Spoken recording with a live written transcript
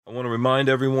I want to remind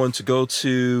everyone to go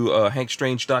to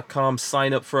hankstrange.com,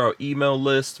 sign up for our email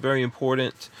list. Very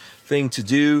important thing to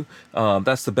do.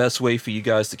 That's the best way for you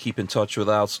guys to keep in touch with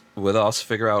us,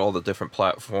 figure out all the different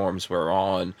platforms we're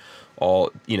on,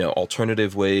 all,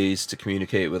 alternative ways to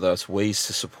communicate with us, ways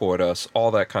to support us,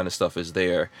 all that kind of stuff is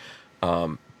there.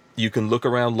 You can look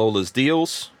around Lola's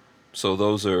deals. So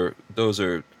those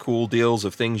are cool deals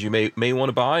of things you may want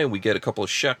to buy, and we get a couple of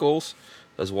shekels,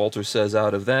 as Walter says,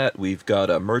 out of that. We've got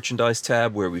a merchandise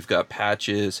tab where we've got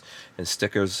patches and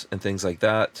stickers and things like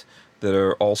that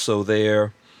are also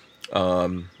there.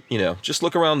 Just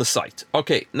look around the site.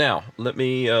 Okay, now let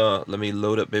me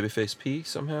load up Babyface P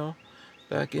somehow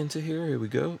back into here. Here we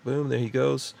go. Boom, there he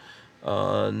goes.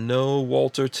 No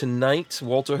Walter tonight.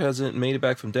 Walter hasn't made it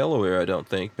back from Delaware, I don't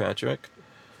think, Patrick.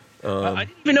 I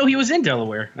didn't even know he was in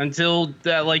Delaware until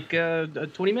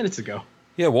 20 minutes ago.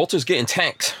 Yeah, Walter's getting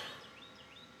tanks.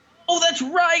 Oh, that's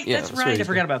right. Yeah, that's right. I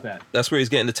forgot about that. That's where he's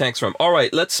getting the tanks from. All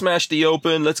right, let's smash the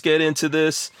open. Let's get into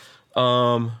this.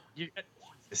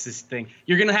 This thing.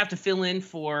 You're going to have to fill in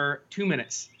for 2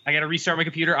 minutes. I got to restart my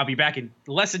computer. I'll be back in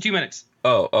less than 2 minutes.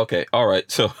 Oh, okay. All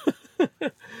right. So,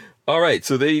 all right.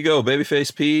 So there you go.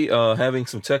 Babyface P having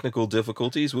some technical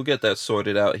difficulties. We'll get that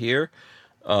sorted out here.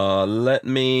 Let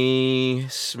me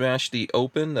smash the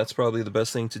open. That's probably the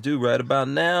best thing to do right about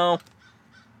now.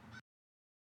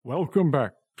 Welcome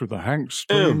back to the Hank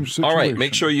Strange Situation. All right,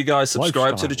 make sure you guys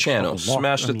subscribe to the channel,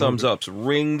 smash the thumbs ups,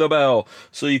 ring the bell,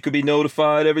 so you can be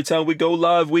notified every time we go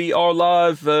live. We are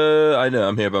live. I know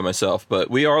I'm here by myself,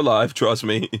 but we are live. Trust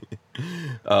me.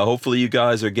 Hopefully you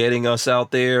guys are getting us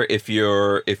out there. If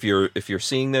you're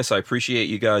seeing this, I appreciate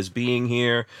you guys being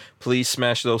here. Please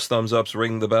smash those thumbs ups,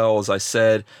 ring the bell. As I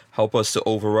said, help us to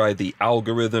override the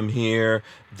algorithm here.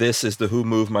 This is the Who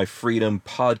Moved My Freedom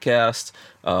podcast.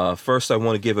 First, I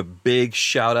want to give a big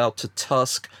shout out to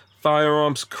Tusk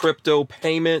Firearms Crypto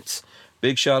Payments.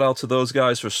 Big shout out to those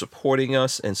guys for supporting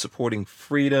us and supporting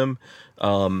freedom.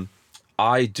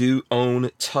 I do own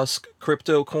Tusk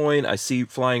Crypto Coin. I see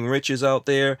Flying Rich is out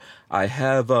there. I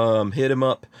have hit him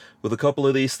up with a couple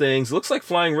of these things. Looks like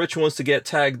Flying Rich wants to get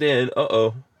tagged in.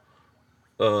 Hold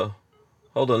on.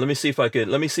 Let me see if I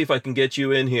can get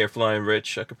you in here, Flying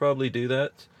Rich. I could probably do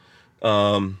that.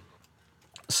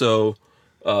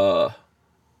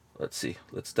 Let's see.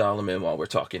 Let's dial him in while we're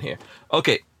talking here.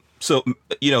 Okay. So,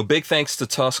 big thanks to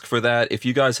Tusk for that. If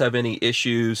you guys have any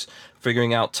issues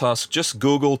figuring out Tusk, just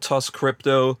Google Tusk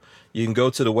Crypto. You can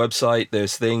go to the website.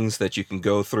 There's things that you can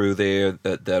go through there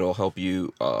that'll help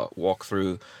you walk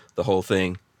through the whole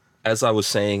thing. As I was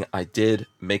saying, I did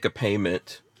make a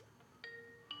payment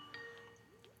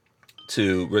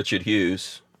to Richard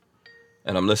Hughes,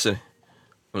 and I'm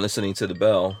listening to the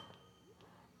bell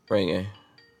ringing.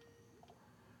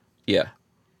 Yeah.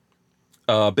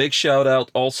 Big shout out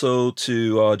also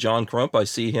to John Crump. I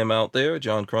see him out there.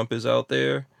 John Crump is out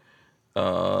there.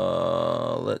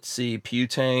 Let's see.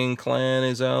 Putang Clan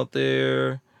is out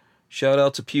there. Shout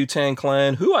out to Putang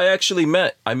Clan, who I actually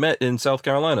met. I met in South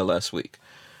Carolina last week.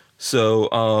 So,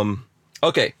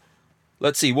 okay.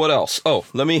 Let's see, what else? Oh,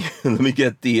 let me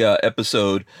get the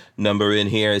episode number in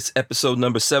here. It's episode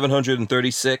number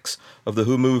 736 of the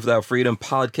Who Moved Our Freedom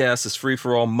podcast. It's Free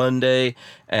for All Monday,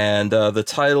 and the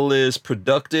title is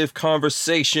Productive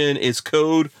Conversation is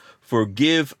Code for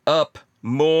Give Up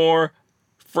More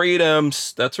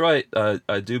Freedoms. That's right,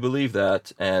 I do believe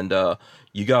that, and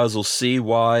you guys will see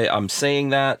why I'm saying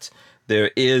that. There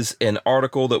is an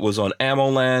article that was on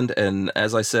AmmoLand, and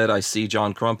as I said, I see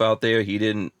John Crump out there.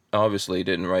 He obviously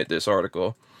didn't write this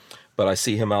article, but I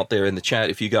see him out there in the chat.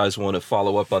 If you guys want to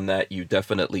follow up on that, you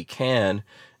definitely can,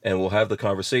 and we'll have the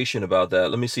conversation about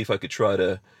that. Let me see if I could try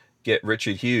to get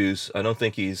Richard Hughes. I don't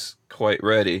think he's quite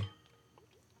ready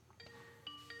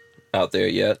out there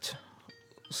yet.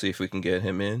 See if we can get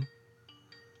him in.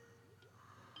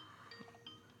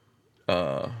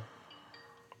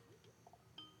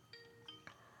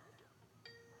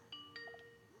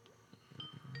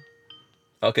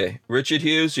 Okay, Richard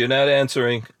Hughes, you're not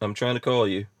answering. I'm trying to call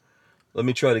you. Let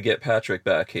me try to get Patrick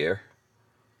back here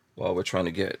while we're trying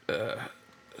to get... there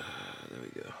we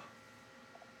go.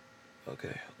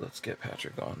 Okay, let's get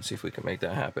Patrick on and see if we can make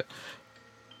that happen.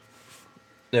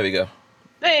 There we go.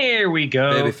 There we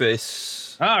go.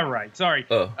 Babyface. All right, sorry.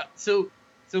 Oh. So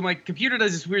my computer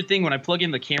does this weird thing when I plug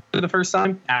in the camera for the first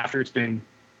time after it's been...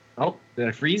 Oh, did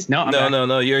I freeze? No, I'm back.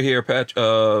 No. You're here, Patch.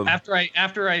 After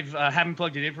I've haven't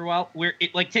plugged it in for a while, where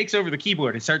it takes over the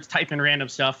keyboard, it starts typing random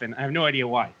stuff, and I have no idea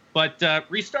why. But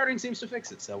restarting seems to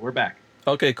fix it, so we're back.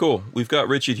 Okay, cool. We've got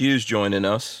Richard Hughes joining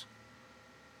us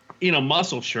In a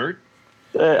muscle shirt.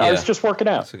 I was just working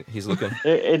out. So he's looking.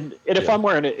 And if I'm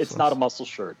wearing it, it's not a muscle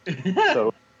shirt.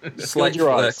 So slight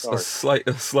flex, a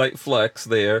slight flex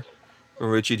there from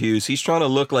Richard Hughes. He's trying to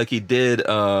look like he did.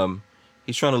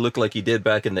 He's trying to look like he did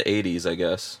back in the '80s, I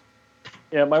guess.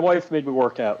 Yeah, my wife made me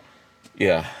work out.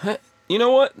 Yeah, you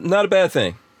know what? Not a bad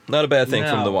thing. Not a bad thing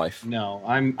from the wife. No,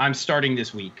 I'm starting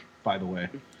this week, by the way.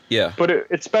 Yeah, but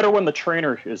it's better when the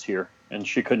trainer is here, and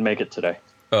she couldn't make it today.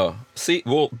 Oh, see,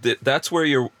 well, that's where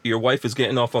your wife is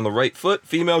getting off on the right foot.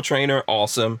 Female trainer,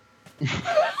 awesome.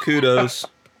 Kudos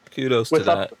to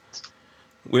that.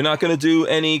 We're not going to do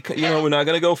any, we're not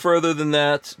going to go further than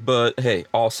that, but hey,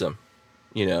 awesome,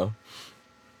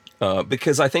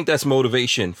 because I think that's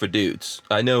motivation for dudes.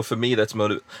 I know for me, that's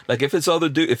like if it's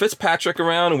if it's Patrick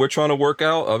around and we're trying to work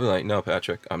out, I'll be like, no,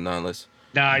 Patrick, I'm not.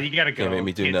 Nah, you got to go. Can't make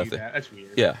me do nothing. That. That's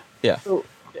weird. Yeah. So,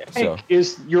 Hank,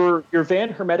 is your van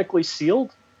hermetically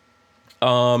sealed?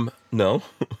 No.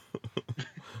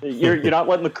 You're not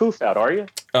letting the coof out, are you?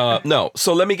 No.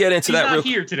 So let me get into that. He's not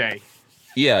here today.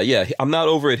 Yeah. I'm not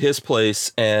over at his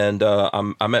place, and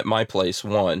I'm at my place.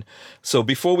 So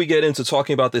before we get into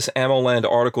talking about this AmmoLand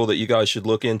article that you guys should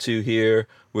look into here,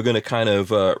 we're going to kind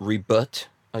of rebut,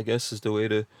 I guess is the way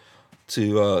to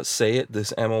say it.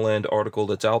 This AmmoLand article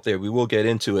that's out there. We will get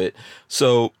into it.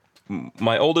 So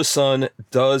my oldest son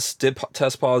did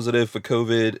test positive for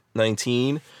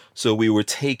COVID-19. So we were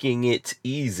taking it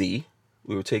easy.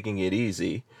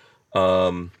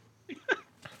 And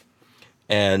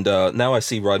now I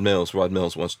see Rod Mills. Rod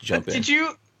Mills wants to jump in. Did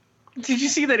you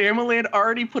see that AmmoLand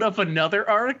already put up another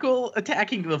article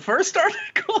attacking the first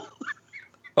article?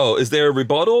 Oh, is there a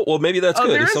rebuttal? Well, maybe that's good.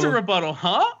 There is a rebuttal,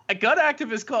 huh? A gun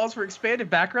activist calls for expanded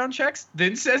background checks,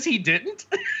 then says he didn't?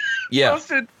 Yeah.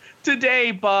 Posted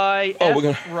today by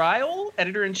Ryle,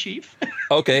 editor-in-chief.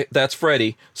 Okay, that's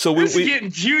Freddie. So this is getting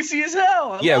juicy as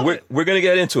hell. We're going to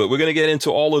get into it. We're going to get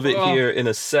into all of it here in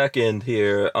a second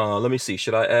here. Let me see.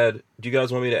 Should I add? Do you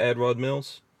guys want me to add Rod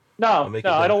Mills? No,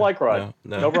 I don't like Rod.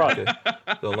 No Rod. Okay.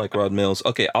 Don't like Rod Mills.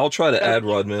 Okay, I'll try to add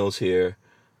Rod Mills here.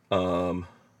 I'm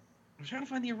trying to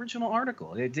find the original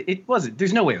article. It wasn't.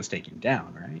 There's no way it was taken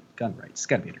down, right? Gun rights. It's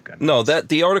got to be under gun rights. No,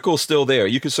 the article's still there.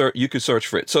 You could search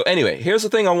for it. So anyway, here's the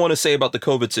thing I want to say about the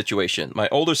COVID situation. My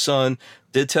older son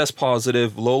did test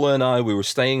positive. Lola and I, we were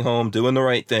staying home, doing the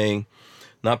right thing,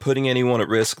 not putting anyone at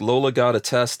risk. Lola got a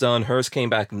test done. Hers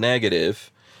came back negative.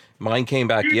 Mine came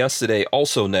back yesterday,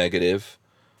 also negative.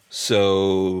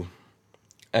 So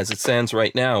as it stands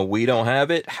right now, we don't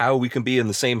have it. How we can be in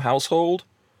the same household?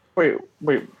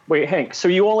 Wait, Hank. So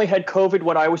you only had COVID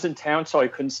when I was in town, so I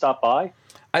couldn't stop by?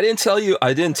 I didn't tell you.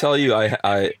 I didn't tell you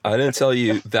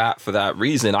that for that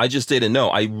reason. I just didn't know.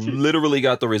 I literally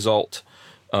got the result.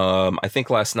 I think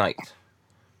last night.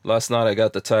 Last night I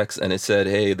got the text and it said,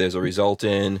 "Hey, there's a result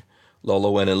in."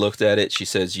 Lola went and looked at it. She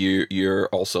says you're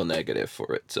also negative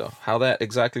for it. So how that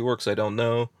exactly works, I don't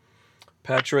know.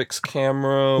 Patrick's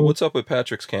camera. What's up with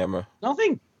Patrick's camera?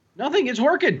 Nothing. It's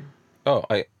working.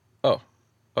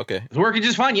 Okay. It's working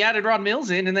just fine. You added Rod Mills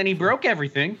in, and then he broke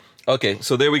everything. Okay,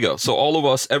 so there we go. So all of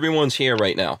us, everyone's here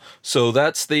right now. So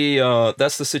that's the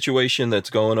situation that's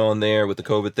going on there with the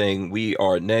COVID thing. We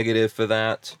are negative for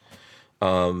that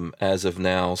as of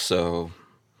now. So,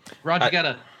 Rod, you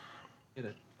gotta.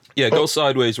 Yeah, go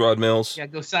sideways, Rod Mills. Yeah,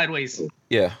 go sideways.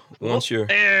 Yeah,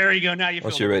 there you go. Now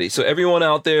you're ready. So everyone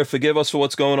out there, forgive us for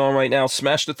what's going on right now.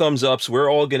 Smash the thumbs ups. We're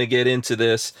all going to get into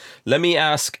this. Let me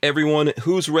ask everyone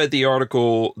who's read the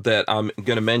article that I'm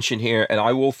going to mention here, and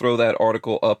I will throw that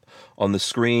article up on the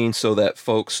screen so that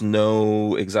folks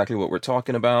know exactly what we're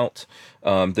talking about.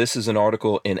 This is an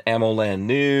article in AmmoLand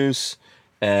News,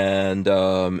 and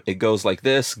it goes like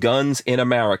this: Guns in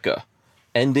America.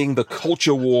 Ending the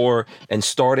culture war and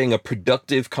starting a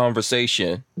productive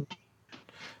conversation.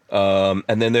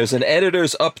 And then there's an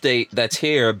editor's update that's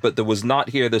here, but that was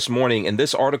not here this morning. And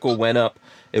this article went up.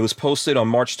 It was posted on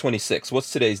March 26th. What's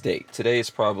today's date? Today is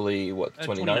probably,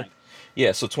 29th?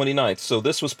 Yeah, so 29th. So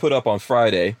this was put up on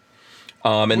Friday.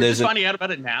 And we're just finding out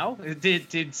about it now?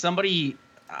 Did somebody...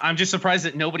 I'm just surprised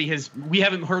that we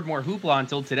haven't heard more hoopla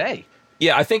until today.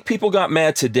 Yeah, I think people got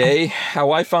mad today. How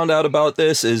I found out about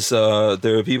this is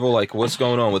there are people like, what's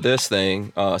going on with this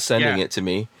thing, sending it to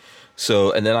me.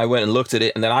 So, and then I went and looked at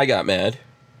it, and then I got mad.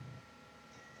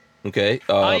 Okay.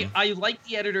 I like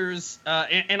the editors,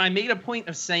 and I made a point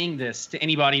of saying this to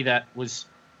anybody that was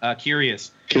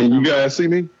curious. Can you guys see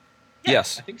me?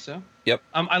 Yes. I think so. Yep.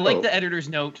 I like the editor's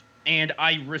note, and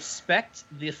I respect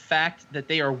the fact that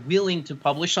they are willing to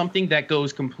publish something that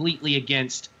goes completely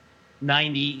against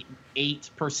 98%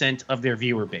 of their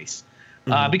viewer base.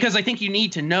 Because I think you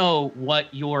need to know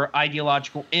what your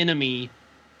ideological enemy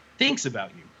thinks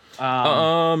about you.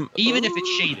 Even if it's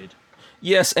shaded.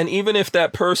 Yes, and even if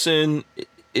that person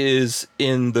is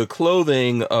in the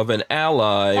clothing of an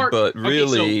ally, but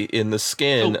really in the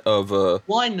skin of a...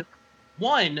 One,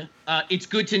 it's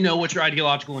good to know what your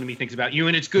ideological enemy thinks about you,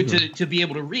 and it's good to be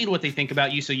able to read what they think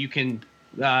about you so you can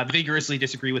vigorously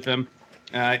disagree with them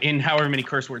in however many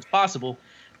curse words possible.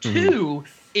 Two,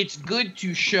 it's good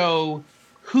to show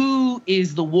who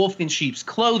is the wolf in sheep's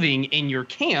clothing in your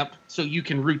camp so you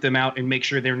can root them out and make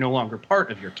sure they're no longer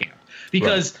part of your camp.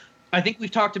 Because I think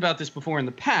we've talked about this before in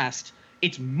the past.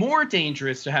 It's more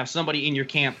dangerous to have somebody in your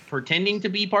camp pretending to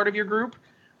be part of your group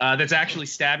that's actually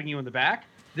stabbing you in the back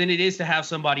than it is to have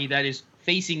somebody that is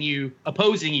facing you,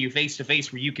 opposing you face to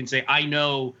face, where you can say, I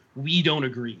know we don't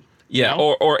agree. Yeah, you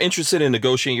know? or interested in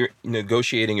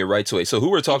negotiating your rights away. So who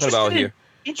we're talking about here?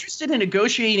 Interested in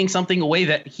negotiating something away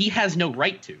that he has no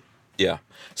right to. Yeah.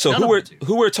 So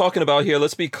who we're talking about here,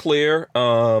 let's be clear.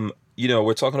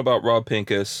 We're talking about Rob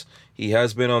Pincus. He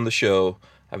has been on the show.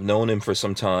 I've known him for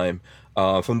some time.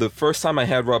 From the first time I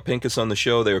had Rob Pincus on the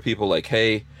show, there were people like,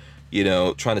 hey,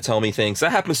 trying to tell me things.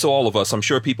 That happens to all of us. I'm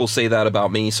sure people say that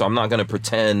about me, so I'm not going to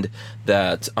pretend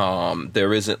that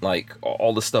there isn't like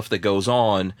all the stuff that goes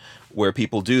on where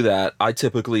people do that. I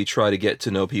typically try to get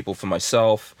to know people for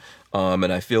myself,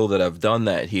 and I feel that I've done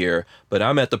that here. But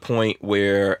I'm at the point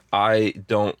where I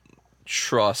don't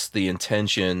trust the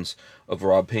intentions of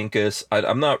Rob Pincus. I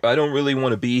don't really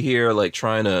want to be here like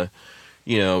trying to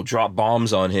drop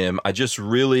bombs on him. I just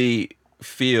really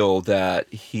feel that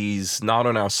he's not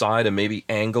on our side and maybe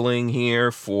angling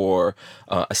here for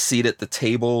a seat at the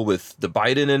table with the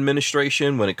Biden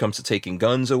administration when it comes to taking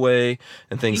guns away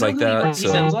and things like that. He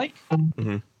sounds like?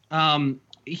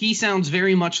 He sounds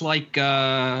very much like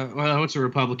what's a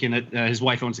Republican that his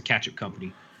wife owns a ketchup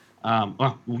company.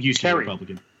 Used to be a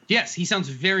Republican. Yes, he sounds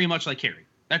very much like Kerry.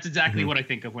 That's exactly what I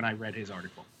think of when I read his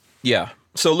article. Yeah.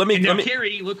 So let me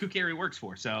Kerry, look who Kerry works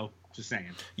for. So just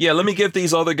saying. Yeah, let me give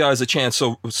these other guys a chance.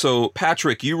 So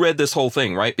Patrick, you read this whole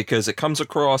thing, right? Because it comes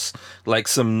across like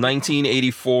some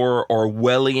 1984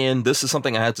 Orwellian. This is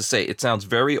something I had to say. It sounds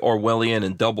very Orwellian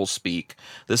and doublespeak.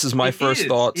 This is my first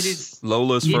thoughts. It is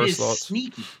Lola's first thoughts.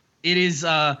 Sneaky. It is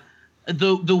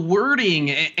the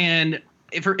wording, and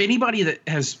for anybody that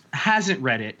hasn't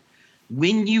read it,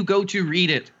 when you go to read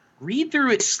it, read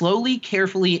through it slowly,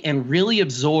 carefully, and really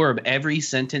absorb every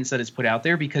sentence that is put out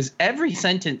there, because every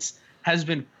sentence has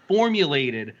been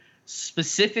formulated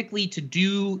specifically to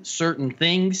do certain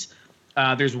things.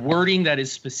 There's wording that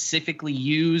is specifically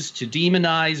used to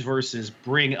demonize versus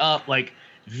bring up. Like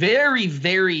very,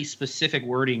 very specific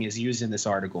wording is used in this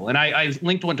article. And I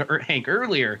linked one to Hank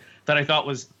earlier that I thought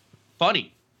was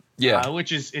funny. Yeah.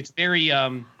 It's very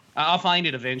I'll find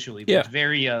it eventually, but it's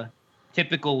very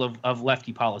typical of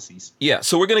lefty policies. Yeah,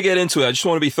 so we're going to get into it. I just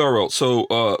want to be thorough. So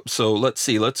let's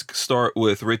see. Let's start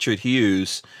with Richard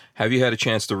Hughes. Have you had a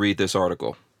chance to read this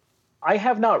article? I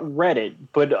have not read it,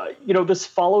 but this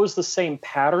follows the same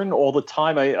pattern all the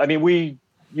time. I mean, we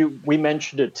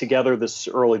mentioned it together this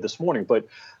morning, but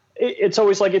it's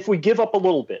always like if we give up a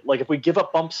little bit, like if we give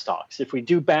up bump stocks, if we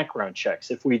do background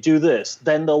checks, if we do this,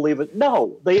 then they'll leave it.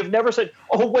 No, they have never said,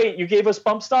 "Oh wait, you gave us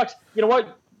bump stocks. You know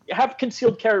what? Have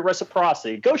concealed carry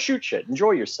reciprocity. Go shoot shit.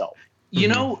 Enjoy yourself."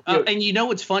 And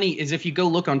what's funny is if you go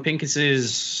look on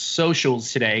Pincus's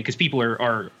socials today, because people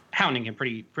are hounding him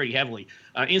pretty heavily.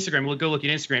 Instagram, we'll go look at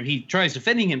Instagram. He tries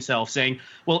defending himself, saying,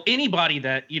 "Well, anybody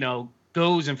that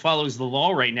goes and follows the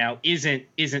law right now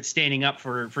isn't standing up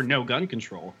for no gun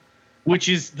control," which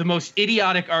is the most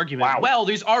idiotic argument. Wow. Well,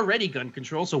 there's already gun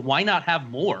control, so why not have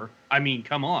more? I mean,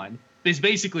 come on. Is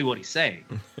basically what he's saying.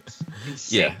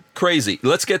 Yeah, crazy.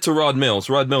 Let's get to Rod Mills.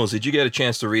 Rod Mills, did you get a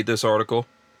chance to read this article?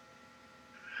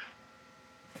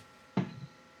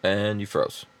 And you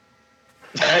froze.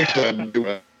 Actually, I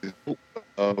do.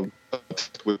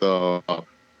 With a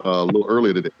little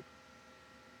earlier today.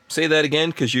 Say that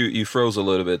again, because you froze a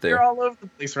little bit there. You're all over the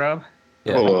place, Rob.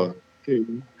 Yeah.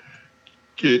 Can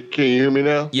you hear me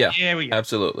now? Yeah, we go.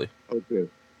 Absolutely. Okay.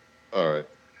 All right.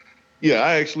 Yeah,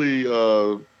 I actually,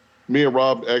 me and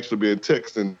Rob actually been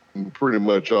texting pretty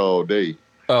much all day.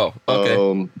 Oh,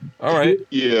 okay. All right.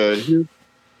 Yeah,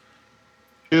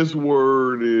 his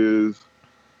word is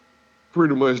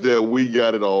pretty much that we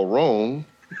got it all wrong,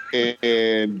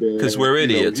 and because we're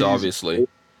idiots, obviously.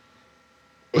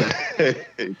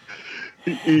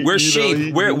 We're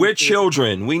sheep. We're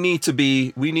children. We need to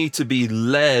be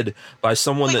led by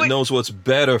someone that knows what's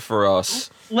better for us.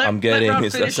 I'm getting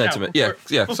his sentiment. Yeah.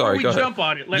 Sorry. Go ahead. Jump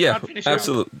on it. Let Rob finish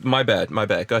absolutely. My bad.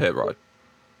 Go ahead, Rod.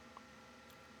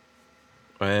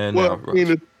 And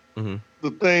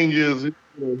the thing is,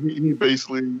 he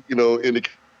basically, indicated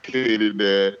indicated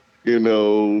that,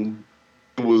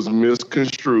 it was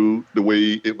misconstrued the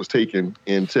way it was taken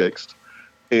in text,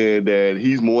 and that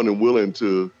he's more than willing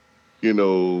to,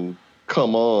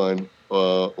 come on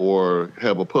or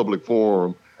have a public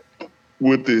forum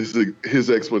with his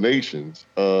explanations.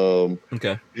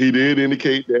 Okay. He did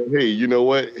indicate that, hey, you know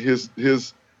what?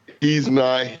 He's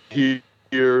not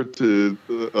here to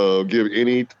give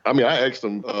any. I mean, I asked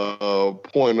him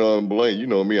point on blank. You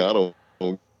know me, I don't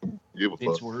give a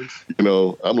fuck. Words.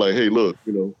 I'm like, hey, look,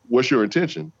 what's your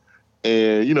intention?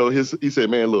 And he said,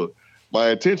 man, look, my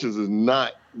intentions is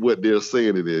not what they're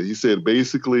saying it is. He said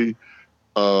basically,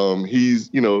 I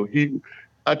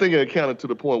think it accounted to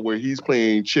the point where he's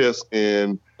playing chess,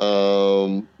 and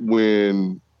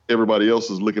when everybody else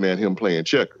is looking at him playing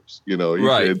checkers,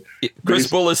 right. Said, Chris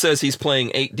Bullis says he's playing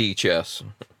 8D chess.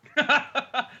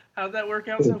 How'd that work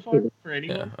out so far for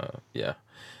anyone? Yeah.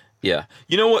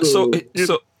 You know what?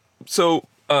 So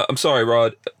I'm sorry,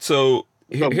 Rod. So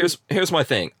here's my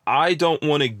thing. I don't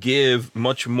want to give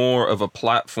much more of a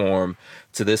platform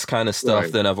to this kind of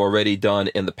stuff than I've already done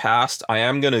in the past. I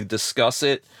am going to discuss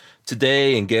it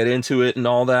today and get into it and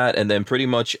all that, and then pretty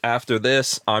much after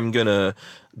this, I'm going to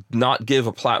not give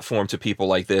a platform to people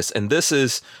like this. And this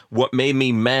is what made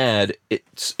me mad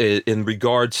in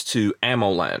regards to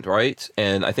AmmoLand, right?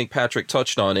 And I think Patrick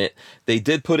touched on it. They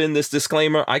did put in this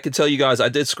disclaimer. I can tell you guys, I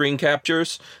did screen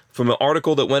captures from an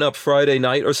article that went up Friday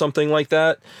night or something like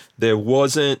that. There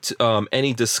wasn't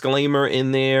any disclaimer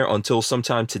in there until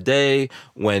sometime today,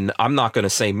 when I'm not going to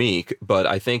say me, but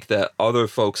I think that other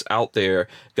folks out there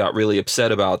got really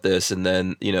upset about this. And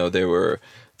then,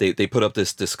 they put up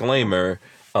this disclaimer.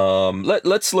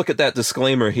 Let's look at that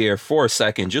disclaimer here for a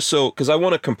second, just so, because I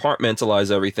want to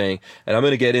compartmentalize everything, and I'm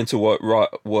going to get into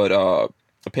what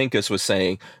Pincus was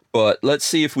saying, but let's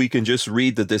see if we can just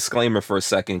read the disclaimer for a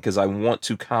second, because I want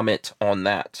to comment on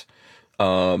that.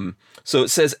 So it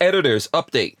says, editors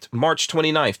update March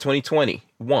 29th,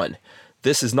 2021.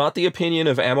 This is not the opinion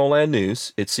of AmmoLand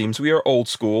News. It seems we are old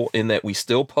school in that we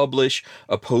still publish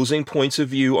opposing points of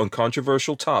view on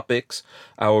controversial topics.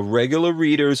 Our regular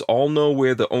readers all know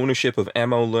where the ownership of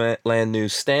AmmoLand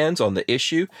News stands on the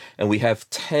issue, and we have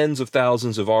tens of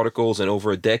thousands of articles and over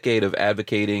a decade of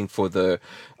advocating for the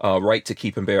right to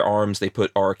keep and bear arms. They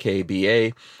put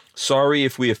RKBA. Sorry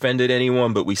if we offended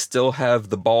anyone, but we still have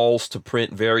the balls to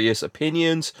print various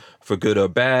opinions, for good or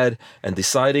bad, and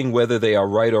deciding whether they are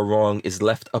right or wrong is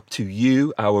left up to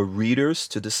you, our readers,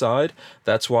 to decide.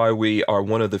 That's why we are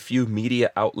one of the few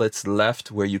media outlets left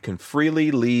where you can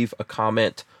freely leave a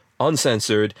comment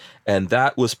uncensored, and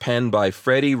that was penned by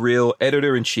Freddie Real,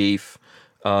 editor-in-chief.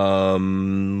 Let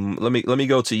me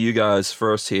go to you guys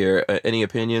first here. Any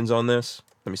opinions on this?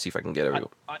 Let me see if I can get everyone.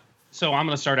 So I'm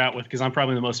going to start out with, because I'm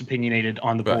probably the most opinionated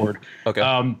on the board. Okay.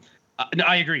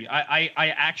 I agree. I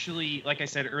actually, like I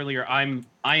said earlier, I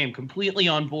am completely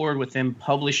on board with them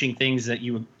publishing things that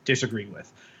you disagree with,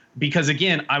 because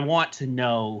again, I want to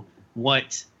know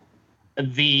what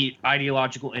the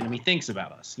ideological enemy thinks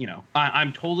about us.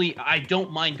 I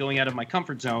don't mind going out of my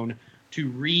comfort zone to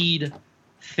read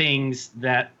things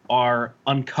that are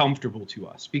uncomfortable to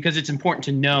us, because it's important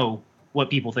to know what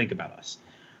people think about us.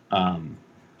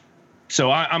 So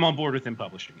I'm on board with them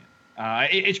publishing it.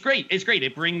 It's great. It's great.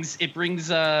 It brings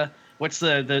what's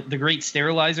the great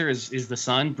sterilizer is the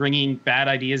sun, bringing bad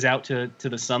ideas out to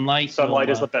the sunlight. Sunlight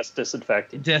is the best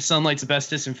disinfectant. Sunlight's the best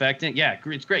disinfectant. Yeah,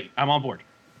 it's great. I'm on board.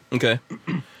 Okay.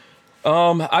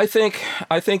 I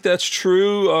think that's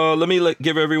true. Let me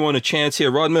give everyone a chance here.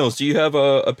 Rod Mills, do you have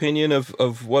a opinion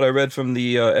of what I read from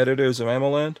the editors of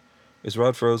AmmoLand? Is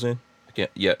Rod frozen? Yeah,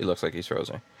 it looks like he's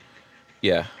frozen.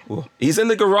 Yeah, well, he's in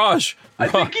the garage. I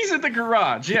think he's in the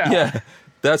garage. Yeah. Yeah,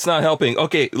 that's not helping.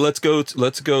 Okay, let's go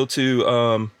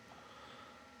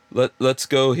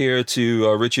here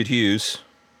to Richard Hughes.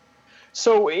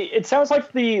 So it sounds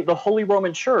like the Holy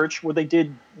Roman Church, where they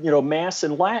did Mass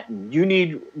in Latin. You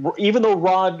need, even though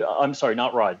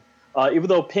even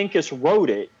though Pincus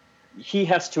wrote it, he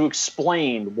has to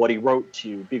explain what he wrote to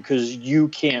you because you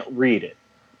can't read it.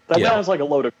 That sounds like a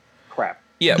load of crap.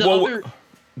 Yeah.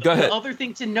 Go ahead. The other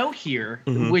thing to note here,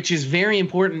 which is very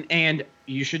important, and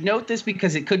you should note this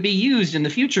because it could be used in the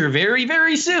future very,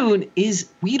 very soon, is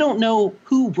we don't know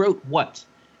who wrote what.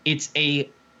 It's a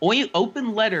joint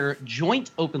open letter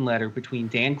between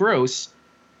Dan Gross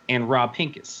and Rob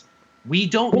Pincus. We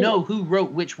don't know who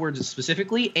wrote which words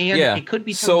specifically, and it could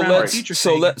be turned around in the future.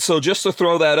 So just to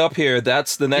throw that up here,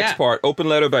 that's the next part. Open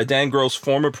letter by Dan Gross,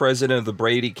 former president of the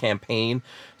Brady campaign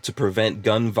to prevent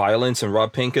gun violence, and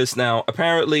Rob Pincus. Now,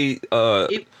 apparently,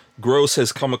 Gross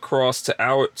has come across to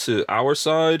our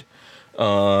side.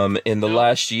 in the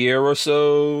last year or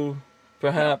so,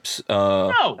 perhaps.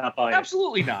 No,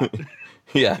 absolutely not.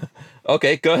 Yeah.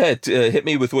 Okay, go ahead. Hit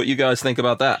me with what you guys think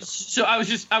about that. So I was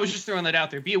just throwing that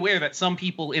out there. Be aware that some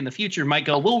people in the future might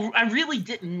go, well, I really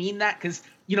didn't mean that because,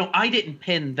 I didn't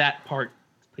pen that part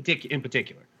in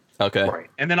particular. Okay. Right.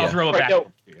 And then I'll throw it back to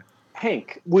you.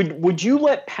 Hank, would you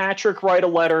let Patrick write a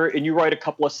letter and you write a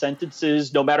couple of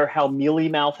sentences, no matter how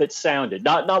mealy-mouthed it sounded?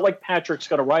 Not like Patrick's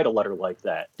going to write a letter like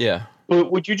that. Yeah.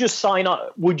 But would you just sign on?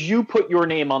 Would you put your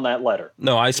name on that letter?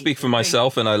 No, I speak for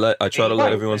myself, and I try to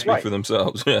let everyone speak for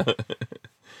themselves. Yeah.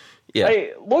 Yeah.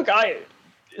 Hey, look,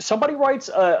 somebody writes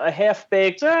a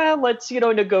half-baked, let's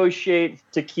negotiate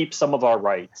to keep some of our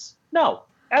rights. No,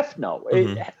 no.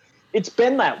 Mm-hmm. It's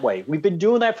been that way. We've been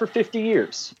doing that for 50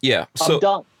 years. Yeah. I'm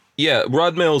done. Yeah,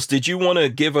 Rod Mills, did you want to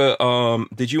give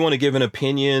an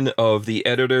opinion of the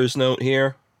editor's note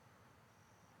here?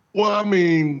 Well, I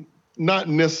mean, not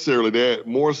necessarily that.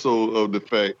 More so of the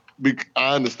fact,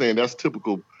 I understand that's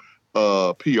typical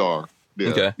PR. There.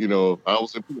 Okay. I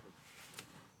was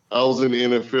in the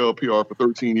NFL PR for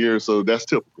 13 years, so that's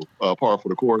typical, par for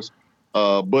the course.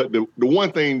 But the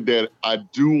one thing that I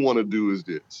do want to do is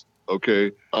this.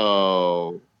 Okay.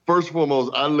 First and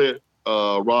foremost, I let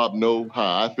Rob know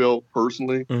how I felt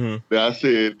personally. Mm-hmm. That I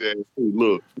said that, hey,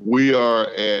 look, we are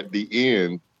at the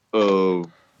end of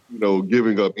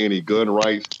giving up any gun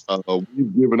rights.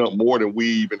 We've given up more than we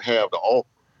even have to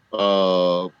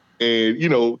offer. And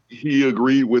he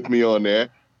agreed with me on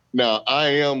that. Now I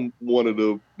am one of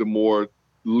the more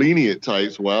lenient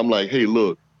types where I'm like, hey,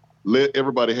 look, let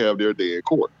everybody have their day in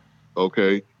court.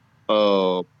 Okay.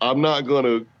 I'm not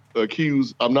gonna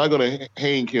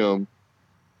hang him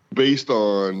based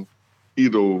on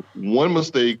either one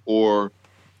mistake or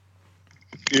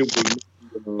it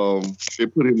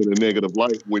put him in a negative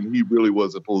light when he really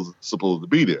wasn't supposed to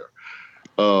be there.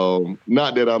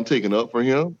 Not that I'm taking up for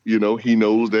him, he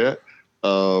knows that.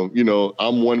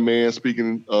 I'm one man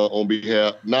speaking not on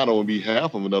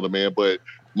behalf of another man, but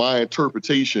my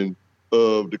interpretation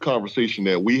of the conversation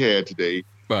that we had today.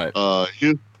 Right.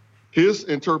 His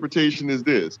interpretation is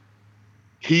this: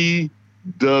 he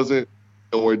does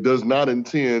not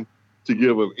intend to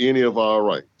give up any of our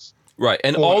rights. Right.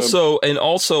 And also,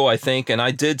 I think, and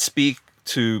I did speak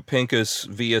to Pincus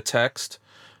via text.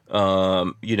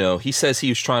 He says he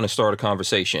was trying to start a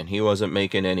conversation. He wasn't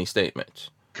making any statements.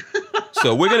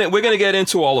 So we're gonna get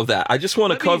into all of that. I just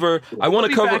want to cover. I want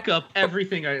to cover back up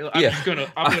everything. I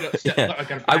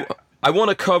want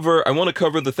to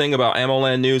cover the thing about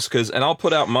AmmoLand News I'll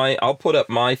put up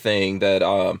my thing that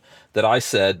I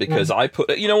said because I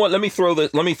put. You know what? Let me throw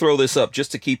this up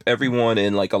just to keep everyone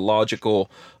in like a logical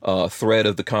thread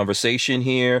of the conversation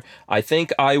here. I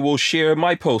think I will share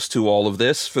my post to all of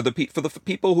this for the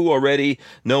people who already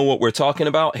know what we're talking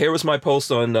about. Here was my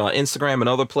post on Instagram and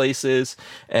other places,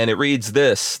 and it reads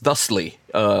this thusly.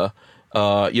 You're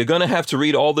gonna have to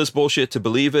read all this bullshit to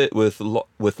believe it with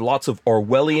lots of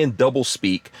Orwellian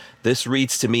doublespeak. This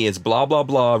reads to me as blah blah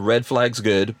blah, red flags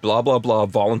good, blah blah blah,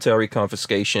 voluntary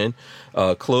confiscation,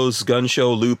 close gun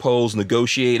show loopholes,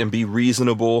 negotiate and be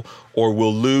reasonable, or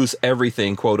we'll lose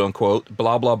everything, quote unquote,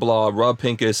 blah blah blah. Rob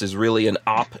Pincus is really an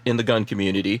op in the gun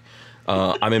community.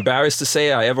 I'm embarrassed to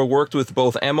say I ever worked with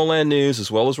both AmmoLand News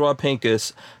as well as Rob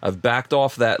Pincus. I've backed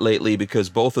off that lately because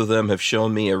both of them have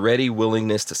shown me a ready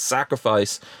willingness to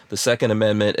sacrifice the Second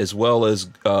Amendment as well as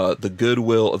the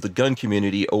goodwill of the gun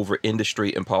community over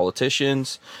industry and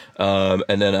politicians.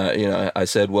 And then I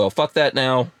said, well, fuck that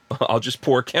now. I'll just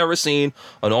pour kerosene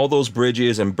on all those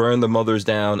bridges and burn the mothers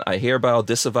down. I hereby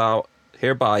disavow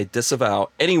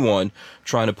anyone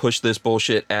trying to push this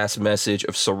bullshit ass message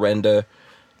of surrender.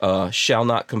 Shall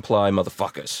not comply,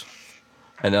 motherfuckers.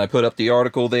 And then I put up the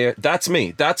article there. That's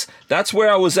me. That's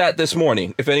where I was at this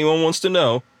morning. If anyone wants to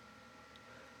know,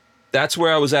 that's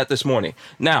where I was at this morning.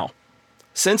 Now,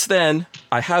 since then,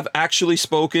 I have actually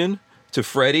spoken to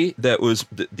Freddie, that was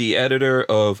the editor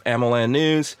of AmmoLand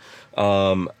News.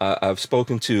 I've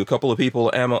spoken to a couple of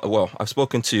people. I've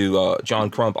spoken to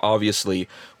John Crump, obviously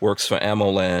works for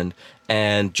AmmoLand.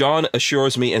 And John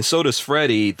assures me, and so does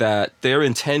Freddie, that their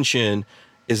intention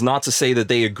is not to say that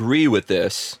they agree with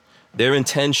this. Their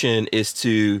intention is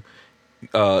to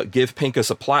give Pincus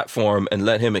a platform and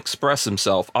let him express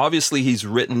himself. Obviously, he's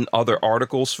written other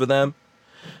articles for them.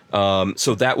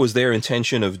 So that was their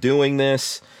intention of doing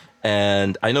this.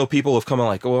 And I know people have come on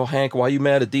like, well, Hank, why are you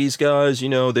mad at these guys?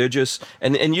 They're just,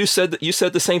 and you said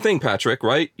the same thing, Patrick,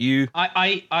 right?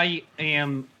 I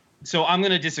am. So I'm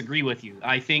going to disagree with you.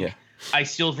 I think I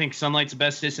still think sunlight's the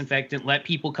best disinfectant. Let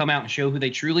people come out and show who they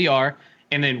truly are.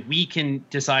 And then we can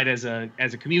decide as a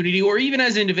community or even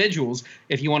as individuals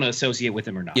if you want to associate with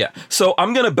them or not. Yeah. So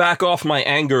I'm going to back off my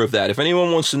anger of that. If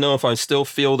anyone wants to know if I still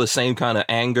feel the same kind of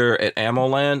anger at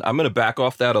AmmoLand, I'm going to back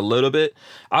off that a little bit.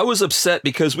 I was upset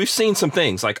because we've seen some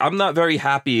things. Like, I'm not very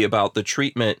happy about the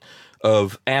treatment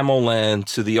of AmmoLand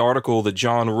to the article that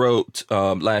John wrote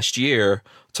last year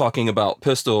talking about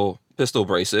pistol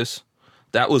braces.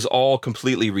 That was all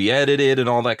completely re-edited and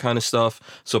all that kind of stuff.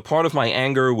 So part of my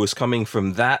anger was coming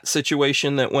from that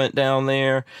situation that went down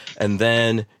there. And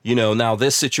then, now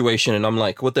this situation, and I'm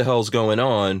like, what the hell's going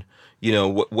on?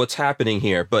 What's happening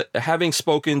here? But having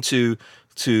spoken to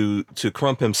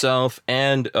Crump himself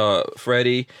and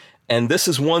Freddie, and this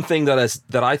is one thing that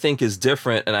I think is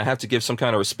different, and I have to give some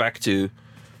kind of respect to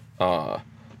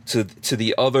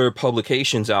the other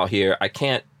publications out here. I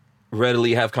can't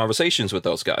readily have conversations with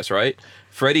those guys, right?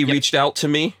 Freddie reached out to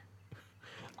me.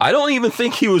 I don't even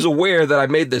think he was aware that I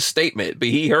made this statement, but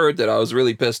he heard that I was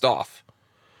really pissed off.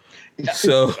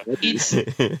 So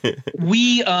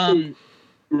we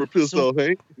were pissed off,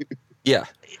 Hank. Yeah.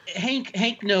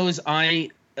 Hank knows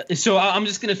so I'm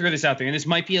just going to throw this out there, and this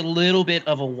might be a little bit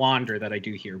of a wander that I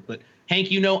do here, but Hank,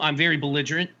 I'm very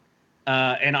belligerent.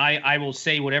 And I will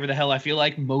say whatever the hell I feel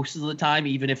like most of the time,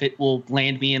 even if it will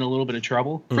land me in a little bit of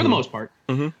trouble, for the most part.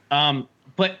 Mm-hmm.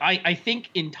 But I think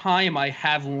in time I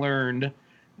have learned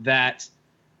that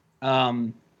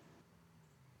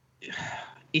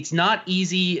it's not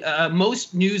easy.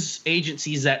 Most news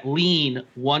agencies that lean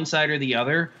one side or the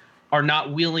other are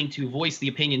not willing to voice the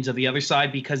opinions of the other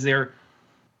side because they're,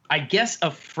 I guess,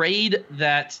 afraid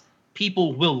that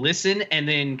people will listen and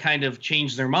then kind of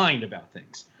change their mind about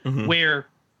things. Mm-hmm. Where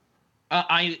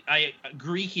I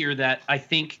agree here that I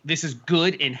think this is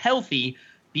good and healthy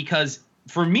because,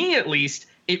 for me at least,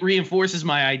 it reinforces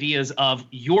my ideas of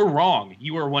you're wrong.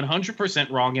 You are 100%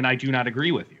 wrong, and I do not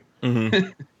agree with you. Mm-hmm.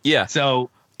 Yeah.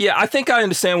 So... Yeah, I think I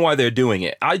understand why they're doing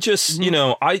it. I just,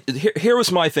 here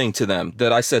was my thing to them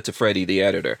that I said to Freddie, the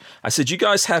editor. I said, you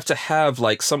guys have to have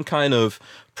like some kind of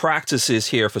practices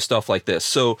here for stuff like this.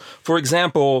 So, for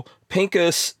example,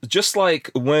 Pincus, just like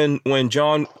when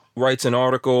John writes an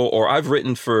article, or I've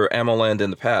written for AmmoLand in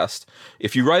the past,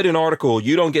 if you write an article,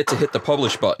 you don't get to hit the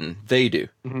publish button. They do.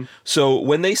 Mm-hmm. So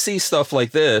when they see stuff like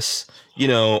this,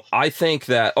 I think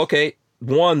that, okay,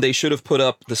 one, they should have put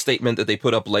up the statement that they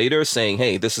put up later saying,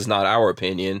 hey, this is not our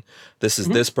opinion. This is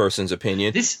this person's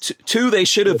opinion. Two, they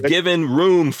should have given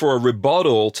room for a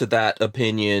rebuttal to that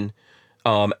opinion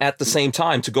at the same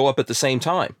time, to go up at the same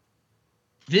time.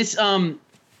 This,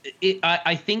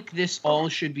 I think this all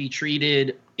should be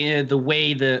treated in the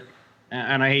way that,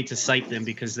 and I hate to cite them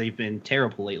because they've been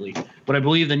terrible lately, but I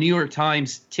believe the New York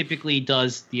Times typically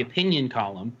does the opinion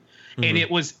column. Mm-hmm. And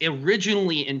it was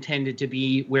originally intended to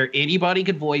be where anybody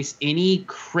could voice any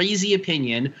crazy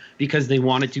opinion because they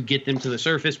wanted to get them to the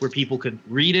surface where people could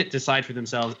read it, decide for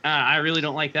themselves, I really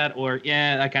don't like that, or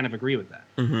yeah, I kind of agree with that.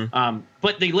 Mm-hmm.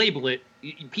 But they label it.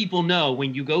 People know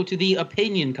when you go to the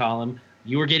opinion column,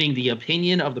 you're getting the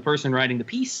opinion of the person writing the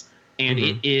piece, and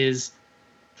it is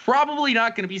probably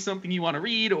not going to be something you want to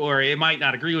read, or it might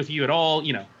not agree with you at all.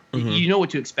 You know what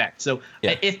to expect. So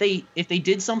if they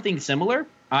did something similar,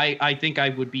 I think I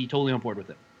would be totally on board with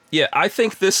it. Yeah, I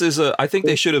think this is I think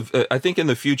they should have. I think in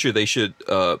the future they should.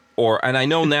 And I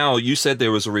know now you said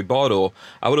there was a rebuttal.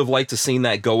 I would have liked to seen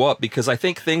that go up because I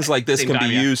think things like this can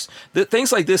be used.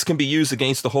 Things like this can be used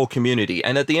against the whole community.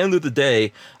 And at the end of the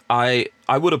day, I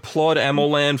would applaud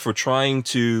AmmoLand for trying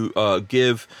to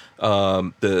give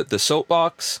the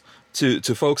soapbox to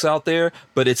folks out there,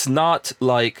 but it's not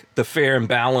like the Fair and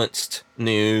Balanced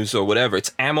news or whatever.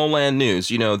 It's AmmoLand news.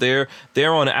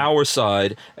 They're on our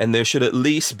side, and there should at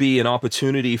least be an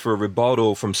opportunity for a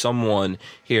rebuttal from someone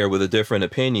here with a different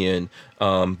opinion.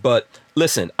 But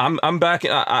listen, I'm back.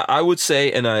 I would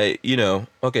say, and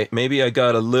okay, maybe I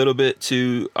got a little bit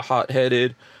too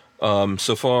hot-headed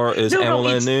so far as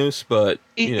AmmoLand news, but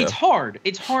it's hard.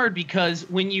 It's hard because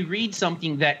when you read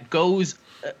something that goes.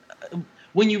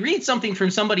 When you read something from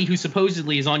somebody who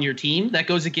supposedly is on your team that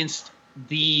goes against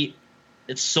the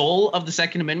soul of the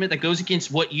Second Amendment, that goes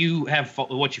against what you fight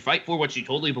for, what you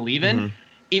totally believe in,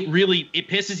 it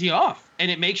pisses you off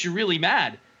and it makes you really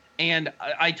mad. And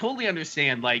I totally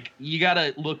understand. Like, you got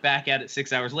to look back at it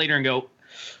 6 hours later and go,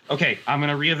 okay, I'm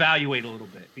going to reevaluate a little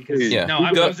bit because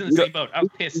I was in the same boat. I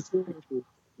was pissed.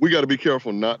 We got to be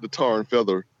careful not to tar and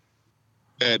feather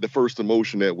at the first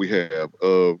emotion that we have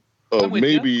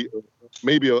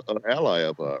maybe an ally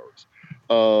of ours.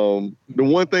 The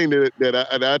one thing that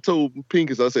I told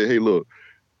Pincus, I said, hey, look,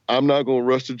 I'm not going to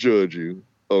rush to judge you,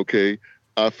 okay?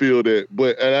 I feel that,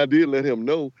 and I did let him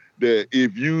know that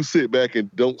if you sit back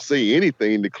and don't say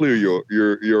anything to clear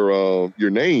your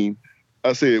name,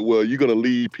 I said, well, you're going to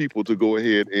lead people to go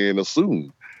ahead and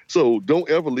assume. So don't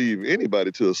ever leave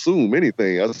anybody to assume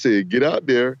anything. I said, get out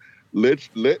there, let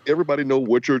everybody know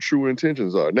what your true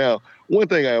intentions are. Now, one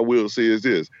thing I will say is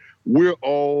this: we're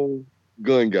all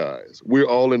gun guys. We're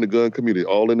all in the gun community,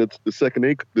 all in the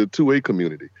 2A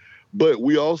community. But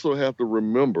we also have to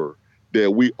remember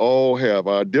that we all have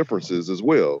our differences as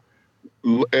well.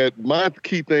 My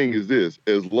key thing is this: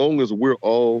 as long as we're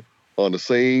all on the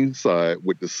same side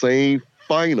with the same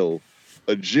final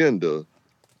agenda,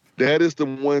 that is the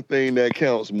one thing that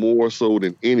counts more so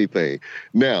than anything.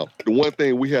 Now, the one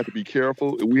thing we have to be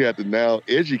careful, and we have to now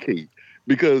educate,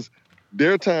 because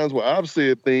there are times where I've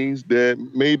said things that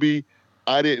maybe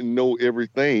I didn't know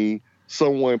everything.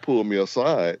 Someone pulled me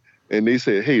aside and they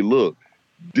said, hey, look,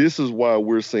 this is why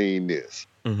we're saying this.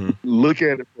 Mm-hmm. Look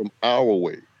at it from our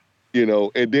way,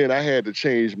 and then I had to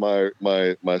change my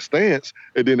stance.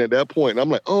 And then at that point, I'm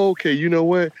like, oh, okay, you know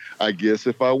what? I guess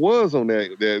if I was on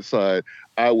that side,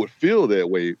 I would feel that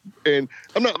way. And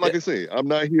I'm not, like I say, I'm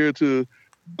not here to,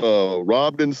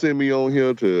 Rob didn't send me on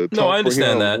here to talk. No, I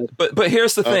understand that. But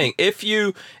here's the thing. If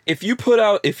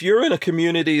you're in a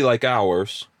community like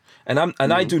ours, and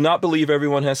I do not believe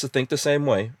everyone has to think the same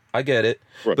way. I get it.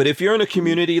 Right. But if you're in a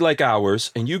community like ours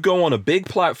and you go on a big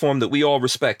platform that we all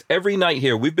respect, every night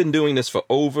here, we've been doing this for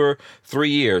over 3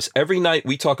 years. Every night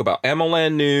we talk about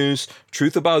AmmoLand News,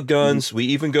 Truth About Guns. Mm-hmm. We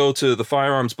even go to the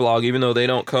Firearms Blog, even though they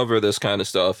don't cover this kind of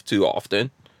stuff too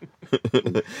often.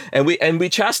 and we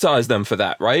chastise them for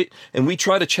that, right? And we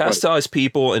try to chastise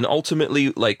people, and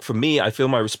ultimately, like, for me, I feel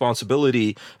my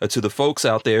responsibility to the folks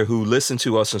out there who listen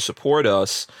to us and support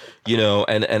us,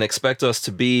 and expect us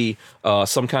to be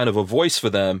some kind of a voice for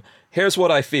them. Here's what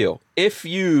I feel: if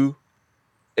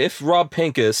Rob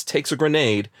Pincus takes a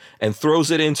grenade and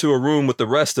throws it into a room with the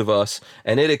rest of us,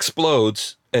 and it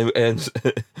explodes, and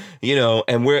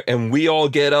we all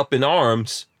get up in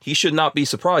arms, he should not be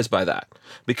surprised by that,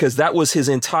 because that was his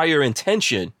entire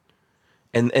intention.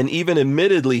 And even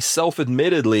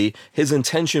self-admittedly, his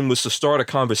intention was to start a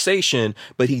conversation,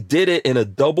 but he did it in a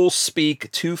double-speak,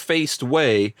 two-faced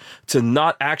way to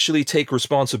not actually take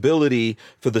responsibility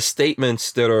for the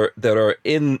statements that are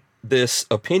in this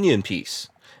opinion piece.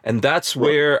 And that's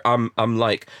where I'm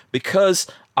like, because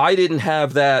I didn't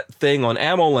have that thing on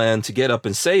AmmoLand to get up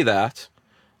and say that,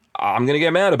 I'm going to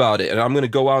get mad about it. And I'm going to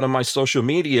go out on my social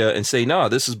media and say, nah,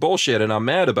 this is bullshit, and I'm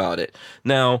mad about it.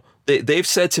 Now, they've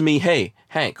said to me, hey,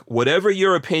 Hank, whatever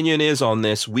your opinion is on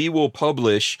this, we will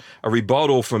publish a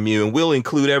rebuttal from you, and we'll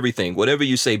include everything. Whatever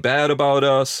you say bad about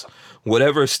us,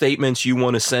 whatever statements you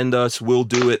want to send us, we'll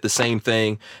do it, the same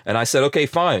thing. And I said, okay,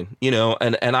 fine.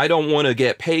 And I don't want to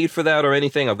get paid for that or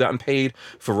anything. I've gotten paid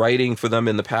for writing for them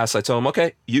in the past. I told them,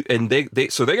 okay,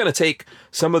 so they're going to take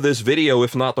some of this video,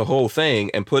 if not the whole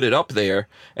thing, and put it up there.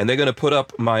 And they're going to put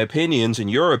up my opinions and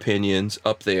your opinions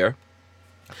up there.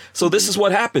 So this is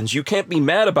what happens. You can't be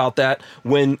mad about that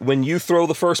when you throw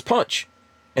the first punch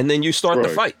and then you start the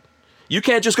fight. You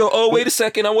can't just go, oh, wait a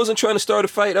second, I wasn't trying to start a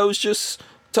fight. I was just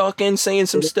talking, saying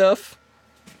some stuff.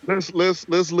 Let's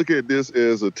look at this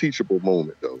as a teachable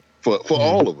moment, though, for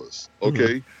all of us,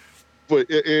 okay?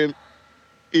 And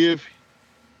if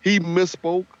he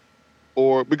misspoke,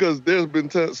 or because there's been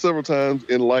several times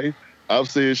in life I've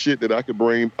said shit that I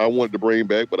wanted to bring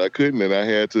back, but I couldn't, and I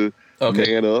had to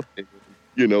man up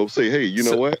and say, hey, you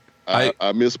know what? I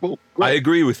misspoke. Right. I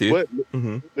agree with you. But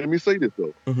let me say this,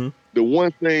 though. Mm-hmm. The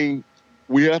one thing,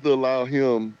 we have to allow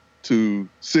him to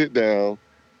sit down,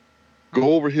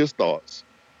 go over his thoughts,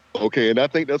 okay? And I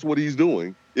think that's what he's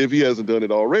doing, if he hasn't done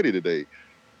it already today.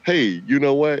 Hey, you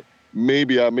know what?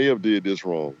 Maybe I may have did this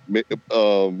wrong.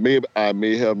 Maybe I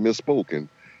may have misspoken.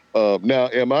 Now,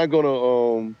 am I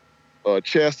going to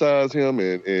chastise him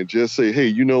and just say, hey,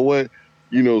 you know what?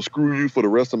 Screw you for the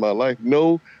rest of my life?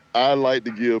 No, I like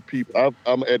to give people,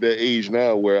 I'm at that age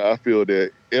now where I feel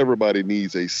that everybody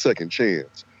needs a second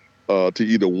chance to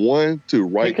either to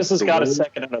write. Because has got a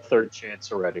second and a third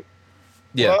chance already.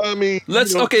 Yeah. Well, I mean,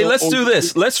 let's do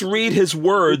this. Let's read his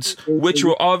words, which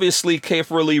were obviously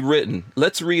carefully written.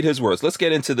 Let's read his words. Let's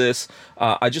get into this.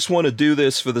 I just want to do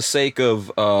this for the sake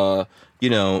of,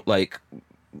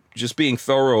 just being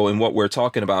thorough in what we're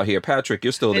talking about here. Patrick,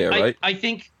 you're still there, right? I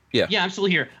think. Yeah, I'm still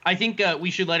here. I think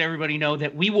we should let everybody know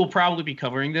that we will probably be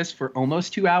covering this for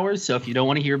almost 2 hours. So if you don't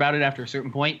want to hear about it after a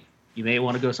certain point, you may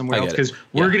want to go somewhere else, because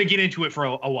we're going to get into it for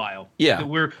a while. Yeah,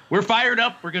 we're fired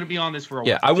up. We're going to be on this for a while.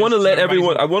 Yeah, I want to let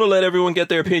everyone get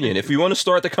their opinion. If you want to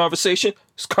start the conversation,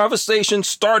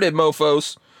 started,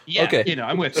 mofos. Yeah, okay.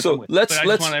 I'm with. So let's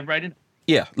want to write in.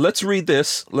 Yeah, let's read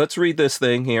this. Let's read this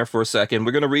thing here for a second.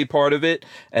 We're going to read part of it,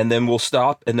 and then we'll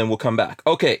stop, and then we'll come back.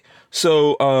 Okay,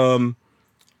 so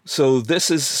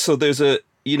there's a,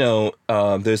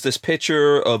 there's this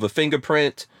picture of a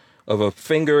fingerprint, of a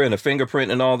finger and a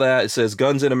fingerprint and all that. It says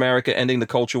Guns in America, Ending the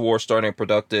Culture War, Starting a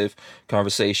Productive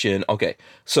Conversation. Okay,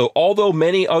 so although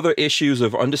many other issues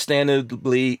have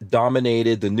understandably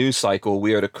dominated the news cycle,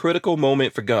 we are at a critical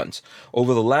moment for guns.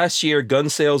 Over the last year, gun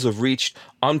sales have reached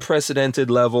unprecedented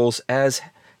levels, as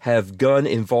have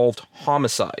gun-involved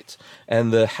homicides.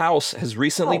 And the House has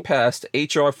recently passed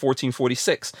H.R.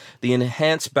 1446, the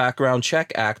Enhanced Background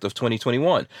Check Act of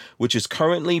 2021, which is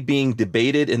currently being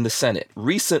debated in the Senate.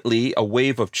 Recently, a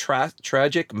wave of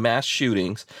tragic mass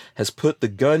shootings has put the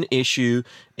gun issue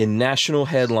in national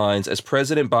headlines, as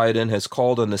President Biden has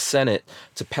called on the Senate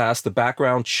to pass the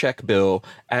background check bill,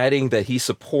 adding that he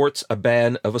supports a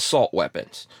ban of assault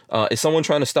weapons. Is someone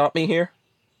trying to stop me here?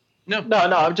 No.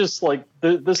 I'm just like,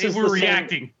 this is we're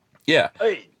reacting. Yeah.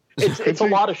 It's a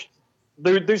lot of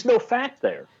there's no fact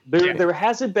there. There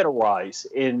hasn't been a rise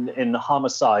in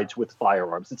homicides with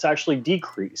firearms. It's actually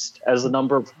decreased as the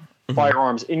number of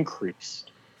firearms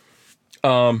increased.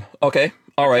 Okay.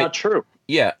 All right. Not true.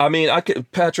 Yeah. I mean,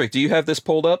 Patrick, do you have this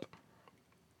pulled up?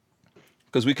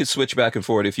 Because we could switch back and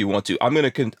forth if you want to. I'm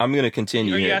gonna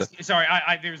continue here. Sorry,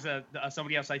 there's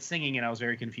somebody outside singing, and I was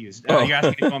very confused. You're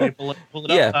asking if you want me to pull it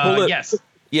up? Pull it. Yes.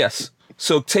 Yes.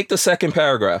 So take the second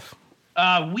paragraph.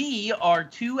 We are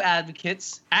two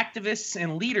advocates, activists,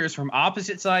 and leaders from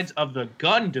opposite sides of the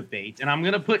gun debate, and I'm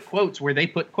going to put quotes where they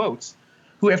put quotes,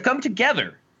 who have come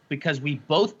together because we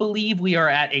both believe we are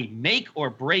at a make or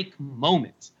break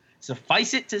moment.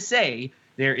 Suffice it to say,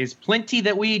 there is plenty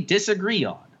that we disagree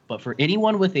on. But for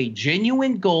anyone with a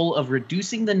genuine goal of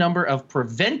reducing the number of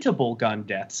preventable gun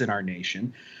deaths in our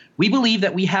nation, we believe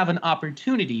that we have an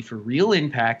opportunity for real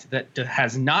impact that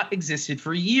has not existed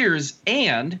for years.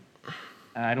 And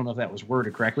I don't know if that was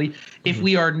worded correctly. If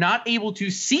we are not able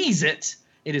to seize it,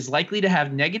 it is likely to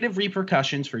have negative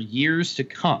repercussions for years to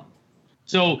come.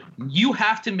 So you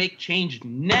have to make change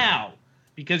now,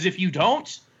 because if you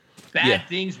don't, bad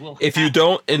things will happen. If you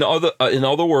don't, in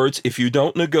other words, if you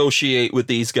don't negotiate with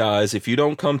these guys, if you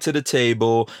don't come to the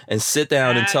table and sit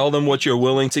down and tell them what you're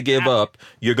willing to give up,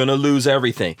 you're going to lose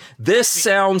everything. This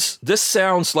sounds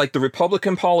like the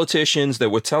Republican politicians that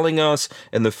were telling us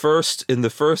in the first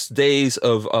days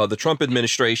of the Trump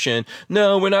administration,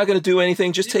 no, we're not going to do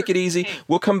anything. Just take it easy.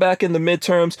 We'll come back in the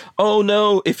midterms. Oh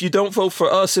no, if you don't vote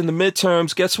for us in the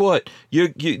midterms, guess what? You're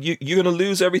going to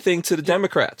lose everything to the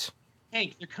Democrats.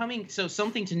 Hank, they're coming. So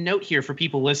something to note here for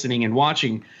people listening and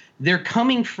watching. They're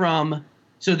coming from.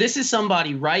 So this is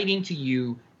somebody writing to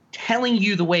you, telling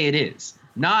you the way it is,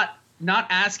 not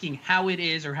asking how it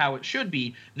is or how it should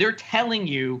be. They're telling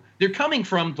you. They're coming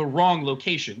from the wrong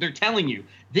location. They're telling you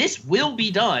this will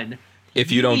be done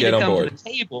if you don't get on board. To the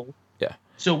table. Yeah.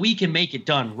 So we can make it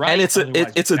done right. And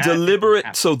it's a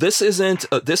deliberate. So this isn't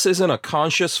a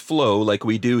conscious flow like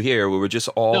we do here, where we're just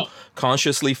all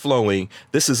consciously flowing.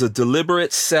 This is a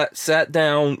deliberate sat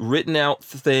down, written out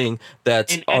thing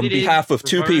that's on behalf of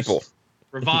two people.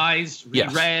 Revised,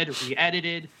 reread,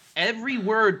 re-edited. Every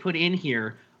word put in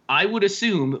here. I would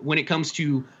assume when it comes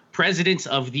to presidents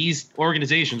of these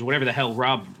organizations, whatever the hell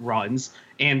Rob runs,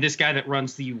 and this guy that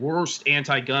runs the worst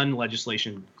anti-gun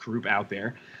legislation group out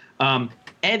there.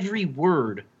 Every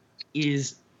word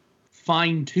is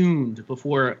fine-tuned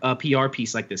before a PR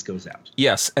piece like this goes out.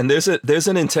 Yes, and there's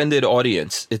an intended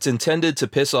audience. It's intended to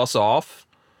piss us off,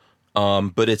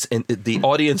 but the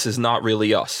audience is not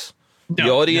really us. The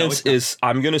audience is,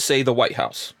 I'm going to say, the White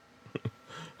House.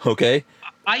 Okay?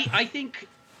 I think,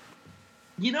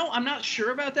 I'm not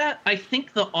sure about that. I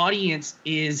think the audience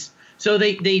is, so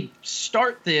they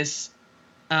start this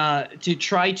to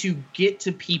try to get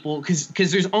to people, because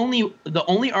there's the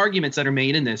only arguments that are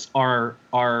made in this are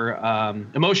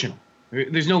emotional.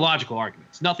 There's no logical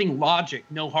arguments, nothing logic,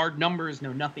 no hard numbers,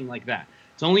 no nothing like that.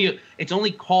 It's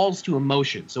only calls to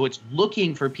emotion. So it's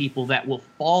looking for people that will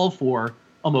fall for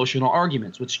emotional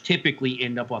arguments, which typically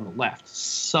end up on the left,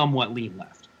 somewhat lean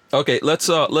left. Okay,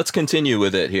 let's continue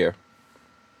with it here.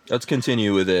 Let's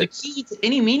continue with it. The key to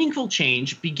any meaningful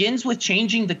change begins with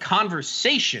changing the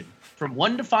conversation from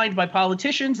one defined by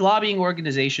politicians, lobbying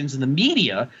organizations, and the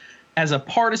media as a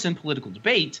partisan political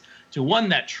debate to one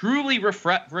that truly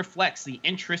reflects the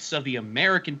interests of the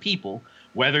American people,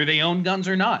 whether they own guns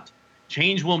or not.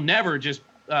 Change will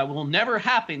never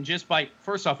happen just by,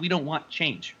 first off, we don't want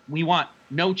change. We want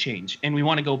no change, and we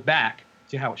want to go back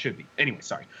to how it should be. Anyway,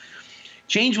 sorry.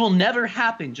 Change will never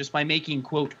happen just by making,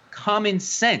 quote, common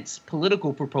sense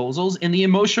political proposals in the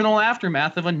emotional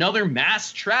aftermath of another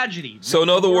mass tragedy. So in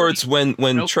other words,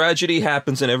 when tragedy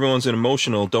happens and everyone's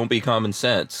emotional, don't be common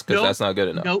sense, because that's not good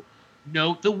enough.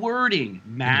 Note the wording,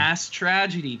 mass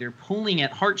tragedy. They're pulling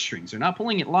at heartstrings. They're not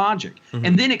pulling at logic.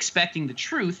 And then expecting the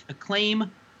truth, a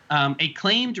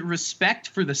claimed respect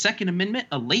for the Second Amendment,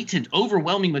 a latent,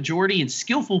 overwhelming majority, and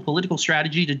skillful political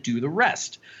strategy to do the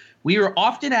rest. We are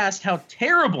often asked how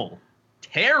terrible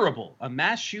a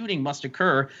mass shooting must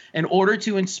occur in order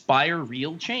to inspire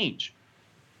real change.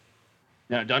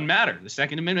 Now, it doesn't matter. The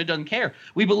Second Amendment doesn't care.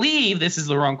 We believe this is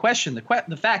the wrong question.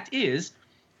 The fact is,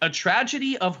 a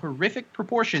tragedy of horrific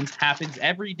proportions happens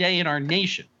every day in our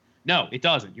nation. No, it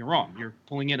doesn't. You're wrong. You're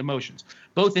pulling at emotions,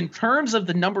 both in terms of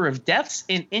the number of deaths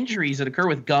and injuries that occur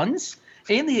with guns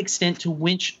and the extent to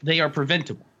which they are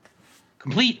preventable.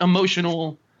 Complete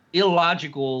emotional,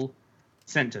 illogical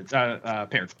sentence,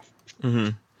 paragraph.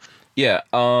 Yeah.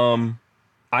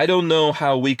 I don't know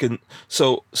how we can.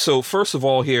 So first of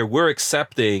all, here we're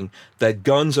accepting that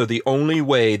guns are the only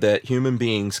way that human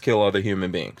beings kill other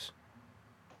human beings.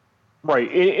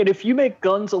 Right. And if you make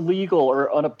guns illegal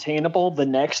or unobtainable, the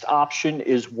next option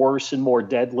is worse and more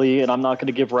deadly, and I'm not going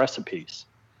to give recipes.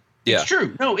 Yeah. It's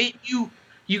true. No,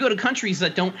 you go to countries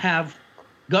that don't have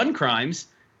gun crimes,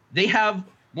 they have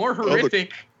more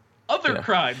horrific other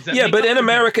crimes. Yeah, but in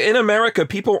America,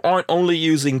 people aren't only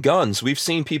using guns. We've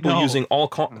seen people using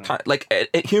all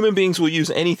human beings will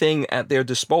use anything at their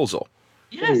disposal.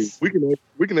 Yes. Hey,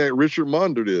 we can ask Richard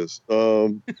Monder this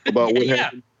about what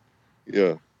happened.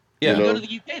 Yeah. Yeah. You go to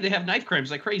the UK, they have knife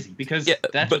crimes like crazy because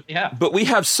that's what they have. But we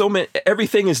have so many.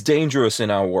 Everything is dangerous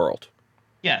in our world.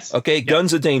 Yes. Okay. Yep.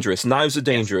 Guns are dangerous. Knives are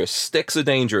dangerous. Yes. Sticks are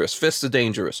dangerous. Fists are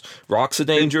dangerous. Rocks are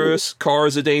dangerous.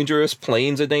 Cars are dangerous.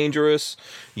 Planes are dangerous.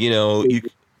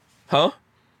 Huh?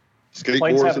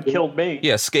 Planes haven't killed me.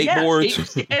 Yeah.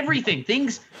 Skateboards. Yeah, everything.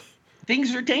 Things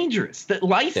are dangerous.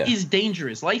 Life is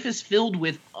dangerous. Life is filled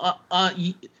with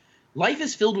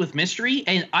mystery.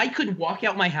 And I could walk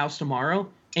out my house tomorrow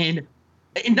and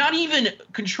not even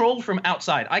controlled from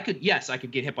outside. I could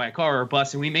get hit by a car or a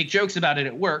bus, and we make jokes about it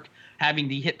at work, having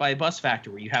the hit by a bus factor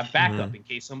where you have backup in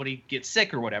case somebody gets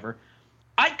sick or whatever.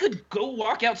 I could go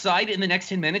walk outside in the next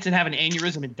 10 minutes and have an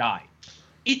aneurysm and die.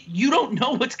 You don't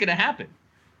know what's going to happen,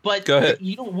 but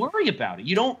you don't worry about it.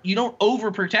 You don't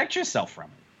overprotect yourself from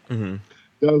it.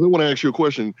 Mm-hmm. I want to ask you a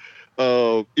question.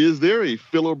 Is there a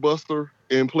filibuster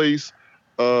in place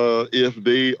if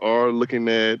they are looking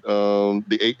at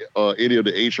any of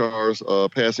the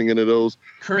HRs passing into those?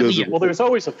 Currently, well, there's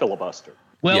always a filibuster.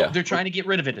 Well, they're trying to get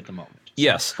rid of it at the moment.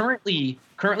 Yes. So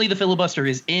currently the filibuster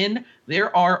is in.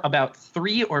 There are about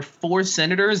 3 or 4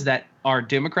 senators that are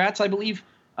Democrats, I believe.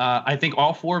 I think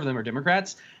all 4 of them are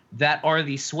Democrats that are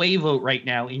the sway vote right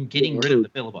now in getting rid of the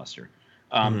filibuster.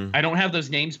 I don't have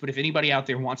those names, but if anybody out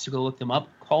there wants to go look them up,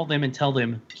 call them and tell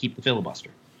them to keep the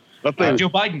filibuster. Joe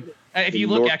Biden, if you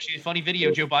look, actually, a funny video,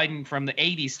 Joe Biden from the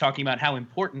 80s talking about how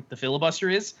important the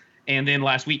filibuster is. And then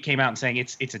last week came out and saying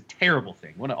it's a terrible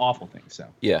thing. What an awful thing. So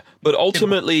yeah, but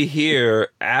ultimately here,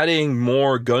 adding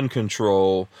more gun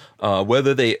control,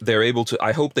 whether they're able to,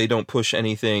 I hope they don't push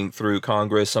anything through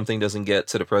Congress. Something doesn't get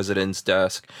to the president's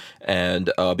desk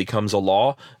and becomes a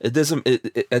law. It doesn't.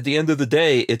 At the end of the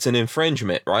day, it's an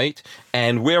infringement, right?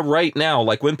 And we're right now,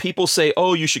 like when people say,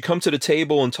 "Oh, you should come to the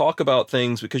table and talk about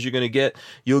things because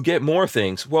you'll get more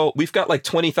things." Well, we've got like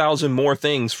 20,000 more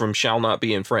things from shall not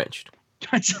be infringed.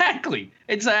 Exactly.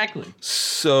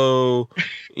 So,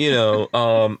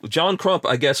 John Crump,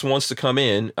 I guess, wants to come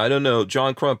in. I don't know,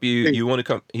 John Crump. You want to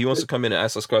come? He wants to come in and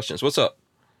ask us questions. What's up?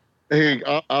 Hey,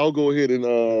 I'll go ahead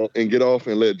and get off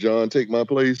and let John take my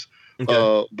place.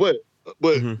 Okay. But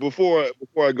before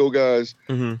I go, guys,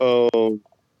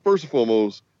 first and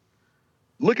foremost,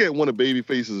 look at one of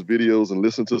Babyface's videos and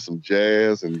listen to some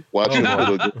jazz and watch him.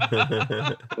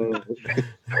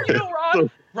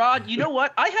 Rod, you know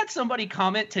what? I had somebody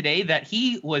comment today that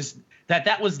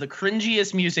that was the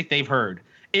cringiest music they've heard.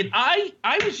 And I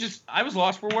was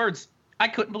lost for words. I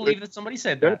couldn't believe that somebody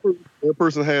said that. That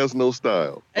person has no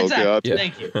style. Exactly. Okay,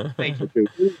 Thank you.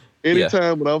 Okay.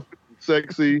 Anytime when I'm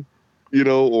sexy,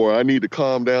 or I need to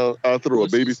calm down, I throw a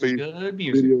Babyface video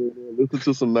and listen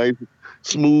to some nice,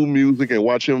 smooth music and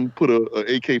watch him put a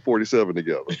AK-47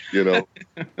 together.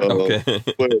 Okay.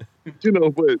 But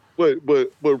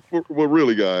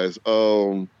really, guys,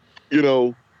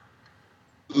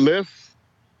 let's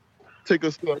take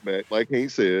a step back. Like Hank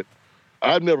said,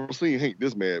 I've never seen Hank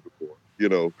this mad before.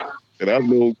 And I've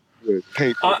known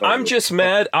I'm just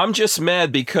mad. I'm just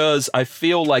mad because I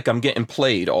feel like I'm getting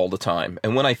played all the time.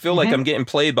 And when I feel like I'm getting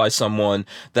played by someone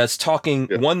that's talking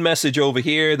one message over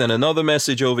here, then another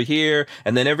message over here,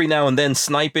 and then every now and then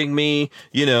sniping me,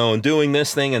 you know, and doing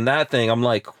this thing and that thing, I'm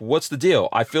like, what's the deal?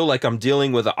 I feel like I'm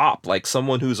dealing with an op, like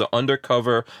someone who's an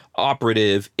undercover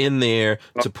operative in there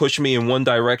to push me in one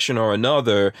direction or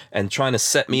another and trying to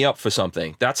set me up for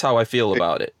something. That's how I feel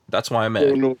about it. That's why I'm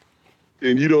mad.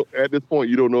 And you don't, at this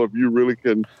point, you don't know if you really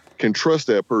can trust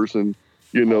that person,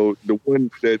 you know, the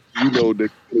one that you know that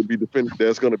could be defending,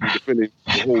 that's going to be defending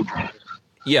the whole time.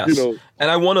 Yes. You know, and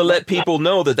I want to let people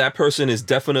know that that person is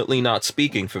definitely not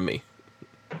speaking for me.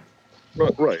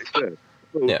 Right. Yeah.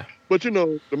 So, yeah. But, you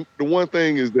know, the one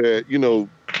thing is that, you know,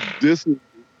 this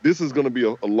is going to be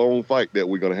a long fight that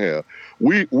we're going to have.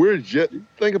 We're just,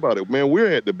 think about it, man.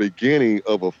 We're at the beginning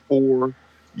of a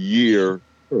 4-year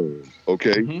term,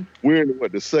 okay? We're in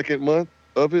the second month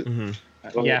of it.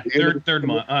 Third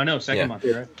month. No, second month.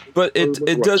 Right? But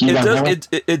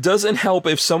it doesn't help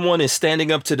if someone is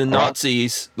standing up to the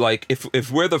Nazis, like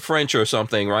if we're the French or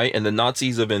something, right? And the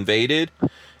Nazis have invaded,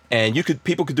 and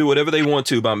people could do whatever they want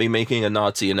to about me making a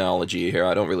Nazi analogy here.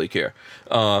 I don't really care.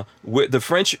 We're the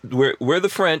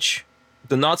French.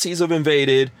 The Nazis have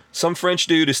invaded. Some French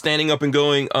dude is standing up and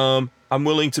going, "I'm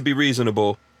willing to be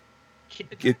reasonable.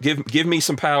 Give me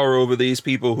some power over these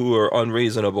people who are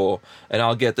unreasonable, and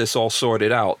I'll get this all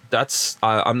sorted out."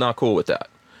 I'm not cool with that.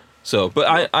 So,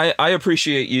 but I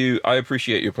appreciate you. I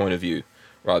appreciate your point of view,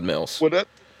 Rod Mills. Well, that's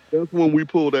when we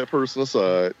pull that person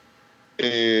aside,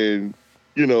 and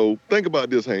you know, think about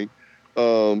this, Hank.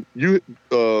 Do you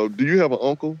have an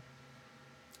uncle?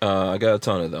 I got a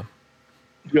ton of them.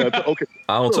 Yeah. Okay.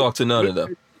 I don't talk to none of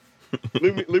them.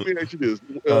 Let me ask you this: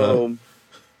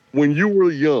 when you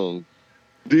were young,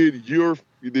 did your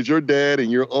dad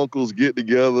and your uncles get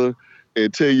together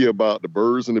and tell you about the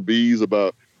birds and the bees,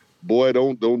 about, boy,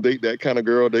 don't date that kind of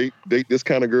girl, date this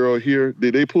kind of girl here?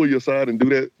 Did they pull you aside and do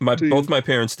that? Both my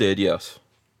parents did, yes.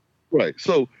 Right.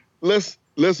 So let's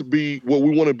be what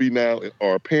we want to be now,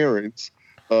 our parents,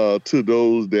 to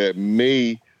those that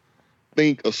may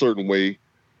think a certain way.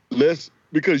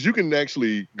 Because you can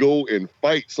actually go and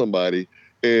fight somebody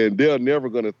and they're never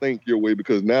going to think your way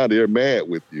because now they're mad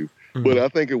with you. But I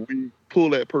think if we pull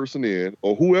that person in,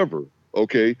 or whoever,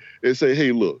 okay, and say,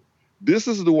 hey, look, this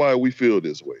is the why we feel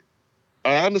this way.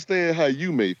 I understand how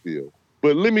you may feel,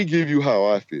 but let me give you how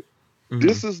I feel.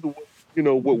 This is what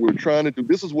we're trying to do.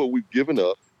 This is what we've given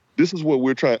up. This is what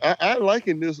we're trying. I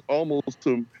liken this almost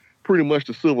to pretty much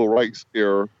the civil rights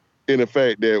era, in the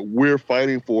fact that we're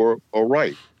fighting for a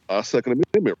right, our Second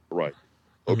Amendment right.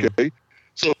 Okay,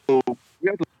 so we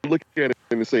have to look at it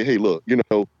and say, hey, look, you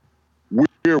know,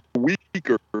 we're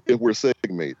weaker if we're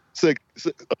segregated.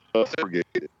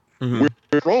 We're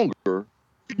stronger.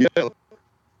 Yeah.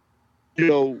 You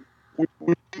know,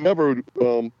 we never,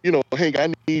 you know, Hank,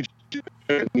 I need you.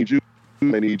 I need you.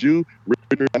 I need you.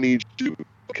 Richard, I need you.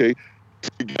 Okay.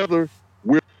 Together,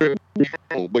 we're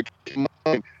strong. But keep in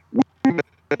mind,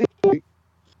 we're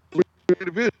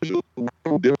individuals.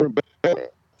 We're different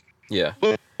backgrounds. Yeah.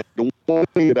 But the one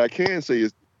thing that I can say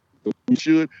is we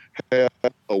should have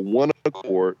a one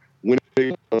accord when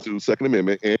it comes to Second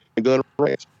Amendment and gun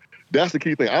rights. That's the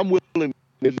key thing. I'm willing.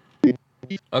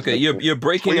 Okay, you're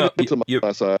breaking up.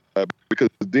 My side because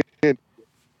then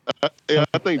I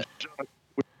think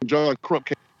when John Crump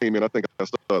came in, I think I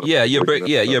started. Yeah, you're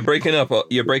breaking up.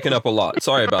 You're breaking up a lot.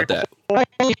 Sorry about that.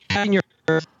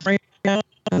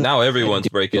 Now everyone's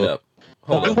breaking up.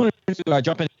 Hold on. I wanted to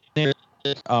jump in there.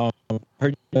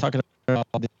 Heard you talking about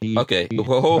the. Okay,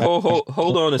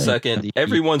 hold on a second.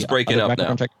 Everyone's breaking up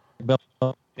now.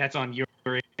 That's on your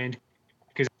end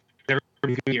because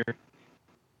everybody's here.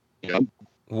 Yeah.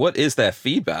 What is that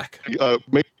feedback?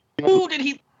 Who did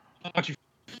he?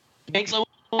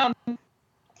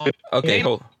 Okay,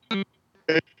 hold.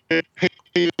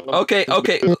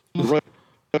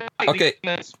 Okay.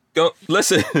 Go.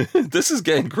 Listen, this is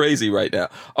getting crazy right now.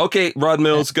 Okay, Rod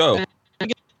Mills, go.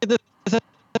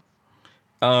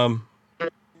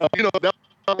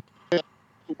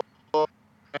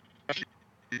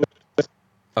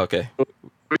 Okay.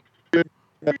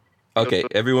 Okay,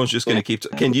 everyone's just gonna keep.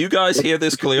 Can you guys hear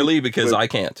this clearly? Because I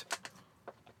can't.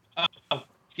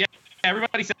 Yeah,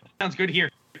 everybody sounds good here.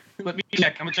 Let me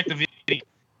check. I'm gonna check the video.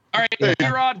 All right, hey,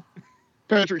 Rod.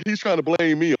 Patrick, he's trying to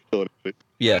blame me on it.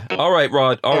 Yeah. All right,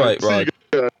 Rod. All right, Rod.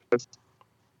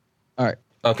 All right.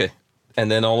 Okay.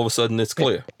 And then all of a sudden it's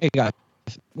clear. Hey guys.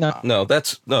 No,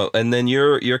 that's no. And then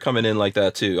you're coming in like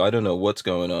that too. I don't know what's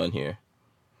going on here.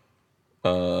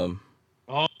 Oh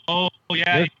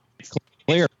yeah. It's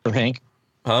clear, Hank.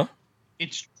 Huh?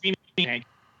 It's streaming.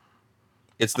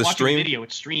 It's the I'm watching stream video.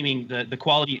 It's streaming. The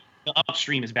quality, the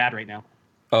upstream is bad right now.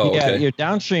 Oh, yeah, okay. your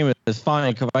downstream is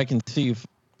fine because I can see you.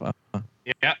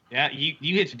 Yeah. You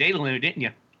hit your data limit, didn't you?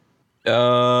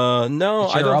 No,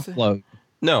 It's I your don't. upload.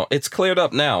 No, it's cleared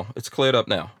up now. It's cleared up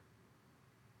now.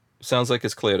 Sounds like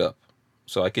it's cleared up,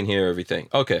 so I can hear everything.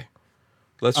 Okay,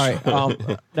 let's. All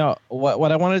right. No,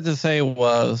 what I wanted to say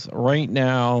was right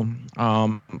now,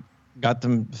 got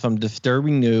some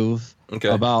disturbing news Okay.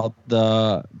 about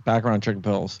the background check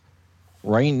bills.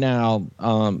 Right now,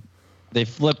 they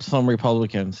flipped some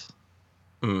Republicans.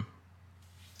 Mm.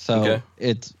 So Okay.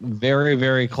 it's very,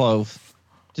 very close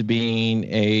to being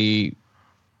a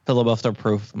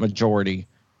filibuster-proof majority.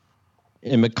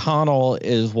 And McConnell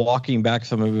is walking back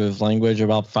some of his language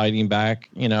about fighting back.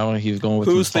 You know, he's going with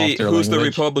Who's some the softer Who's the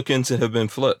language. Republicans that have been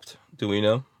flipped? Do we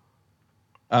know?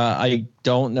 I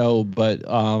don't know, but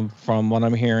from what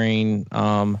I'm hearing,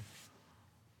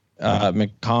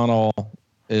 McConnell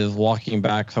is walking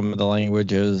back some of the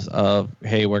languages of,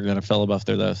 hey, we're going to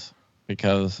filibuster this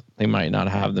because they might not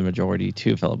have the majority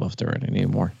to filibuster it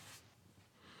anymore.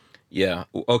 Yeah.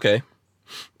 Okay.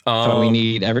 So we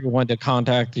need everyone to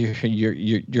contact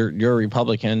your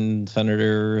Republican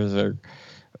senators or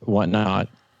whatnot,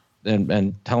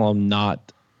 and tell them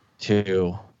not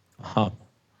to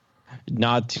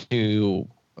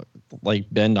like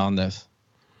bend on this.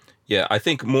 Yeah, I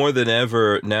think more than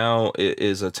ever now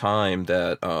is a time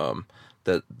that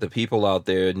that the people out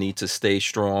there need to stay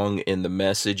strong in the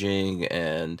messaging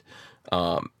and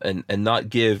not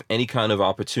give any kind of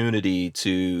opportunity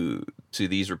to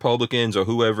these Republicans or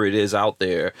whoever it is out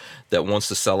there that wants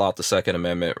to sell out the Second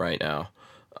Amendment right now.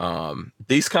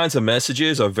 These kinds of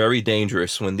messages are very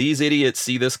dangerous. When these idiots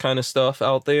see this kind of stuff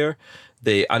out there,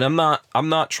 I'm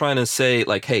not trying to say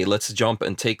like, hey, let's jump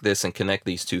and take this and connect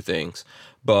these two things.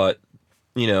 But,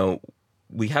 you know,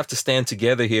 we have to stand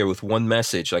together here with one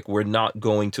message. Like, we're not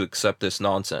going to accept this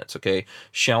nonsense, okay?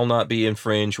 Shall not be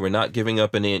infringed. We're not giving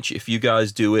up an inch. If you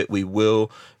guys do it, we will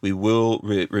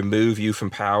remove you from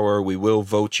power. We will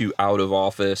vote you out of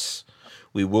office.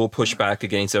 We will push back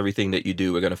against everything that you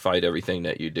do. We're going to fight everything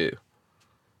that you do.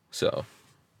 So,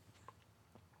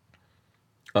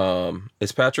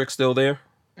 is Patrick still there?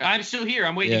 I'm still here.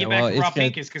 I'm waiting to Yeah, get back well, to Rob it's good.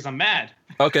 Pincus because I'm mad.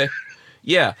 Okay.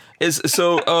 Yeah. I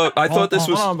thought this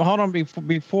was. Hold on.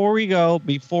 Before we go,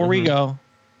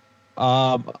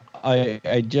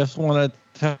 I just want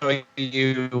to tell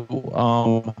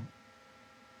you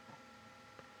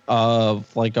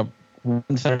of like a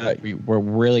senator that we're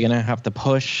really gonna have to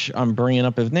push. I'm bringing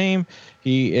up his name.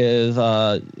 He is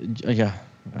I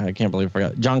can't believe I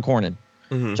forgot. John Cornyn.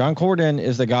 Mhm. John Cornyn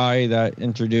is the guy that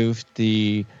introduced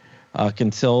the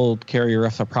Concealed Carry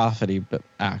Reciprocity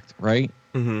Act, right?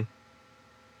 Mhm.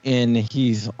 And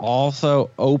he's also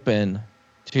open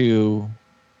to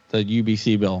the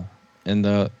UBC bill and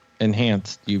the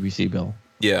enhanced UBC bill.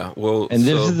 Yeah. Well. And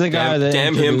this is the guy that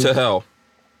damn him to introduced- hell.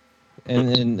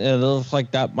 And it looks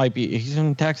like that might be, he's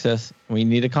in Texas. We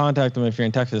need to contact him if you're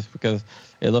in Texas because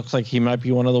it looks like he might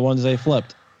be one of the ones they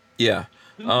flipped. Yeah.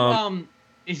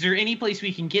 Is there any place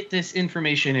we can get this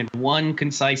information in one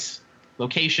concise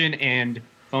location and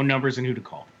phone numbers and who to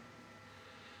call?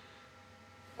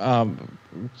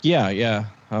 Yeah.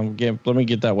 Let me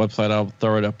get that website. I'll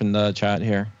throw it up in the chat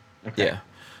here. Okay. Yeah.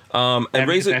 And That'd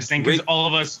be the best thing, 'cause all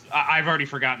of us, I've already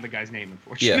forgotten the guy's name,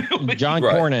 unfortunately. John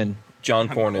Right. Cornyn. John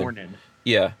Cornyn.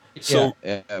 Yeah. So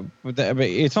but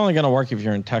it's only going to work if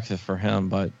you're in Texas for him.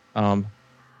 But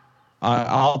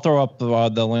I'll throw up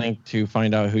the link to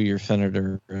find out who your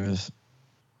senator is.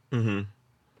 Mm-hmm.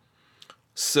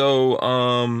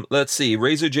 So let's see.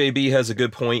 Razor JB has a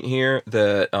good point here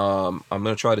that I'm going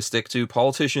to try to stick to.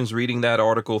 Politicians reading that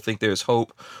article think there's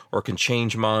hope or can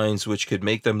change minds, which could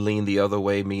make them lean the other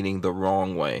way, meaning the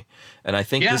wrong way. And I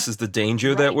think this is the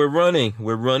danger that we're running.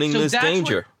 We're running this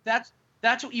danger.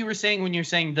 That's what you were saying when you're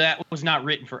saying that was not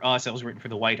written for us. That was written for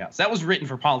the White House. That was written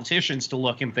for politicians to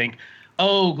look and think,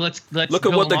 oh, let's look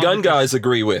at what the gun guys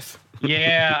agree with.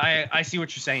 Yeah, I see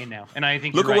what you're saying now, and I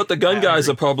think look at what the gun guys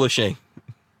are publishing.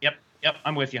 Yep,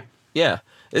 I'm with you. Yeah,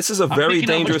 this is a very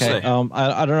dangerous thing.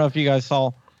 I don't know if you guys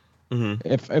saw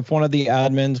if one of the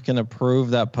admins can approve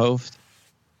that post.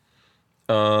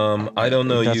 I don't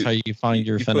know. That's how you find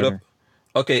your senator.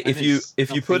 Okay, if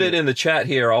you put it in the chat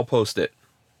here, I'll post it.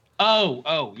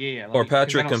 Oh, yeah. Or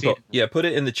Patrick can put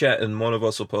it in the chat, and one of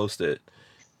us will post it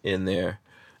in there.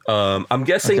 I'm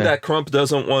guessing that Crump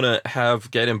doesn't want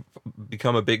to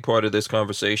become a big part of this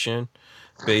conversation,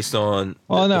 based on.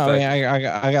 Well, no,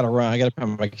 I gotta run. I gotta put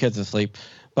my kids to sleep.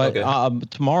 But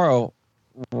tomorrow,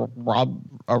 Rob,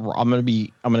 I'm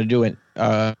gonna do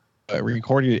a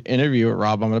recorded interview with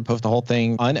Rob. I'm going to post the whole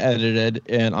thing unedited,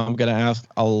 and I'm going to ask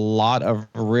a lot of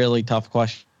really tough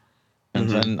questions.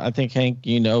 And I think, Hank,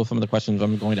 you know some of the questions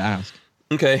I'm going to ask.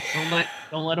 Okay.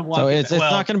 Don't let him walk. So it's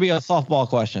not going to be a softball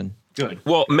question. Good.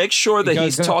 Well, make sure that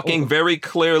he's talking very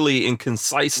clearly and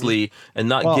concisely and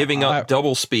not giving up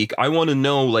double speak. I want to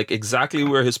know like exactly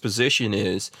where his position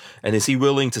is, and is he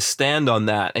willing to stand on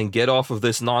that and get off of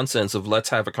this nonsense of let's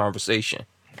have a conversation?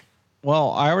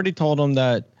 Well, I already told him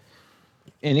that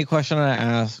any question I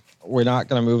ask, we're not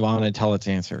going to move on until it's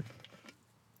answered.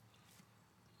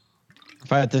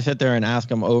 If I had to sit there and ask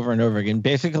him over and over again,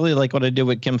 basically like what I did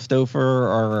with Kim Stouffer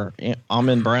or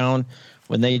Almond Brown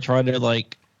when they try to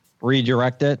like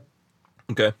redirect it.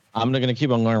 Okay. I'm not going to keep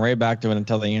on going right back to it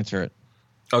until they answer it.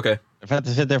 Okay. If I have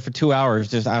to sit there for 2 hours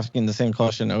just asking the same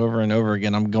question over and over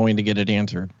again, I'm going to get it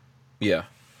answered. Yeah.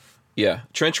 Yeah.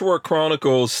 Trenchwork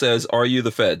Chronicles says, "Are you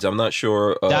the feds?" I'm not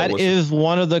sure. That is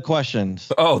one of the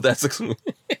questions. Oh, that's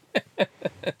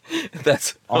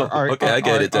that's okay. I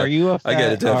get it. Are you a fed? I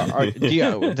get it. Don't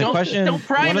prime him.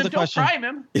 Don't prime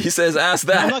him. He says, "Ask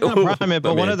that." I'm not going to prime it,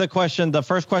 but one of the questions, the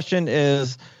first question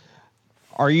is,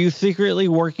 are you secretly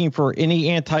working for any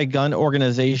anti-gun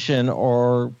organization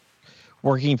or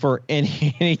working for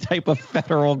any type of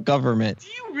federal government? Do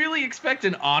you really expect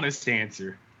an honest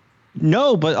answer?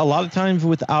 No, but a lot of times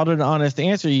without an honest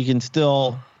answer, you can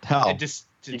still tell.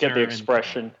 You get the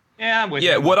expression. Yeah, I'm with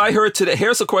you. you. What I heard today,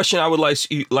 here's a question I would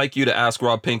like you to ask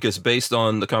Rob Pincus based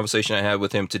on the conversation I had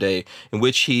with him today, in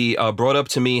which he brought up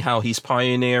to me how he's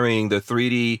pioneering the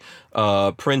 3D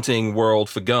printing world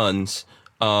for guns.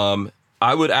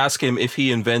 I would ask him if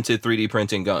he invented 3D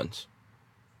printing guns.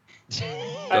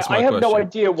 I have no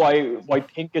idea why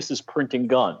Pincus is printing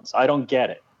guns. I don't get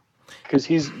it. Because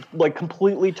he's like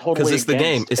completely, totally. Because it's the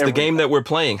game. It's the game that we're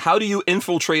playing. How do you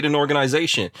infiltrate an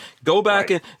organization? Go back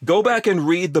and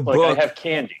read the book. I have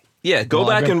candy. Yeah, go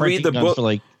back and read the book for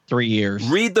like 3 years.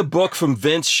 Read the book from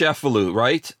Vince Sheffield,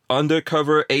 right?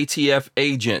 Undercover ATF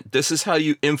agent. This is how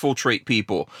you infiltrate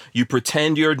people. You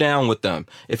pretend you're down with them.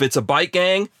 If it's a bike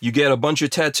gang, you get a bunch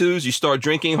of tattoos. You start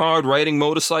drinking hard, riding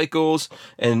motorcycles,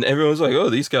 and everyone's like, "Oh,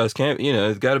 these guys can't.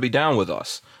 Got to be down with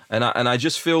us." And I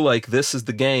just feel like this is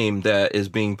the game that is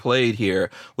being played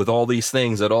here with all these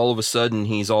things that all of a sudden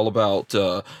he's all about,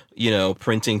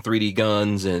 printing 3D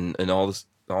guns and all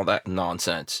that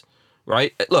nonsense,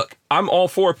 right? Look, I'm all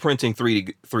for printing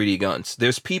 3D guns.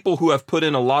 There's people who have put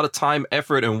in a lot of time,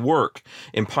 effort, and work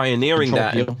in pioneering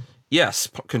that. Yes,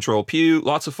 Control Pew,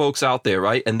 lots of folks out there,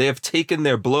 right? And they have taken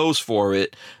their blows for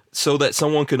it so that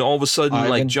someone can all of a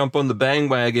sudden jump on the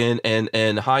bandwagon and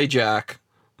hijack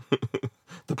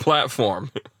the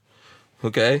platform.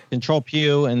 Okay. Control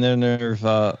Pew, and then there's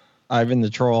Ivan the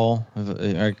Troll.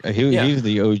 He's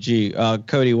the OG.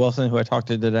 Cody Wilson, who I talked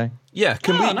to today. Yeah.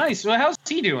 Nice. Well, how's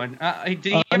he doing? Did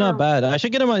he ever... Not bad. I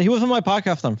should get him on. He was on my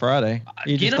podcast on Friday.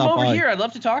 Get him over here. I'd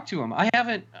love to talk to him. I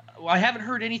haven't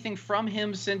heard anything from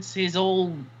him since his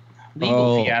old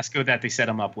legal fiasco that they set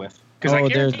him up with.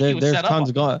 Because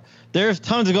there's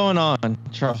tons going on.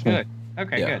 Trust me. Good.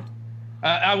 Okay. Good.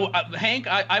 Hank,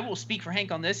 I will speak for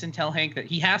Hank on this and tell Hank that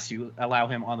he has to allow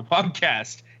him on the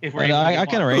podcast if we're able to. I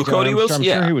can arrange Cody Wilson. I'm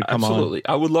sure he would come absolutely.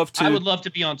 on. I would love to. I would love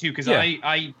to be on too because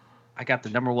I got the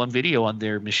 #1 video on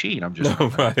their machine. I'm just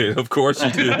right. Of course you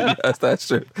do. Yes, that's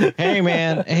true. Hey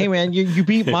man, you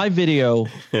beat my video.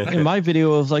 And my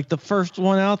video was like the first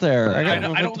one out there. I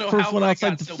don't know the first one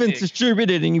outside the fence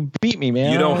distributed, and you beat me,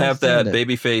 man. You don't have that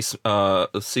babyface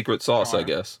secret sauce, I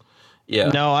guess. Yeah.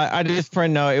 No, I just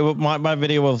print. No, my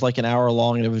video was like an hour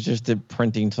long, and it was just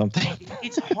printing something.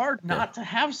 It's hard not to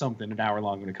have something an hour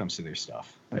long when it comes to their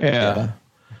stuff. Yeah.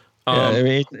 I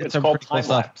mean, it's called time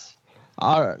lapse.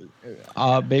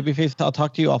 Babyface, I'll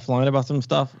talk to you offline about some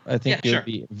stuff. I think you'll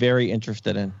be very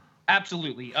interested in.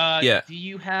 Absolutely. Do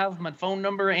you have my phone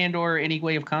number and/or any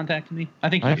way of contacting me? I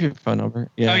think I have your phone number.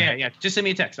 Yeah. Oh yeah. Just send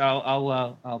me a text.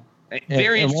 I'll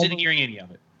very interested in hearing any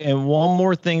of it. And one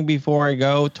more thing before I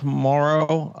go,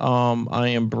 tomorrow, I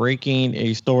am breaking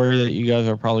a story that you guys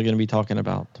are probably going to be talking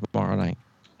about tomorrow night.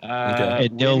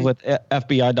 It deals with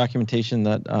FBI documentation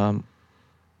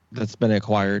that's been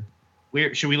acquired.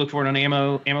 Where should we look for it on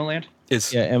Ammo Land?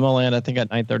 Ammo Land. I think at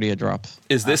 9:30 it drops.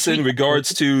 Is this in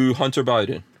regards to Hunter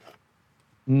Biden?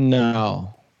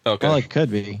 No. Okay. Well, it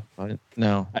could be, but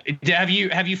no. Have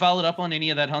you followed up on any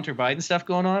of that Hunter Biden stuff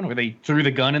going on, where they threw the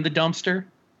gun in the dumpster?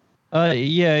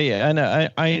 Yeah. I know.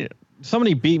 I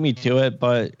somebody beat me to it,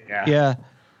 but yeah.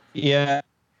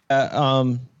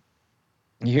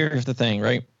 Here's the thing,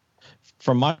 right?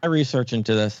 From my research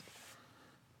into this,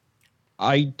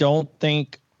 I don't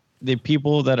think the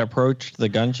people that approached the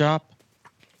gun shop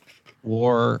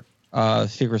were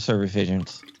Secret Service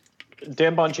agents.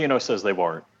 Dan Bongino says they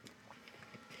weren't.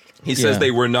 He says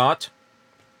they were not.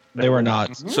 They were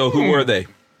not. So who were they?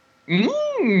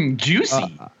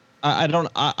 Juicy. I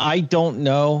don't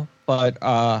know,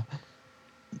 but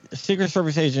Secret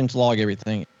Service agents log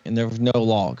everything, and there was no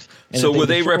logs. And So were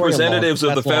they representatives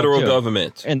of the federal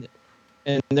government? And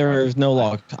there is no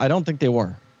logs. I don't think they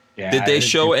were. Yeah, Did they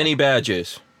show any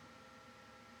badges?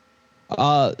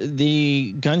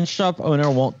 The gun shop owner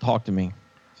won't talk to me.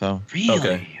 So Really?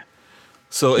 Okay.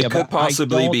 So it Yeah, could but I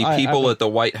possibly be don't- people at the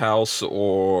White House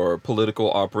or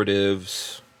political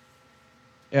operatives.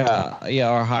 yeah,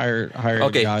 our hired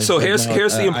Okay, guys. so but here's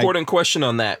no, the important question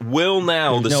on that. Will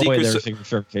now there's the no way Secret they're Service Secret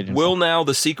Service agents. Will now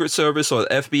the Secret Service or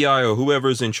the FBI or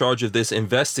whoever's in charge of this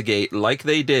investigate like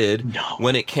they did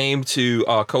when it came to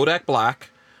Kodak Black?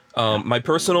 My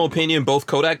personal opinion, both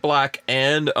Kodak Black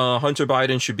and Hunter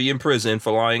Biden should be in prison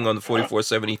for lying on the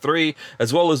 4473,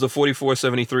 as well as the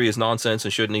 4473 is nonsense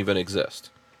and shouldn't even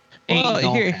exist. Well,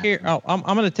 I'm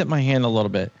going to tip my hand a little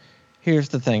bit. Here's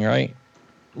the thing, right?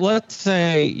 Let's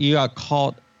say you got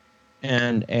caught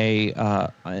in a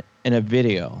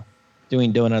video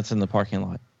doing donuts in the parking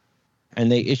lot, and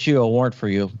they issue a warrant for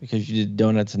you because you did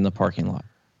donuts in the parking lot.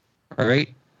 All right?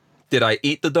 Did I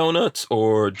eat the donuts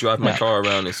or drive my car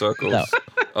around in circles? No.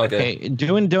 Okay. Okay,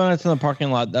 doing donuts in the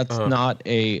parking lot, that's not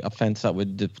a offense that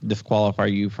would disqualify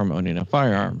you from owning a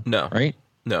firearm. No. Right?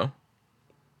 No.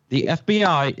 The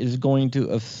FBI is going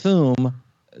to assume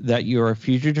that you're a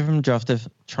fugitive from justice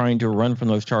trying to run from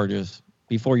those charges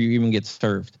before you even get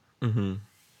served. Mm-hmm.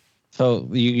 So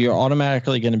you're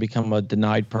automatically going to become a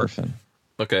denied person.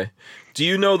 Okay. Do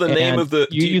you know the name of the...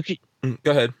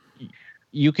 Go ahead.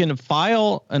 You can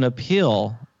file an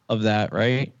appeal of that,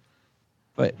 right?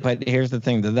 But here's the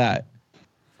thing to that.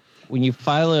 When you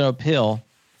file an appeal,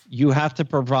 you have to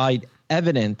provide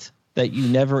evidence that you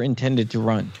never intended to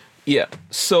run. Yeah.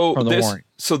 So From the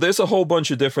warrant. there's a whole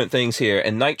bunch of different things here.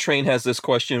 And Night Train has this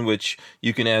question, which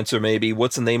you can answer maybe.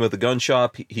 What's the name of the gun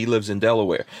shop? He lives in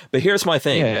Delaware. But here's my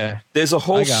thing. Yeah. There's a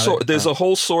whole there's a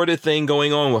whole sordid thing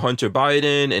going on with Hunter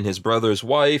Biden and his brother's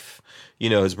wife. You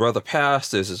know, his brother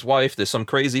passed. There's his wife. There's some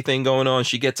crazy thing going on.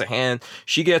 She gets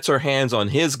her hands on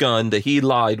his gun that he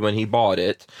lied when he bought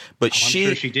it. But I'm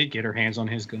sure she did get her hands on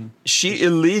his gun. She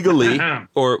illegally,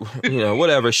 or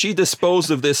whatever, she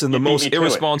disposed of this in the most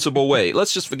irresponsible way.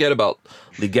 Let's just forget about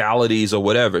legalities or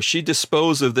whatever. She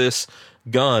disposed of this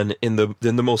gun in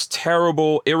the most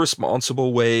terrible,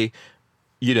 irresponsible way,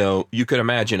 you could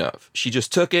imagine of. She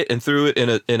just took it and threw it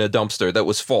in a dumpster that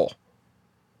was full.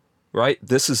 Right?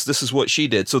 This is what she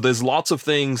did. So there's lots of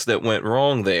things that went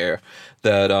wrong there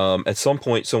that at some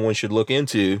point someone should look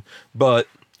into. But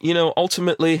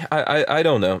ultimately, I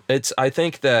don't know. I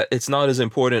think that it's not as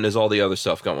important as all the other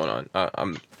stuff going on.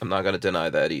 I'm not going to deny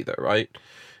that either. Right?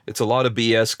 It's a lot of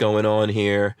BS going on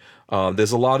here.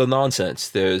 There's a lot of nonsense.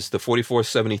 There's the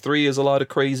 4473 is a lot of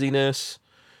craziness.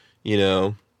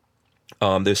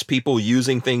 There's people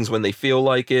using things when they feel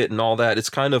like it and all that. It's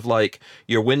kind of like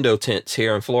your window tints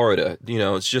here in Florida.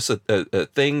 It's just a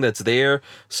thing that's there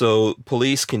so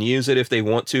police can use it if they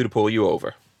want to pull you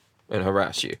over and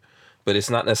harass you. But it's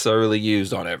not necessarily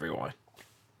used on everyone.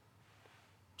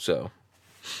 So.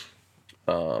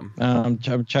 I'm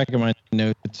checking my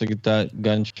notes to get that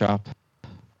gun shop.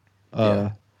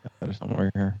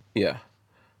 Somewhere here. Yeah.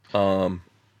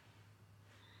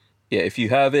 Yeah, if you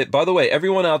have it. By the way,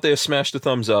 everyone out there, smash the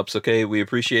thumbs ups, okay? We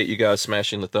appreciate you guys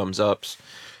smashing the thumbs ups.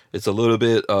 It's a little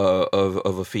bit of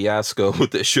a fiasco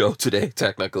with this show today,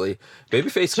 technically.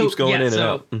 Babyface keeps going in and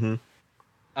out.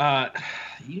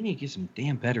 Mm-hmm. You need to get some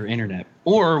damn better internet.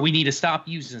 Or we need to stop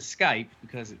using Skype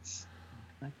because it's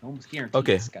almost guaranteed.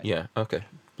 Okay, Skype. yeah, okay.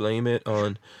 Blame it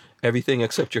on everything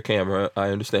except your camera. I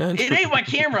understand. It ain't my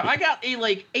camera. I got a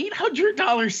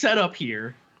 $800 setup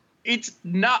here. It's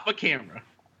not my camera.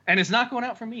 And it's not going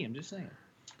out for me. I'm just saying.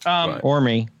 Right. Or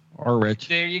me. Or Rich.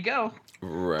 There you go.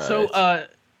 Right. So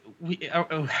we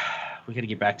gotta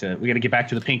get back to the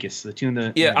Pinkus. The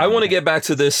tune. Yeah, I want to get back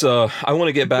to this. I want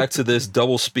to get back to this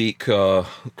double speak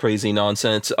crazy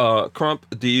nonsense. Crump,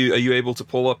 are you able to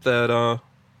pull up that?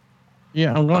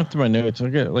 Yeah, I'm going through my notes. I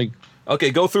get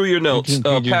Okay, go through your notes.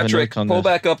 Patrick, pull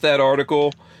back up that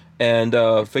article and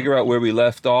figure out where we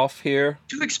left off here.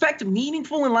 To expect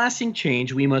meaningful and lasting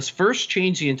change, we must first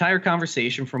change the entire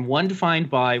conversation from one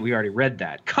defined by, we already read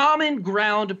that, common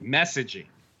ground messaging.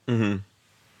 Mm-hmm.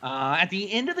 At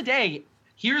the end of the day,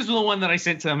 here's the one that I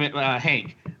sent to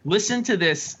Hank. Listen to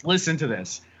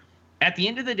this. At the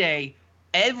end of the day,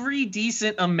 every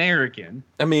decent American...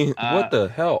 I mean, what the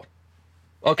hell?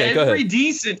 Okay, go ahead. Every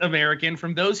decent American,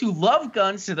 from those who love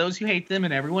guns to those who hate them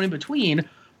and everyone in between,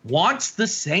 wants the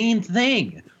same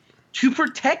thing, to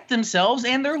protect themselves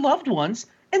and their loved ones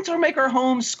and to make our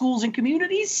homes, schools, and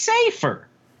communities safer.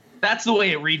 That's the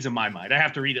way it reads in my mind. I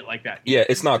have to read it like that. Yeah,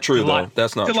 it's not true, though.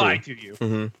 That's not true. To lie to you.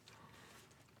 Mm-hmm.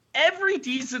 Every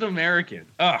decent American.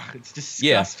 Ugh, it's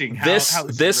disgusting. Yeah,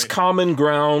 this common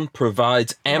ground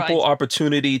provides ample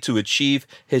opportunity to achieve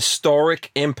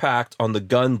historic impact on the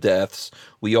gun deaths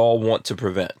we all want to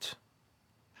prevent.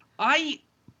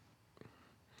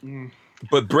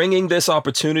 But bringing this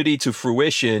opportunity to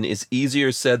fruition is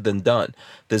easier said than done.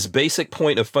 This basic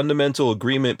point of fundamental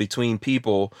agreement between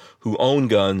people who own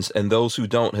guns and those who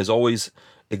don't has always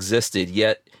existed,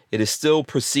 yet it is still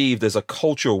perceived as a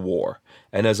culture war.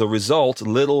 And as a result,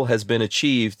 little has been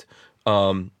achieved.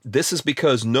 This is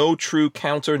because no true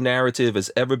counter-narrative has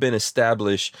ever been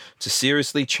established to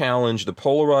seriously challenge the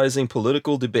polarizing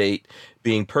political debate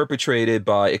being perpetrated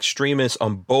by extremists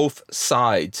on both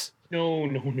sides. No.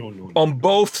 On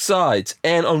both sides,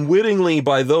 and unwittingly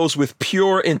by those with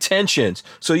pure intentions.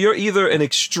 So you're either an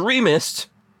extremist,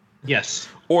 yes,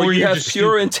 or you have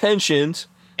pure intentions,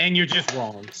 and you're just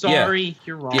wrong. Sorry,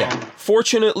 you're wrong. Yeah.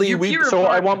 Fortunately,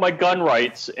 I want my gun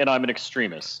rights, and I'm an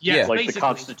extremist. Yeah, like the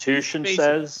Constitution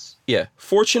says. Yeah.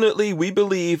 Fortunately, we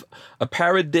believe a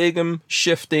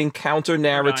paradigm-shifting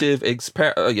counter-narrative...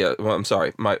 I'm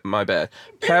sorry. My bad.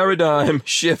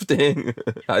 Paradigm-shifting...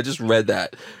 I just read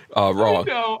that wrong.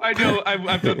 I know.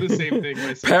 I've done the same thing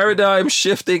myself.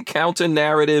 Paradigm-shifting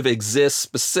counter-narrative exists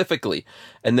specifically.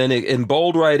 And then in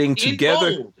bold writing,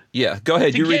 together... Bold. Yeah, go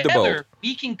ahead. Together, you read the bold.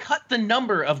 We can cut the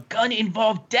number of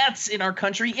gun-involved deaths in our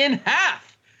country in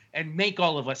half and make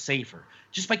all of us safer.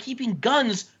 Just by keeping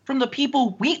guns from the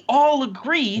people we all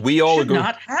agree should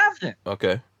not have them.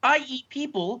 Okay. I.e.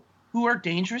 people who are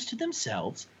dangerous to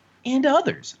themselves and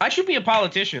others. I should be a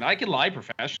politician. I can lie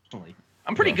professionally.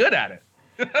 I'm pretty good at it.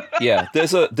 Yeah,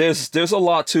 there's a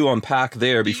lot to unpack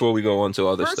there before we go on to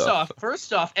other stuff.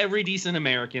 First off, every decent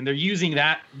American, they're using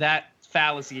that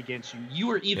fallacy against you.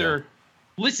 You are either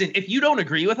listen, if you don't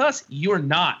agree with us, you're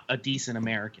not a decent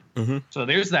American. Mm-hmm. So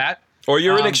there's that. Or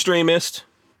you're an extremist.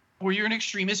 Or you're an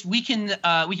extremist. We can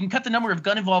cut the number of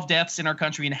gun-involved deaths in our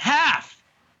country in half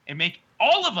and make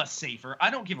all of us safer. I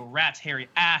don't give a rat's hairy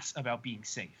ass about being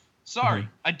safe. Sorry,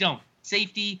 I don't.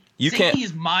 Safety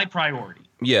is my priority.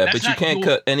 Yeah, but you can't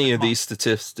cut any of these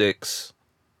statistics.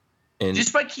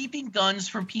 Just by keeping guns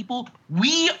from people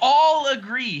we all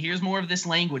agree. Here's more of this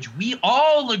language. We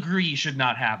all agree should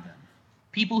not have them.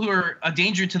 People who are a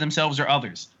danger to themselves or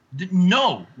others.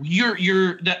 No,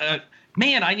 you're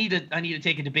man, I need to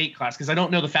take a debate class because I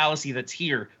don't know the fallacy that's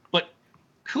here. But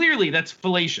clearly that's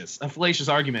fallacious, a fallacious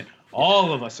argument.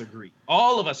 All of us agree.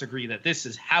 All of us agree that this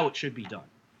is how it should be done.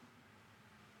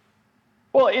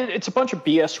 Well, it's a bunch of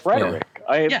BS rhetoric.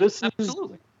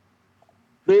 Absolutely.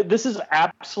 This is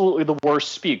absolutely the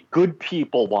worst speak. Good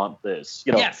people want this.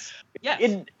 Yes.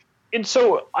 And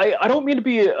so I don't mean to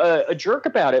be a jerk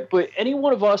about it, but any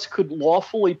one of us could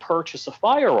lawfully purchase a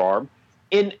firearm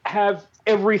and have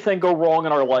everything go wrong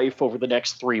in our life over the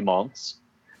next 3 months,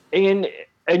 and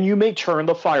you may turn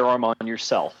the firearm on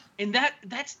yourself. And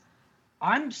that's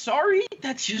I'm sorry,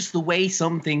 that's just the way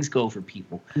some things go for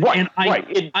people. Right.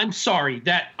 And I'm sorry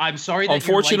that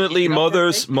unfortunately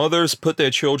mothers put their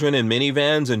children in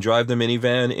minivans and drive the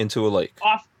minivan into a lake.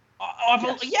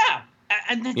 Yeah.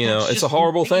 And it's a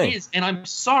horrible thing. And I'm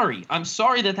sorry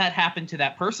that happened to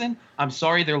that person. I'm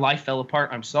sorry their life fell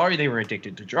apart. I'm sorry they were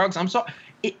addicted to drugs. I'm sorry.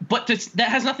 But that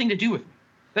has nothing to do with me.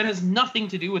 That has nothing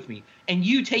to do with me. And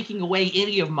you taking away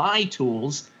any of my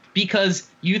tools because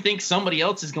you think somebody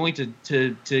else is going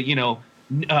to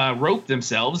rope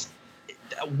themselves,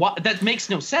 that makes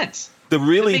no sense. The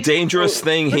really dangerous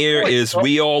thing here is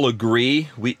we all agree.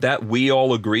 We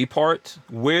all agree part.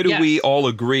 Where do we all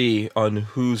agree on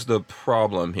who's the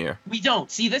problem here? We don't.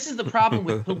 See, this is the problem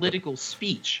with political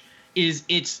speech, is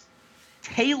it's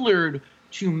tailored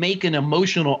to make an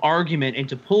emotional argument and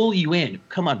to pull you in.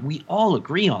 Come on, we all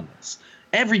agree on this.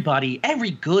 Every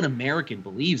good American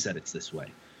believes that it's this way.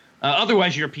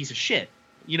 Otherwise, you're a piece of shit,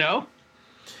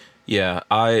 Yeah,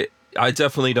 I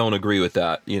definitely don't agree with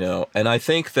that, and I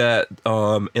think that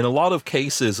in a lot of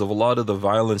cases of a lot of the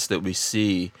violence that we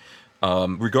see,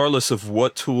 regardless of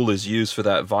what tool is used for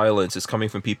that violence, is coming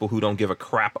from people who don't give a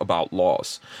crap about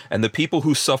laws. And the people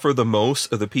who suffer the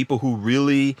most are the people who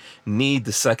really need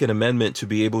the Second Amendment to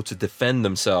be able to defend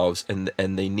themselves, and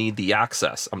they need the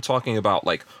access. I'm talking about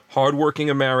like hardworking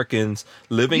Americans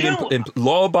living in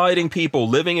law-abiding people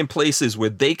living in places where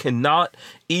they cannot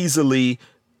easily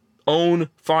own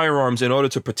firearms in order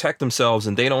to protect themselves,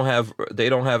 and they don't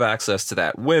have access to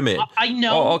that. Women, I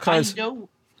know, all kinds.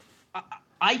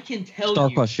 I can tell Star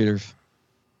you. Quest shooters.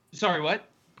 Sorry, what?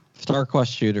 Star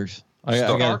Quest shooters. I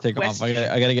gotta take off. I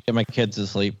gotta get my kids to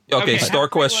sleep. Okay, Star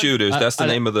Quest Shooters. That's the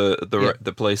name of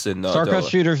the place in Star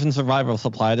Quest Shooters and Survival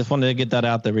Supply. I just wanted to get that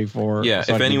out there before. Yeah,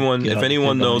 so if anyone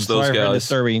knows those guys. For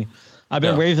disturbing. I've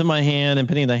been raising my hand and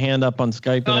putting the hand up on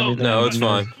Skype and everything. No, it's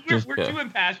fine. We're too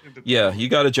impassioned. Yeah, you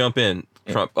got to jump in,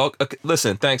 Crump. Oh, okay,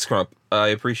 listen, thanks, Crump. I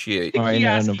appreciate. All right,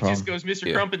 no problem. Just goes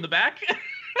Mr. Crump in the back.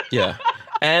 Yeah,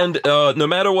 and no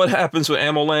matter what happens with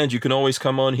Ammoland, you can always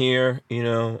come on here. You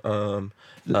know.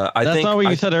 That's not what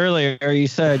you said earlier. You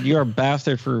said you're a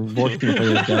bastard for working for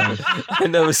this guy. I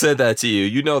never said that to you.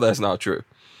 You know that's not true.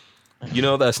 You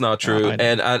know that's not true.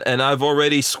 And I've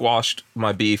already squashed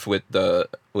my beef with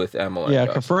Ammoland.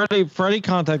 Yeah, Freddie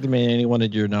contacted me and he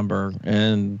wanted your number,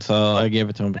 and so I gave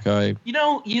it to him because you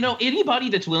know anybody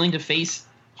that's willing to face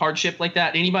hardship like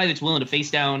that, anybody that's willing to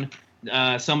face down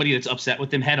somebody that's upset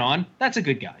with them head on, that's a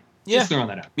good guy. Yeah. Just throwing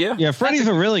that out. Yeah. Freddie's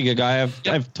a really good guy.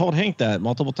 I've told Hank that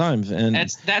multiple times, and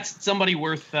that's somebody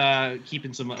worth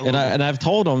keeping some. And I've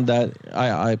told him that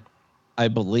I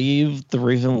believe the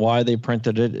reason why they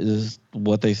printed it is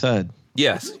what they said.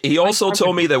 Yes, he also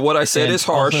told me that what I said is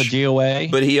harsh. GOA,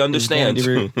 but he understands.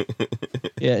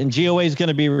 Yeah, and GOA is going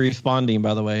to be responding.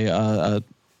 By the way,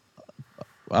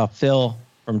 Phil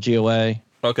from GOA,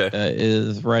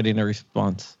 is writing a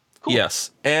response. Cool. Yes,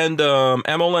 and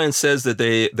Ammoland says that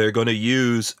they're going to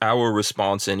use our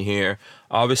response in here.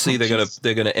 Obviously, they're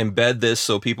gonna embed this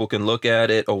so people can look at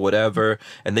it or whatever,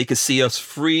 and they can see us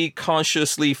free,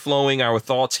 consciously flowing our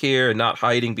thoughts here and not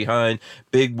hiding behind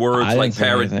big words like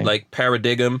paradigm.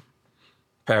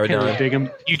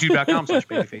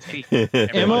 YouTube.com/babyfacepete.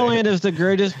 Ammoland is the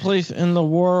greatest place in the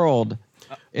world.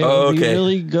 It would be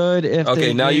really good if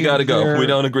they now you got to go. We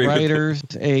don't agree. Writers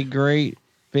with a great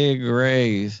big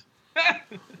raise.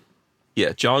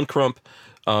 Yeah, John Crump.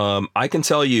 I can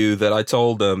tell you that I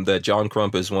told them that John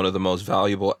Crump is one of the most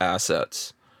valuable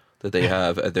assets that they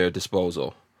have at their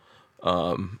disposal.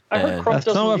 That's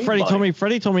not what Freddie told me.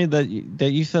 Freddie told me that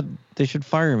you said they should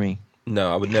fire me.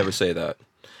 No, I would never say that.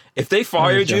 If they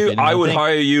fired you, I would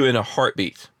hire you in a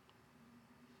heartbeat.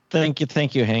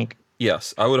 Thank you, Hank.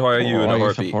 Yes, I would hire you in a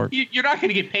heartbeat. You're not going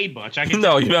to get paid much.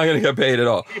 No, you're not going to get paid at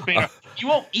all. You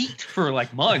won't eat for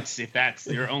like months if that's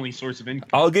your only source of income.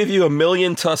 I'll give you 1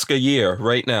 million tusk a year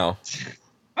right now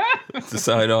to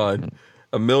sign on.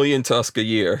 1 million tusk a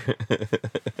year.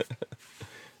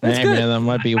 That's good. Man, that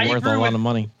might be worth a lot of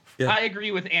money. Yeah. I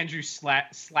agree with Andrew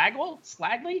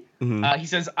Slagley. Mm-hmm. He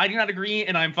says, I do not agree,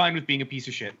 and I'm fine with being a piece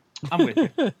of shit. I'm with you.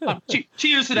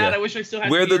 Cheers to that. I wish I still had.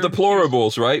 We're the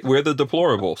deplorables, right? We're the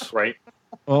deplorables. Right.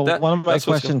 Well, one of my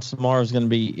questions tomorrow is going to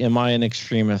be, am I an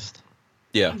extremist?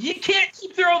 Yeah. You can't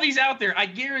keep throwing these out there. I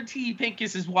guarantee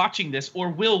Pincus is watching this or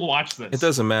will watch this. It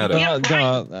doesn't matter. I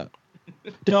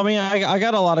mean, I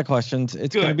got a lot of questions.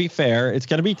 It's going to be fair. It's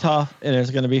going to be tough, and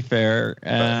it's going to be fair.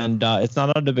 And it's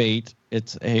not a debate.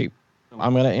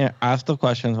 I'm going to ask the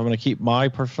questions. I'm going to keep my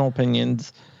personal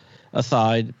opinions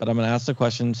aside, but I'm going to ask the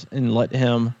questions and let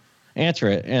him answer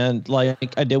it. And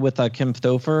like I did with Kim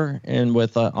Stouffer and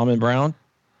with Almond Brown,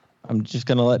 I'm just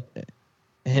going to let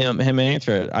him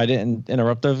answer it. I didn't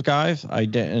interrupt those guys. I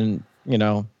didn't,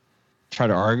 try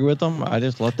to argue with them. I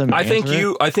just let them. I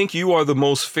think you are the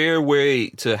most fair way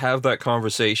to have that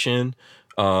conversation.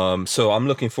 So I'm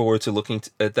looking forward to looking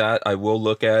at that. I will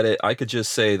look at it. I could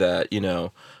just say that,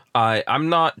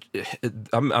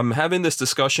 I'm having this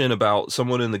discussion about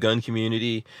someone in the gun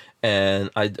community,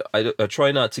 and I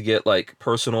try not to get like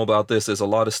personal about this. There's a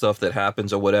lot of stuff that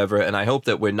happens or whatever, and I hope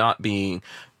that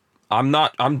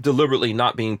I'm deliberately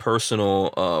not being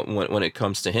personal when it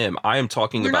comes to him. I am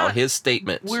talking about his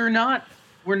statements. We're not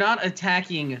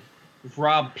attacking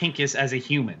Rob Pincus as a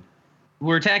human.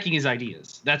 We're attacking his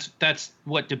ideas. That's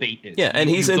what debate is. Yeah, and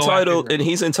he's entitled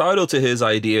to his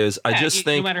ideas. I just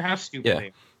think no matter how stupid they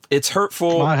are. It's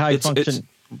hurtful. Go ahead.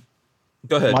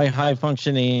 My high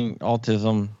functioning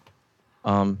autism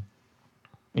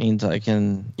means I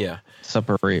can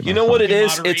separate. You know what it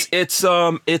is? It's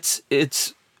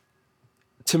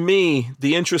to me,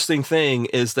 the interesting thing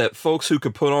is that folks who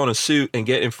could put on a suit and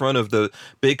get in front of the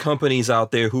big companies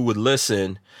out there who would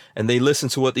listen, and they listen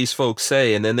to what these folks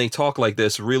say, and then they talk like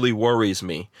this, really worries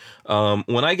me.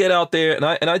 When I get out there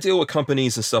and I deal with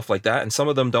companies and stuff like that, and some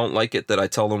of them don't like it that I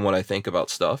tell them what I think about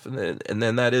stuff, and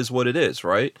then that is what it is,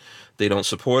 right? They don't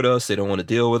support us, they don't want to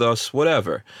deal with us,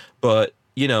 whatever. But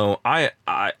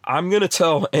I'm gonna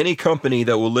tell any company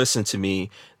that will listen to me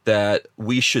that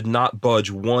we should not budge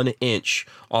 1 inch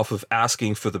off of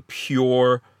asking for the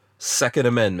pure Second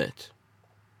Amendment.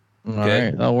 Okay? All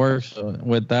right, that works.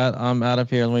 With that, I'm out of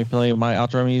here. Let me play my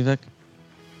outro music.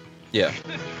 Yeah.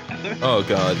 Oh,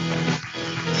 God.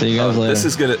 See you guys later. This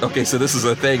is gonna. Okay, so this is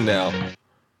a thing now.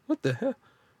 What the hell?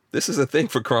 This is a thing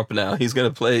for Crump now. He's gonna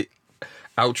play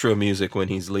outro music when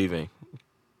he's leaving.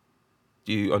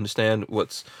 Do you understand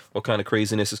what kind of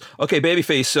craziness is? Okay,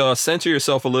 Babyface, center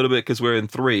yourself a little bit because we're in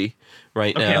 3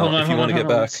 right now. Hold on, if you want to get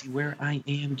back, let's see where I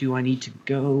am. Do I need to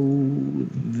go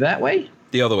that way?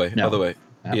 The other way. No. Other way.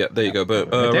 No. Yeah, there you go.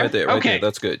 But Right there? right Okay. there.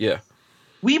 That's good. Yeah.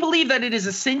 We believe that it is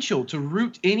essential to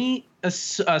root any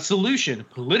solution,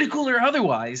 political or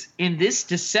otherwise, in this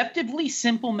deceptively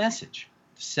simple message.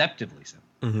 Deceptively simple.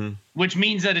 Mm-hmm. Which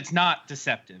means that it's not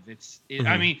deceptive.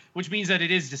 Mm-hmm. Which means that it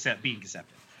is being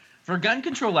deceptive. For gun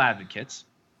control advocates,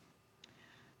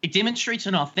 it demonstrates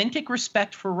an authentic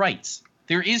respect for rights.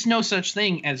 There is no such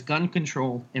thing as gun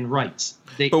control and rights.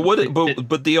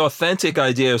 But the authentic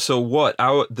idea. So what?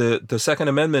 The Second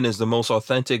Amendment is the most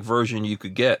authentic version you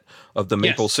could get of the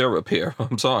maple syrup here.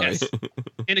 I'm sorry. Yes.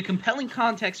 In a compelling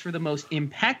context for the most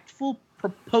impactful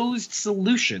proposed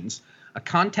solutions, a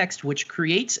context which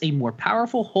creates a more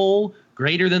powerful whole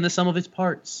greater than the sum of its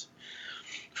parts.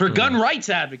 For gun rights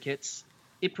advocates,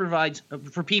 it provides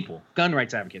for people, gun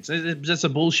rights advocates. It's just a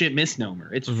bullshit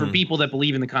misnomer. It's for people that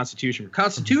believe in the Constitution. For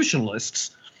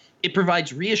constitutionalists, it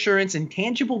provides reassurance and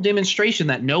tangible demonstration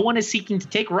that no one is seeking to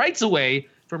take rights away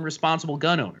from responsible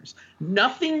gun owners.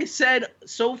 Nothing said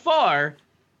so far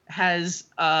has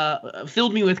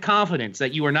filled me with confidence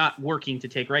that you are not working to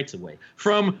take rights away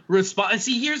from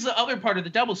See, here's the other part of the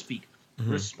doublespeak.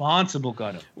 Responsible gun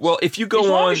owners. Well, if you go on, as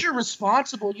long as you're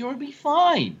responsible, you'll be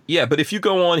fine. Yeah, but if you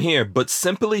go on here, but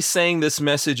simply saying this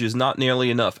message is not nearly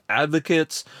enough.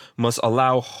 Advocates must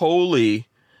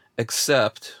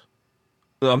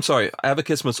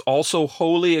Advocates must also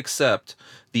wholly accept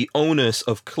the onus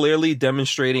of clearly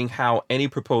demonstrating how any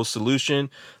proposed solution,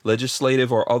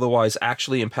 legislative or otherwise,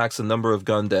 actually impacts the number of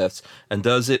gun deaths, and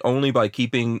does it only by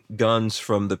keeping guns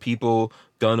from the people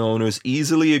gun owners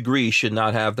easily agree should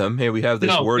not have them. Here we have this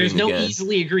wording again. There's no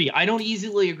easily agree. I don't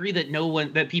easily agree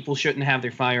that people shouldn't have their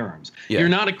firearms. Yeah. You're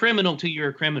not a criminal till you're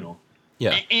a criminal.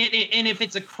 Yeah. And if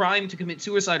it's a crime to commit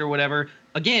suicide or whatever,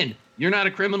 again, you're not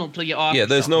a criminal until you off. Yeah,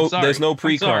 there's no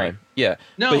pre-crime. Yeah.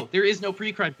 No, there is no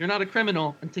pre-crime. You're not a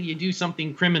criminal until you do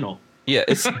something criminal. Yeah,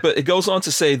 but it goes on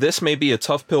to say this may be a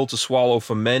tough pill to swallow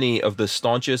for many of the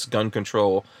staunchest gun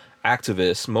control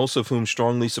activists, most of whom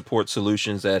strongly support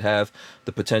solutions that have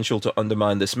the potential to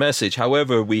undermine this message.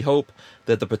 However, we hope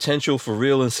that the potential for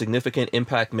real and significant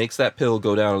impact makes that pill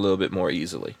go down a little bit more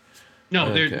easily. No,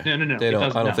 okay. no. They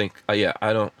don't. I don't think.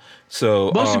 I don't.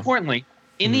 So most importantly,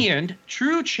 in the end,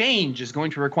 true change is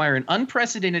going to require an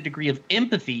unprecedented degree of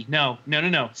empathy. No.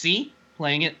 See,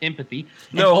 playing it empathy.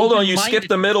 No, hold on. You skipped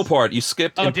the middle part. You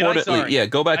skipped importantly. Yeah,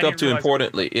 go back up to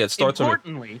importantly. Yeah, it starts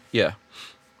importantly. Yeah.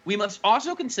 We must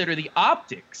also consider the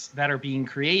optics that are being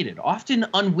created, often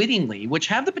unwittingly, which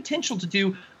have the potential to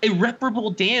do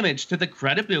irreparable damage to the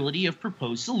credibility of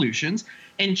proposed solutions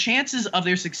and chances of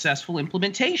their successful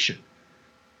implementation.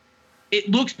 It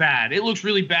looks bad. It looks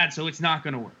really bad, so it's not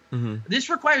going to work. Mm-hmm.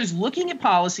 This requires looking at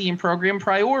policy and program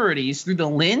priorities through the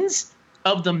lens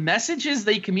of the messages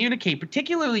they communicate,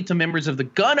 particularly to members of the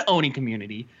gun-owning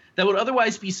community that would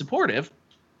otherwise be supportive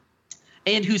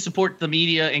and who support the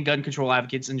media and gun control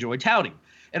advocates enjoy touting.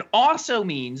 It also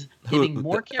means giving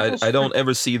more careful... I don't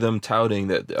ever see them touting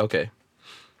that. Okay.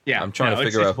 Yeah, I'm trying to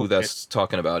figure out who that's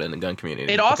talking about in the gun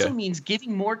community. It also means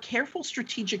giving more careful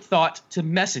strategic thought to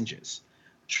messages.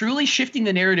 Truly shifting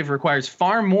the narrative requires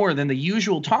far more than the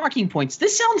usual talking points.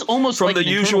 This sounds almost from like the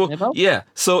usual memo. Yeah.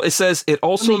 So it says it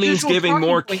also means giving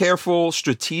more careful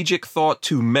strategic thought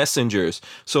to messengers.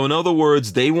 So in other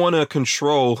words, they want to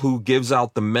control who gives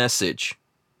out the message.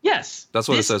 Yes. That's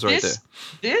what it says right there.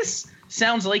 This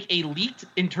sounds like a leaked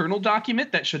internal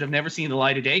document that should have never seen the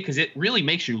light of day because it really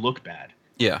makes you look bad.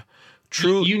 Yeah.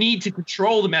 True. You need to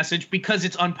control the message because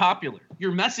it's unpopular.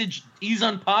 Your message is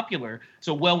unpopular.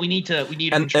 So, we need to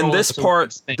control and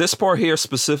this part here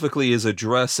specifically is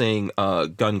addressing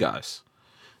gun guys.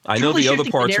 I know the other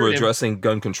parts were addressing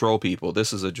gun control people.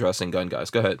 This is addressing gun guys.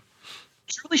 Go ahead.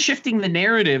 Truly shifting the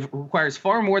narrative requires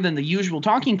far more than the usual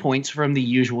talking points from the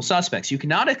usual suspects. You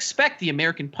cannot expect the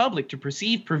American public to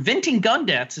perceive preventing gun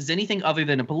deaths as anything other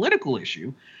than a political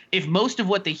issue if most of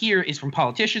what they hear is from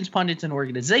politicians, pundits, and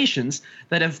organizations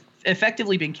that have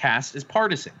effectively been cast as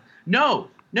partisan. No,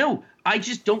 I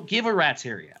just don't give a rat's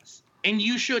hairy ass. And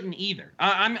you shouldn't either.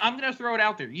 I'm going to throw it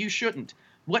out there. You shouldn't.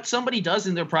 What somebody does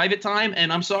in their private time,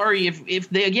 and I'm sorry if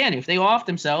they off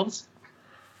themselves,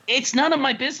 it's none of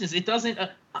my business. It doesn't.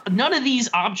 None of these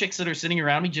objects that are sitting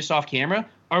around me just off camera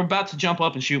are about to jump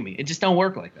up and shoot me. It just don't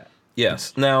work like that.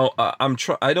 Yes. Now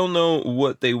I don't know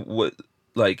what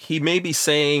like he may be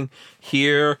saying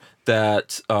here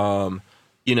that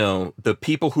the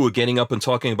people who are getting up and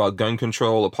talking about gun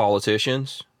control are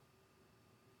politicians.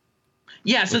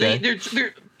 Yeah, so okay.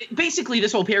 they're basically,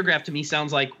 this whole paragraph to me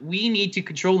sounds like we need to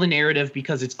control the narrative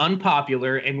because it's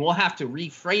unpopular, and we'll have to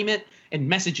reframe it and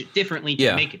message it differently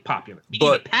to make it popular. We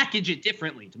need to package it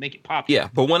differently to make it popular. Yeah,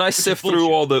 but when I sift through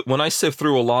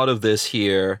a lot of this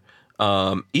here,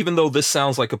 even though this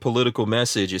sounds like a political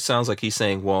message, it sounds like he's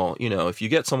saying, well, if you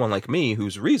get someone like me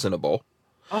who's reasonable.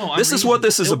 This is what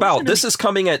this is about. This is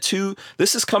coming at two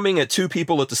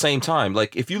people at the same time.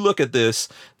 Like, if you look at this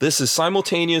is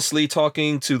simultaneously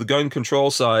talking to the gun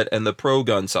control side and the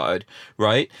pro-gun side,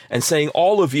 right? And saying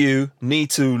all of you need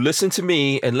to listen to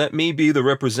me and let me be the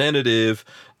representative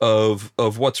of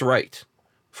what's right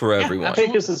for everyone. I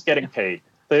think this is getting paid.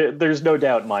 There's no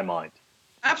doubt in my mind.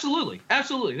 Absolutely.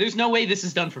 There's no way this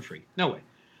is done for free. No way.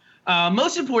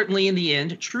 Most importantly, in the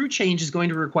end, true change is going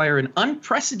to require an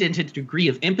unprecedented degree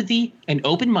of empathy and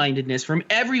open-mindedness from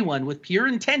everyone with pure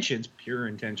intentions,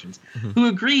 who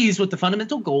agrees with the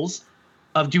fundamental goals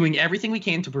of doing everything we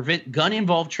can to prevent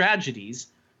gun-involved tragedies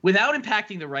without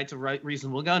impacting the rights of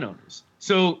reasonable gun owners.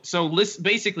 So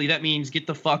basically, that means get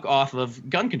the fuck off of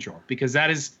gun control, because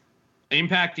that is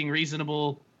impacting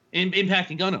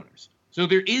gun owners. So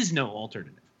there is no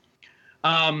alternative.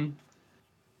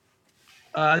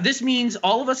 This means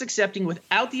all of us accepting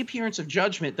without the appearance of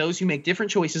judgment those who make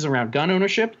different choices around gun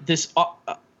ownership. This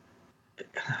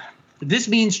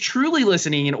means truly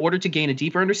listening in order to gain a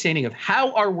deeper understanding of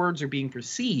how our words are being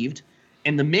perceived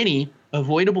and the many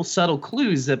avoidable subtle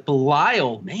clues that belie,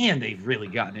 man, they've really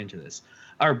gotten into this,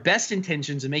 our best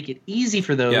intentions and make it easy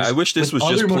for those. Yeah, I wish this was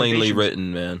just plainly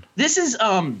written, man. This is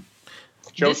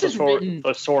Joseph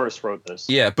Thesaurus wrote this.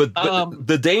 Yeah, but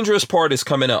the dangerous part is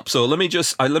coming up. So let me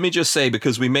just say,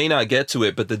 because we may not get to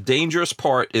it, but the dangerous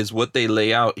part is what they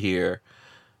lay out here.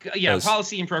 Yeah,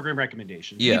 policy and program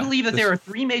recommendations. Yeah, we believe that there are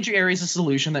three major areas of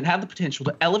solution that have the potential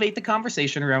to elevate the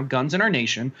conversation around guns in our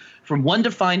nation, from one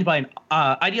defined by an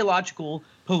ideological,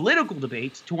 political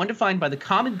debate to one defined by the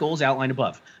common goals outlined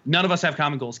above. None of us have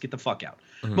common goals. Get the fuck out.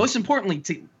 Mm-hmm. Most importantly,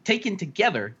 taken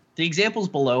together, the examples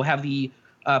below have the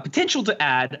potential to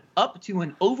add up to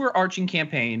an overarching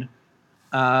campaign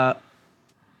to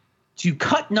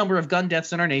cut number of gun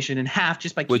deaths in our nation in half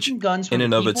just by keeping guns from in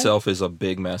and of itself is a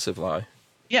big, massive lie.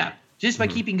 Yeah, just by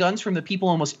keeping guns from the people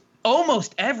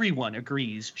almost everyone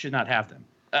agrees should not have them.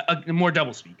 More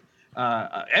doublespeak.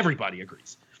 Everybody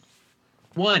agrees.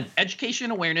 1, education,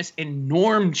 awareness, and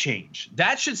norm change.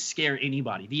 That should scare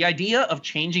anybody. The idea of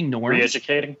changing norms.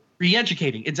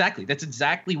 Re-educating, exactly. That's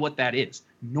exactly what that is.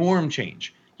 Norm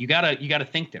change. You gotta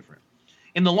think different.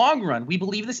 In the long run, we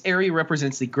believe this area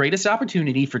represents the greatest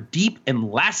opportunity for deep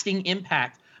and lasting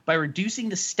impact by reducing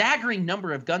the staggering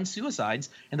number of gun suicides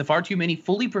and the far too many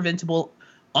fully preventable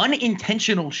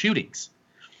unintentional shootings.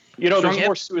 There's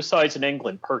more suicides in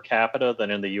England per capita than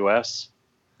in the U.S.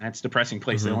 That's a depressing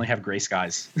place. Mm-hmm. They only have gray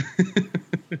skies.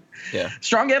 Yeah.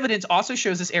 Strong evidence also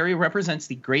shows this area represents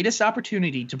the greatest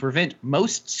opportunity to prevent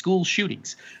most school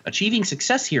shootings. Achieving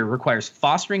success here requires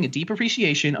fostering a deep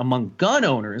appreciation among gun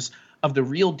owners of the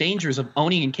real dangers of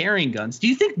owning and carrying guns. Do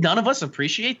you think none of us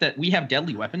appreciate that we have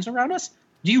deadly weapons around us?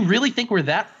 Do you really think we're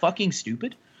that fucking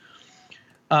stupid?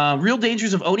 Real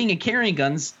dangers of owning and carrying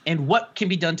guns and what can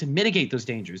be done to mitigate those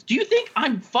dangers. Do you think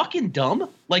I'm fucking dumb?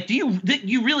 Like, do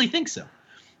you really think so?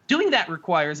 Doing that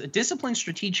requires a disciplined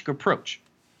strategic approach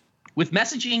with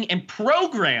messaging and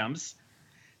programs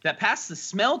that pass the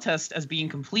smell test as being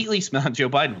completely Joe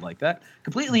Biden would like that,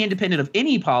 completely independent of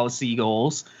any policy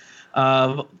goals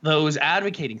of those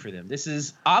advocating for them. This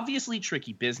is obviously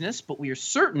tricky business, but we are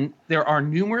certain there are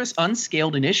numerous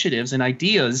unscaled initiatives and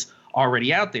ideas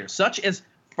already out there, such as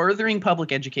furthering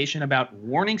public education about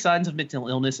warning signs of mental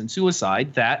illness and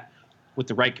suicide that, with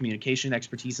the right communication,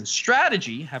 expertise, and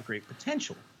strategy, have great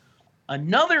potential.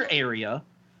 Another area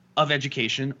of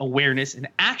education, awareness, and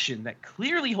action that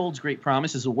clearly holds great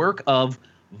promise is the work of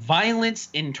violence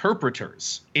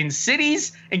interpreters in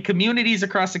cities and communities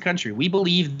across the country. We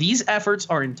believe these efforts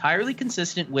are entirely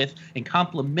consistent with and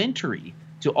complementary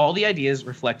to all the ideas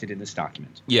reflected in this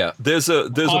document. Yeah, there's a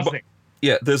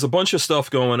bunch of stuff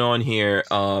going on here.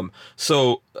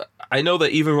 So I know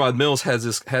that even Rod Mills had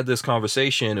this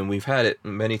conversation, and we've had it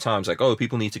many times. Like,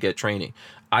 people need to get training.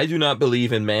 I do not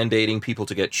believe in mandating people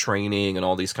to get training and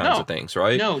all these kinds of things,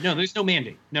 right? No, there's no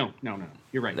mandate. No.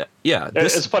 You're right. Yeah.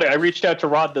 It's funny. I reached out to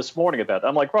Rod this morning about that.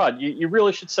 I'm like, Rod, you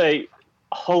really should say,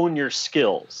 hone your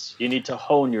skills. You need to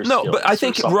hone your skills. No, but I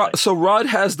think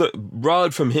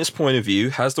Rod from his point of view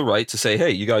has the right to say,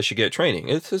 hey, you guys should get training.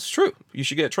 It's true. You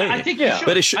should get training. I think you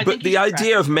should. But the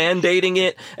idea of mandating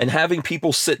it and having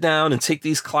people sit down and take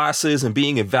these classes and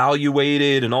being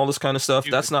evaluated and all this kind of stuff,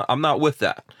 I'm not with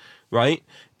that. Right?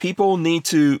 People need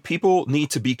to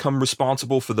become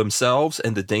responsible for themselves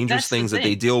and the dangerous things that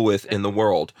they deal with in the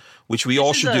world, which we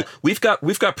all should do. We've got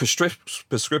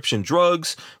prescription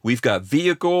drugs, we've got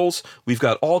vehicles, we've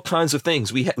got all kinds of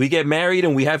things. We get married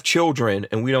and we have children,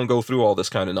 and we don't go through all this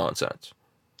kind of nonsense.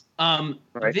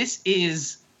 Right. This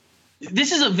is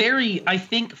a very, I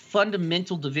think,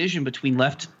 fundamental division between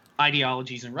left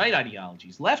ideologies and right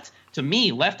ideologies. Left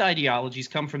ideologies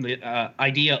come from the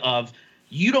idea of,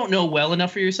 you don't know well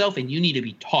enough for yourself, and you need to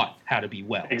be taught how to be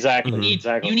well. Exactly.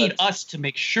 You need us to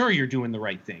make sure you're doing the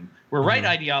right thing. Where right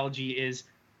ideology is,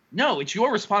 no, it's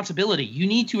your responsibility. You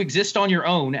need to exist on your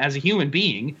own as a human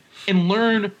being and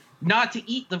learn not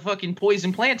to eat the fucking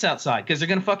poison plants outside because they're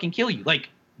gonna fucking kill you. Like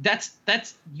that's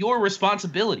your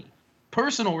responsibility,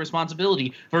 personal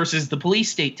responsibility, versus the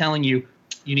police state telling you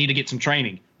need to get some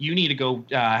training. You need to go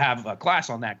have a class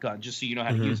on that gun just so you know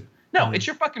how to use it. No, it's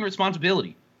your fucking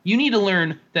responsibility. You need to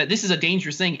learn that this is a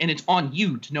dangerous thing, and it's on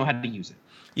you to know how to use it.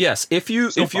 Yes, if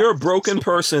you're a broken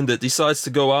person that decides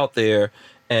to go out there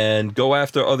and go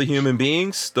after other human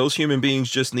beings, those human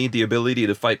beings just need the ability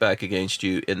to fight back against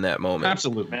you in that moment.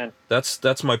 Absolutely, man.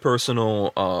 That's my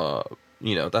personal,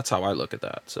 that's how I look at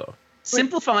that. So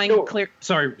simplifying, clear.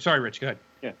 Sorry, Rich. Go ahead.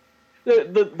 Yeah.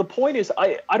 The point is,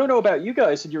 I don't know about you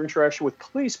guys and your interaction with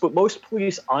police, but most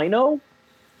police I know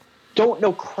don't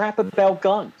know crap about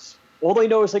guns. All they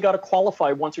know is they got to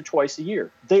qualify once or twice a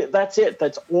year. That's it.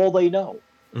 That's all they know.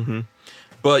 Mm-hmm.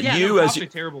 But you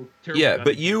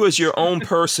as your own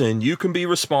person, you can be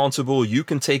responsible. You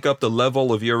can take up the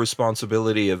level of your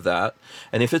responsibility of that.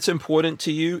 And if it's important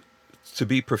to you to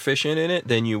be proficient in it,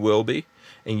 then you will be,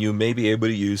 and you may be able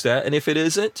to use that. And if it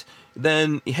isn't,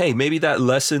 then hey, maybe that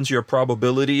lessens your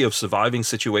probability of surviving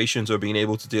situations or being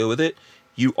able to deal with it.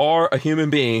 You are a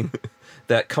human being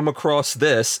that come across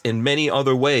this in many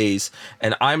other ways,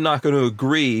 and I'm not going to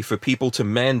agree for people to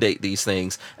mandate these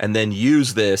things and then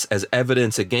use this as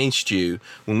evidence against you.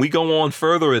 When we go on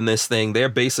further in this thing, they're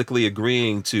basically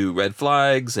agreeing to red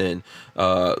flags and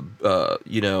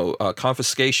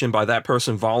confiscation by that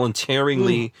person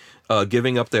voluntarily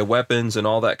giving up their weapons and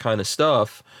all that kind of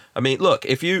stuff. I mean, look,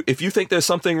 if you think there's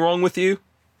something wrong with you,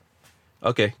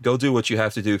 okay, go do what you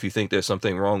have to do if you think there's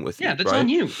something wrong with you. Yeah, that's right? on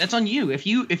you. That's on you. If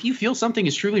you feel something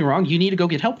is truly wrong, you need to go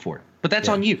get help for it. But that's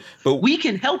on you. But we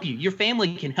can help you. Your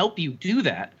family can help you do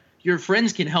that. Your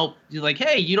friends can help you. Like,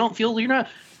 hey, you don't feel you're not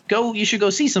go. You should go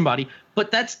see somebody.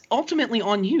 But that's ultimately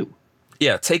on you.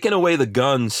 Yeah, taking away the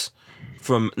guns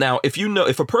from now.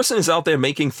 If a person is out there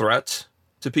making threats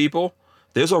to people,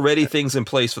 there's already things in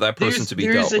place for that person to be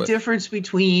dealt with. There's a difference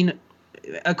between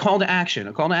a call to action.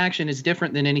 A call to action is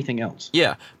different than anything else.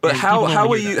 Yeah, but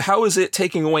how is it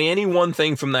taking away any one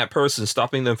thing from that person,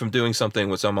 stopping them from doing something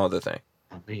with some other thing?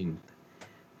 I mean,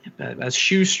 a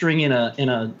shoestring in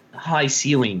a high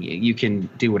ceiling, you can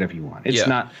do whatever you want. It's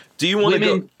not. Do you want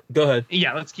to go ahead?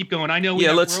 Yeah, let's keep going. I know.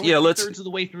 Let's thirds of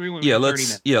the way through.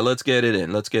 Let's get it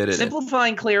in.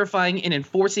 Simplifying, clarifying, and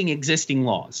enforcing existing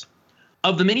laws.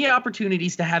 Of the many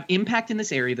opportunities to have impact in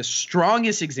this area, the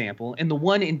strongest example and the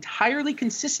one entirely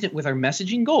consistent with our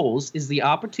messaging goals is the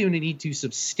opportunity to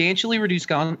substantially reduce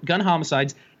gun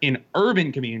homicides in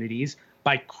urban communities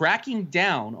by cracking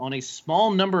down on a small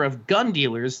number of gun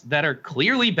dealers that are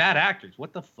clearly bad actors.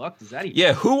 What the fuck does that even mean?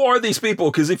 Yeah, who are these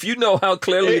people? Because if you know how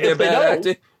clearly they're bad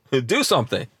actors, do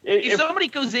something. If somebody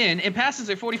goes in and passes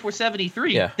their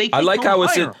 4473, they I like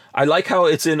how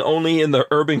it's in only in the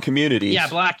urban communities. Yeah,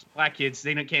 black kids,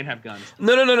 they can't have guns.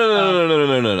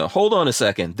 No. Hold on a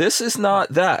second. This is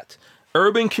not that.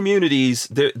 Urban communities,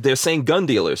 they're saying gun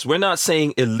dealers. We're not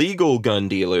saying illegal gun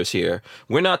dealers here.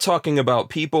 We're not talking about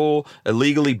people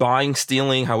illegally buying,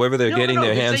 stealing, however they're getting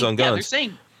their hands on guns.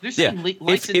 They're saying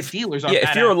licensed dealers are bad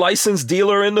if you're a licensed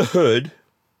dealer in the hood,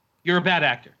 you're a bad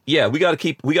actor. Yeah, we got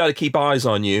to keep eyes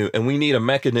on you, and we need a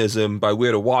mechanism by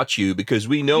where to watch you because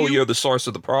we know you're the source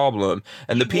of the problem,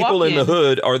 and the people in the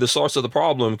hood are the source of the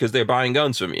problem because they're buying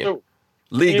guns from you. So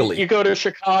legally. You go to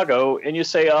Chicago and you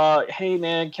say, hey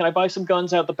man, can I buy some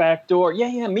guns out the back door?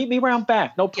 Yeah, meet me around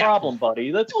back. No problem, buddy.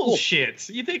 That's cool. Bullshit.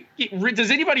 You think does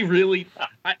anybody really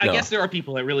I guess there are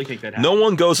people that really think that happens. No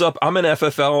one goes up. I'm an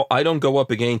FFL. I don't go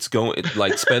up against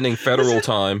spending federal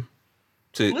time.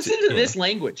 Listen to this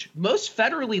language. Most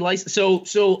federally licensed.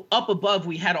 So up above,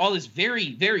 we had all this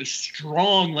very, very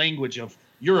strong language of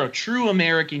you're a true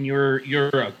American. You're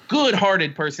a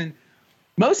good-hearted person.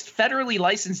 Most federally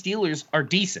licensed dealers are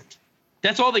decent.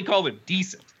 That's all they call them,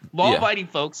 decent. Law-abiding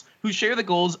folks who share the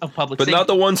goals of public safety. But not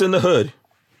the ones in the hood.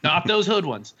 Not those hood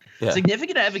ones. Yeah.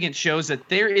 Significant evidence shows that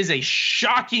there is a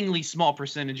shockingly small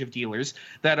percentage of dealers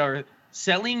that are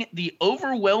selling the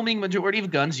overwhelming majority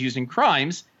of guns used in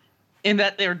crimes, and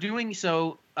that they're doing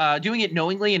so, doing it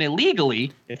knowingly and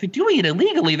illegally. If they're doing it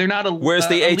illegally, they're not a Where's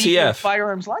the legal ATF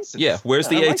firearms license. Yeah, where's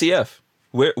the ATF?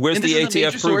 Where's the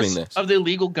ATF proving this? Of the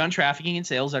illegal gun trafficking and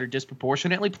sales that are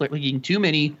disproportionately plaguing too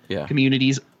many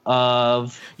communities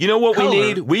of You know what color. we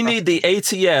need? We need the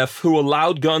ATF who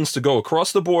allowed guns to go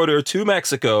across the border to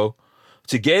Mexico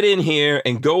to get in here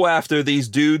and go after these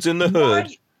dudes in the hood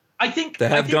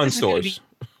that have gun stores.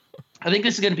 I think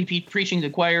this is going to be preaching to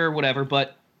the choir or whatever,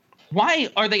 but why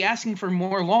are they asking for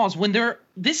more laws when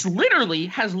this literally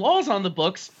has laws on the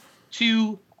books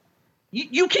to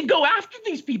you can go after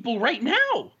these people right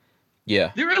now.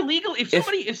 Yeah. They're illegal. If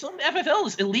some FFL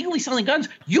is illegally selling guns,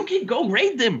 you can go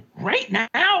raid them right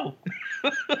now.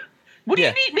 What do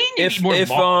you mean you need more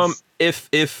laws? If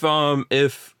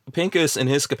Pincus in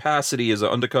his capacity as an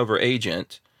undercover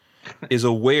agent is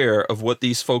aware of what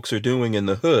these folks are doing in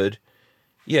the hood,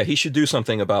 yeah, he should do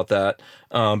something about that.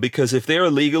 Because if they're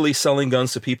illegally selling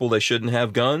guns to people that shouldn't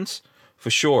have guns, for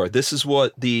sure. This is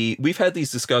what we've had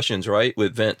these discussions, right,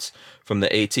 with Vince from the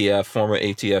ATF, former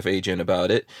ATF agent, about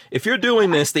it. If you're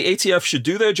doing this, the ATF should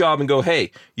do their job and go,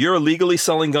 hey, you're illegally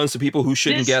selling guns to people who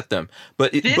shouldn't get them.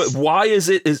 But why is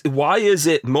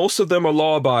it most of them are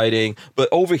law abiding, but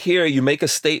over here you make a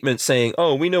statement saying,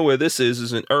 oh, we know where this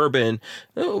is an urban.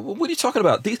 What are you talking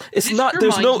about? There's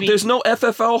no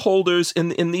FFL holders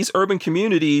in these urban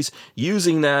communities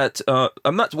using that.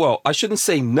 I shouldn't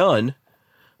say none.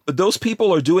 But those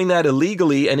people are doing that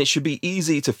illegally, and it should be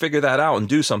easy to figure that out and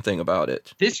do something about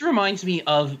it. This reminds me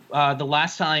of the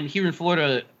last time here in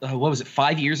Florida,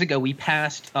 5 years ago, we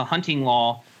passed a hunting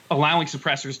law allowing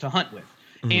suppressors to hunt with.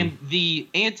 Mm-hmm. And the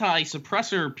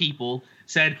anti-suppressor people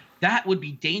said that would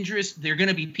be dangerous. There are going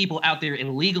to be people out there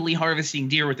illegally harvesting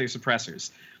deer with their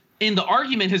suppressors. And the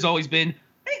argument has always been,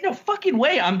 ain't no fucking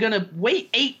way I'm going to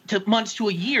wait 8 months to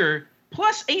a year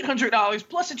plus $800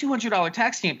 plus a $200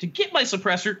 tax stamp to get my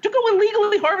suppressor to go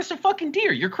illegally harvest a fucking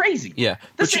deer. You're crazy. Yeah.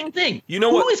 The same thing. You know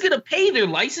what? Who is going to pay their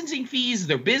licensing fees,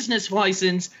 their business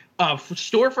license,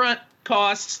 storefront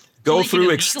costs? Go through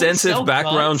extensive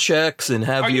background checks and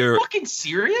have you fucking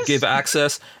serious? Give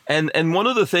access. And one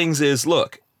of the things is,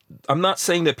 look, I'm not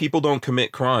saying that people don't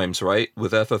commit crimes, right,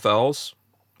 with FFLs.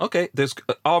 Okay, there's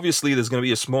going to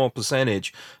be a small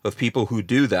percentage of people who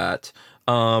do that.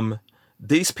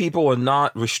 These people are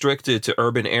not restricted to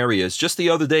urban areas. Just the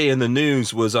other day in the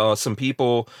news was some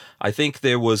people, I think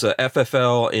there was a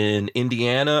FFL in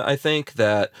Indiana, I think,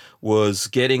 that was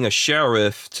getting a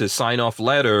sheriff to sign off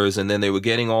letters, and then they were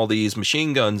getting all these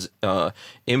machine guns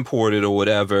imported or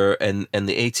whatever, and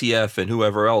the ATF and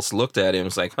whoever else looked at it and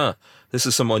was like, this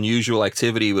is some unusual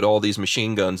activity with all these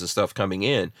machine guns and stuff coming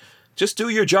in. Just do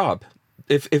your job.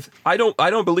 If I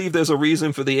don't believe there's a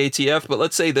reason for the ATF, but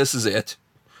let's say this is it.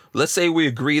 Let's say we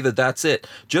agree that that's it.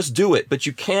 Just do it. But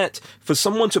you can't, for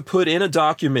someone to put in a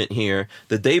document here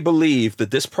that they believe that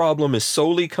this problem is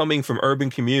solely coming from urban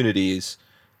communities,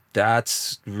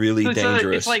 that's really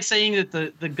dangerous. It's like saying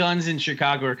that the guns in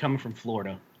Chicago are coming from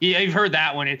Florida. Yeah, you've heard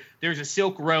that one. There's a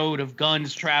Silk Road of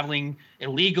guns traveling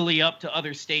illegally up to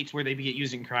other states where they get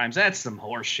used in crimes. That's some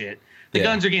horse shit. The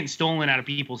guns are getting stolen out of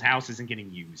people's houses and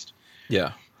getting used.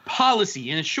 Yeah.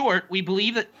 Policy. In short, we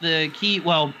believe that the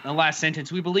last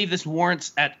sentence, we believe this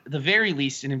warrants at the very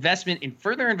least an investment in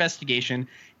further investigation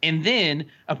and then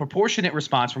a proportionate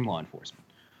response from law enforcement.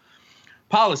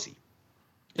 Policy.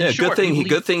 Good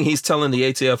thing he's telling the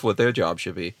ATF what their job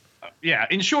should be.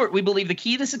 In short, we believe the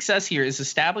key to success here is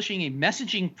establishing a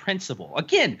messaging principle.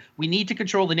 Again, we need to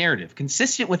control the narrative,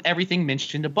 consistent with everything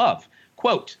mentioned above.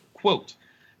 Quote,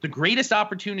 the greatest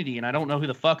opportunity, and I don't know who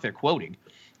the fuck they're quoting,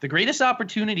 the greatest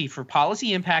opportunity for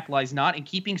policy impact lies not in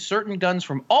keeping certain guns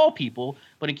from all people,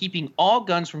 but in keeping all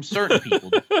guns from certain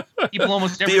people. People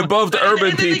almost everyone. The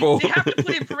urban people. They have to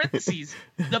put in parentheses.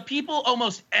 The people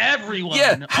almost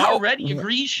everyone already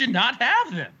agrees should not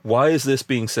have them. Why is this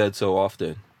being said so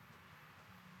often?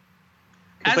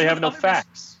 Because they have no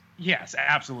facts. Yes,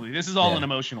 absolutely. This is all an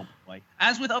emotional play.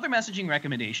 As with other messaging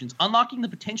recommendations, unlocking the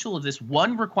potential of this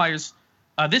one requires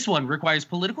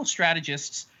political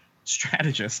strategists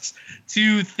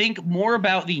to think more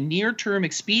about the near-term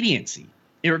expediency.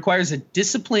 It requires a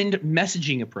disciplined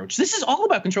messaging approach. This is all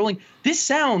about controlling. This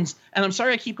sounds, and I'm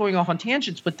sorry I keep going off on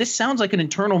tangents, but this sounds like an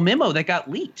internal memo that got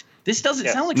leaked. This doesn't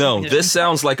sound like this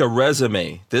sounds like a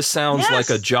resume. This sounds like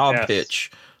a job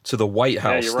pitch to the White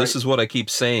House. you're right. This is what I keep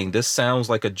saying. This sounds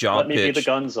like a job Let me pitch. be the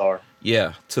gun czar.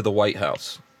 Yeah, to the White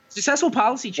House. Successful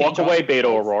policy change. Walk away, Beto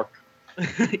O'Rourke.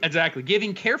 Exactly.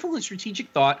 Giving careful and strategic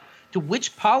thought to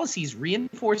which policies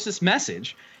reinforce this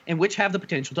message and which have the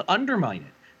potential to undermine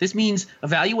it. This means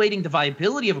evaluating the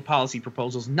viability of a policy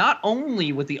proposals not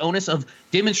only with the onus of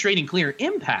demonstrating clear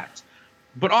impact,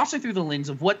 but also through the lens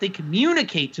of what they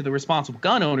communicate to the responsible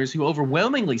gun owners who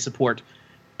overwhelmingly support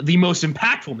the most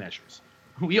impactful measures.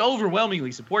 We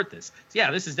overwhelmingly support this. So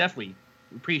yeah, this is definitely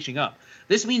preaching up.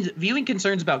 This means viewing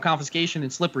concerns about confiscation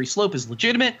and slippery slope as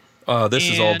legitimate. This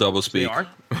is all doublespeak.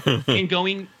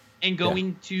 And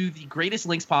going to the greatest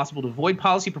lengths possible to avoid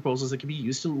policy proposals that can be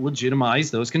used to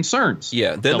legitimize those concerns.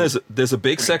 Yeah, then there's a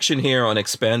big section here on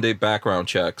expanded background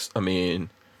checks. I mean,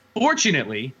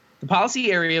 fortunately, the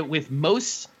policy area with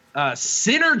most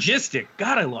synergistic,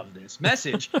 God, I love this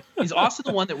message, is also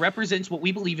the one that represents what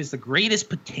we believe is the greatest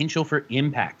potential for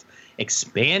impact: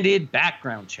 expanded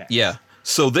background checks. Yeah.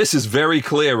 So this is very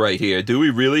clear right here. Do we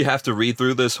really have to read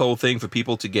through this whole thing for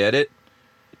people to get it?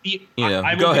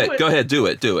 Go ahead, do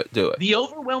it. The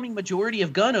overwhelming majority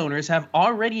of gun owners have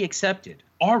already accepted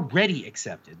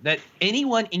that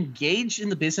anyone engaged in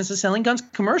the business of selling guns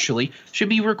commercially should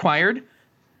be required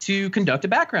to conduct a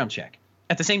background check.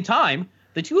 At the same time,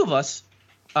 the two of us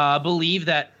believe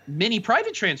that many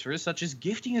private transfers, such as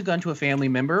gifting a gun to a family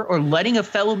member or letting a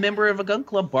fellow member of a gun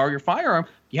club borrow your firearm,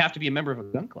 you have to be a member of a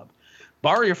gun club,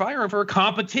 borrow your firearm for a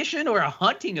competition or a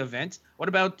hunting event. What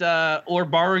about or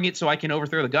borrowing it so I can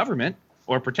overthrow the government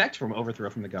or protect from overthrow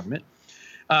from the government?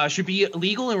 Should be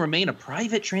illegal and remain a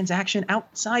private transaction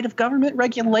outside of government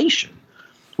regulation.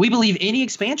 We believe any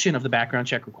expansion of the background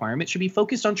check requirement should be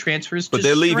focused on transfers to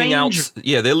they're leaving out. strangers.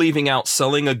 Yeah, they're leaving out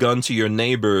selling a gun to your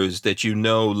neighbors that you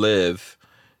know live.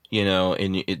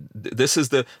 And this is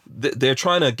they're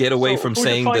trying to get away from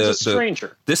saying the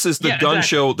stranger. This is the gun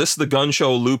show. This is the gun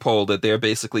show loophole that they're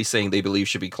basically saying they believe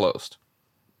should be closed.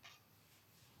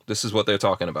 This is what they're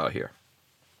talking about here.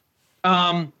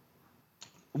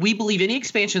 We believe any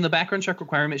expansion of the background check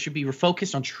requirement should be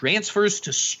refocused on transfers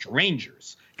to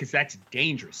strangers, because that's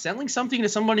dangerous. Selling something to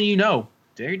somebody you know,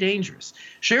 very dangerous.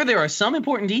 Sure, there are some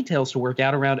important details to work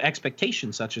out around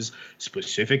expectations, such as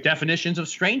specific definitions of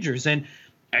strangers and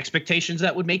expectations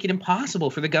that would make it impossible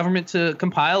for the government to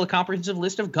compile a comprehensive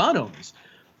list of gun owners.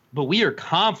 But we are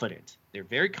confident, they're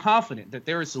very confident, that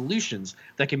there are solutions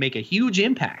that can make a huge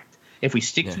impact if we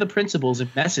stick to the principles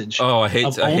and message. Oh, I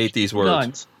hate these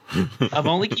words. Of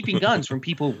only keeping guns from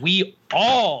people we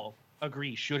all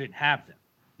agree shouldn't have them.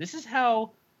 This is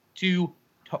how to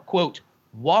quote,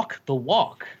 walk the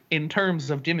walk in terms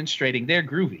of demonstrating they're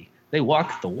groovy. They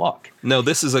walk the walk. No,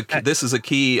 this is a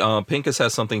key. Pincus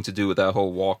has something to do with that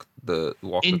whole walk the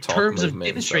talk in terms of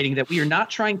demonstrating that we are not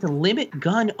trying to limit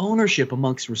gun ownership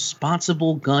amongst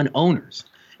responsible gun owners,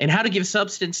 and how to give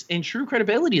substance and true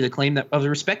credibility to the claim that of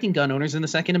respecting gun owners in the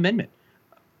Second Amendment.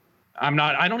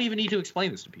 I don't even need to explain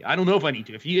this to people. I don't know if I need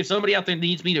to. If somebody out there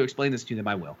needs me to explain this to them,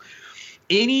 I will.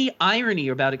 Any irony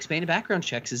about expanded background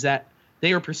checks is that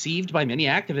they are perceived by many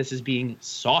activists as being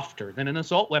softer than an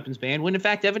assault weapons ban, when in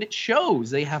fact evidence shows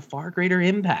they have far greater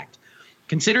impact.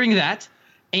 Considering that,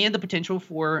 and the potential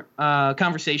for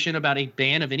conversation about a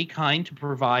ban of any kind to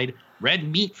provide red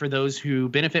meat for those who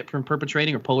benefit from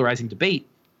perpetrating or polarizing debate,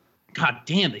 God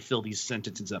damn, they fill these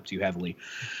sentences up too heavily.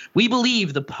 We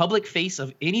believe the public face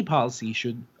of any policy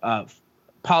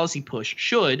push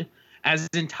should, as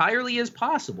entirely as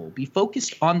possible, be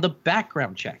focused on the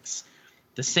background checks.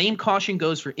 The same caution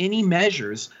goes for any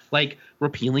measures like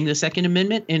repealing the Second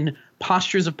Amendment and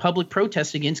postures of public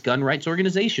protest against gun rights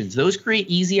organizations. Those create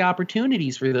easy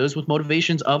opportunities for those with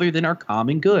motivations other than our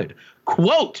common good.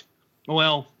 Quote,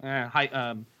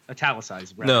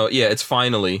 italicized. Rather. No, yeah, it's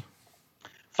finally.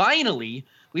 Finally,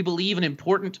 we believe an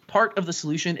important part of the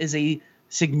solution is a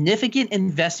significant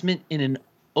investment in an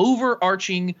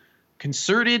overarching,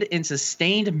 concerted and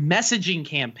sustained messaging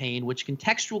campaign which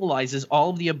contextualizes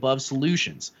all of the above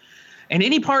solutions. And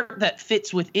any part that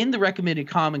fits within the recommended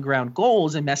common ground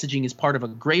goals and messaging is part of a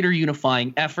greater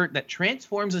unifying effort that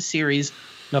transforms a series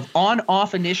of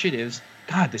on-off initiatives.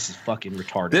 God, this is fucking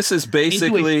retarded. This is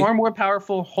basically into a far more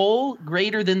powerful whole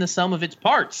greater than the sum of its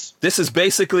parts. This is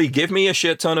basically give me a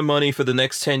shit ton of money for the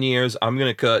next 10 years. I'm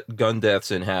going to cut gun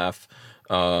deaths in half.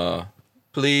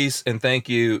 Please and thank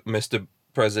you, Mr.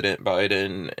 President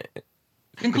Biden.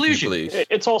 Conclusion.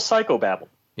 It's all psychobabble.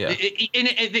 Yeah.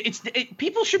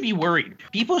 People should be worried.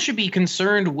 People should be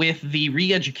concerned with the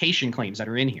re-education claims that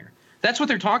are in here. That's what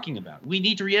they're talking about. We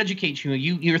need to re-educate you.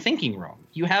 You're thinking wrong.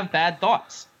 You have bad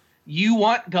thoughts. You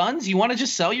want guns? You want to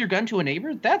just sell your gun to a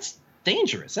neighbor? That's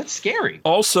dangerous. That's scary.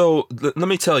 Also, let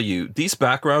me tell you, these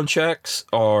background checks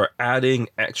are adding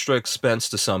extra expense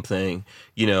to something.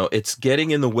 You know, it's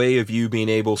getting in the way of you being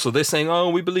able. So they're saying, "Oh,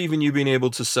 we believe in you being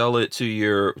able to sell it to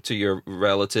your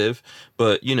relative,"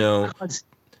 but you know,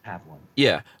 have one.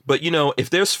 Yeah, but you know, if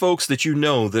there's folks that you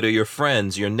know that are your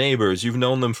friends, your neighbors, you've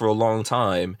known them for a long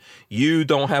time, you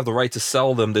don't have the right to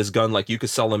sell them this gun like you could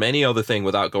sell them any other thing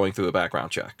without going through a background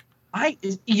check.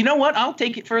 You know what? I'll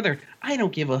take it further. I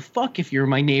don't give a fuck if you're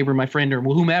my neighbor, my friend, or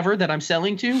whomever that I'm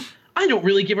selling to. I don't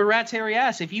really give a rat's hairy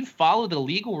ass. If you follow the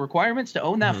legal requirements to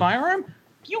own that firearm,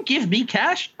 you give me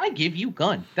cash, I give you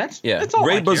gun. That's all.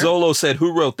 Ray Bozzolo said,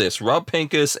 who wrote this? Rob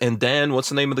Pincus and Dan, what's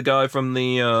the name of the guy from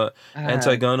the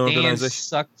anti-gun organization?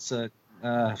 Sucks.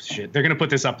 Shit. They're going to put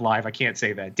this up live. I can't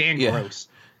say that. Dan Gross.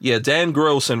 Yeah, Dan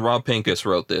Gross and Rob Pincus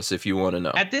wrote this, if you want to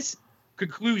know. At this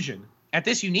conclusion, at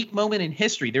this unique moment in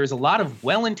history, there is a lot of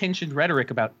well-intentioned rhetoric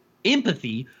about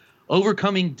empathy,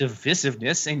 overcoming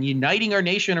divisiveness, and uniting our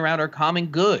nation around our common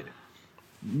good.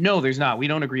 No, there's not. We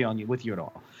don't agree with you at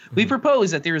all. We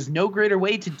propose that there is no greater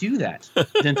way to do that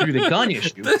than through the gun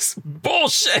issue. This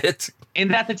bullshit!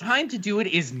 And that the time to do it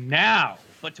is now.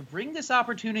 But to bring this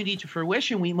opportunity to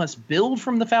fruition, we must build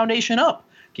from the foundation up,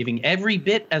 giving every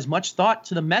bit as much thought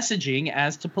to the messaging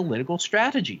as to political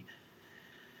strategy.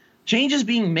 Change is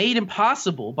being made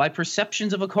impossible by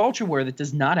perceptions of a culture war that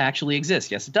does not actually exist.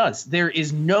 Yes, it does. There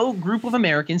is no group of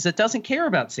Americans that doesn't care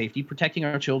about safety, protecting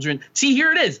our children. See,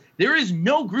 here it is. There is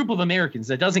no group of Americans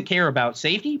that doesn't care about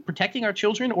safety, protecting our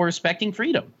children, or respecting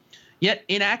freedom. Yet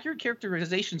inaccurate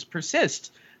characterizations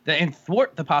persist and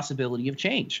thwart the possibility of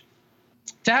change.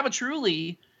 To have a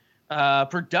truly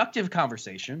productive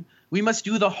conversation, we must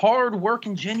do the hard work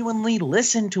and genuinely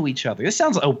listen to each other. This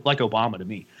sounds like Obama to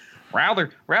me.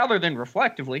 Rather than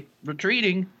reflectively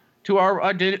retreating to our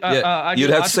ideological you'd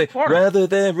have to say, corners. rather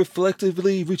than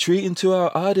reflectively retreating to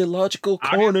our ideological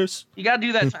corners. You got to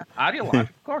do that.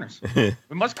 Ideological corners. We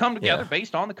must come together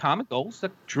based on the common goals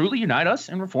that truly unite us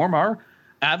and reform our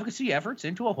advocacy efforts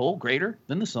into a whole greater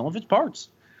than the sum of its parts.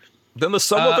 Than the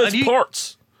sum of its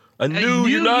parts. A new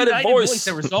united voice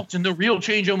that results in the real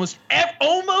change almost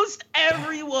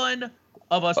everyone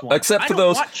of us want. Except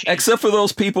for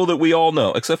those people that we all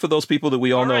know. Except for those people that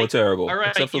we all know are terrible. All right,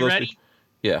 except for you those ready?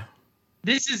 Yeah.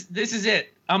 This is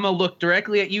it. I'm gonna look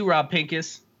directly at you, Rob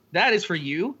Pincus. That is for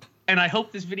you. And I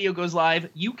hope this video goes live.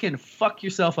 You can fuck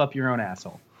yourself up your own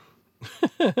asshole.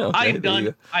 Okay, I'm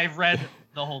done. I've read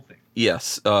the whole thing.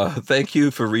 Yes. Thank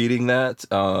you for reading that.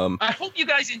 I hope you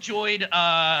guys enjoyed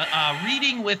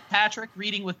reading with Patrick,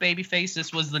 reading with Babyface.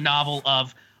 This was the novel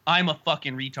of I'm a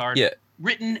fucking retard. Yeah.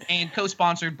 Written and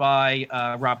co-sponsored by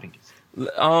Rob Pincus.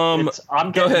 Go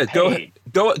ahead.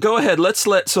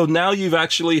 So now you've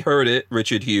actually heard it,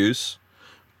 Richard Hughes.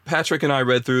 Patrick and I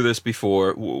read through this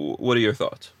before. What are your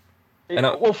thoughts?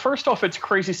 Well, first off, it's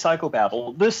crazy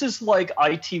psychobabble. This is like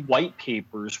IT white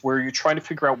papers where you're trying to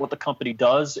figure out what the company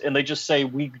does, and they just say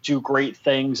we do great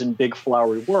things in big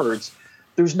flowery words.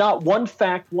 There's not one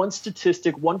fact, one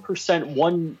statistic, 1%,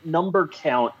 one number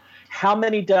count. How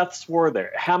many deaths were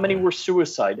there? How many were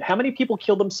suicide? How many people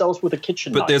killed themselves with a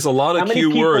kitchen knife? But there's a lot of key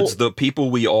words, the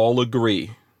people we all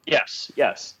agree. Yes.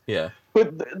 Yeah.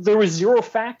 But there was zero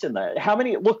fact in that. How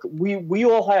many? Look, we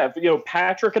all have,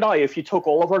 Patrick and I, if you took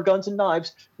all of our guns and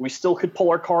knives, we still could pull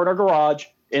our car in our garage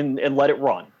and let it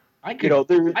run. I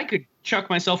could chuck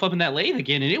myself up in that lathe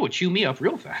again and it would chew me up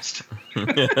real fast.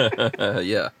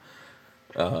 Yeah.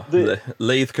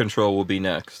 Lathe control will be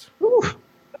next. Whew.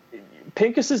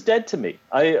 Pincus is dead to me.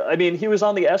 I mean, he was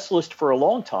on the S list for a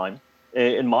long time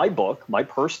in my book, my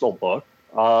personal book,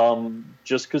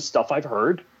 just because stuff I've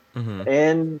heard. Mm-hmm.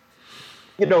 And,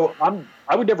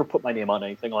 I would never put my name on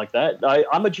anything like that.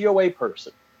 I'm a GOA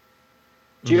person.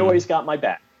 GOA's got my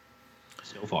back.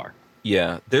 So far.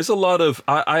 Yeah, there's a lot of...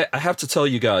 I have to tell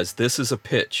you guys, this is a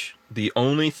pitch. The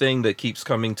only thing that keeps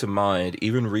coming to mind,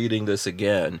 even reading this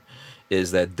again,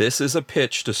 is that this is a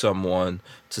pitch to someone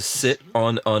to sit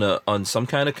on some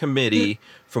kind of committee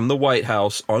from the White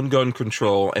House on gun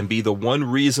control and be the one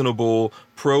reasonable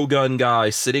pro-gun guy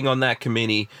sitting on that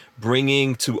committee,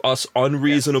 bringing to us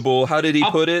unreasonable, how did he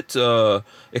put it?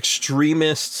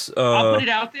 Extremists. I'll put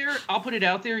it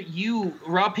out there.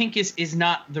 Rob Pincus is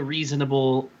not the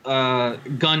reasonable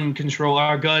gun control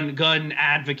or gun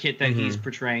advocate that he's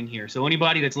portraying here. So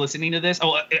anybody that's listening to this,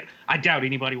 I doubt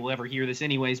anybody will ever hear this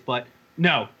anyways, but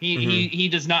no, he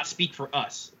does not speak for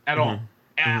us at all.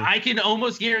 I can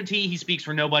almost guarantee he speaks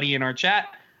for nobody in our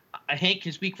chat. Hank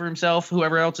can speak for himself,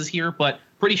 whoever else is here, but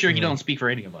pretty sure he don't speak for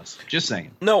any of us. Just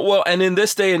saying. No, well, and in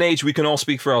this day and age, we can all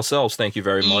speak for ourselves. Thank you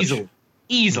very much.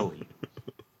 Easily.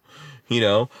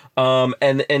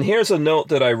 And here's a note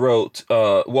that I wrote.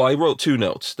 I wrote 2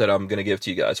 notes that I'm going to give to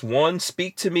you guys. One,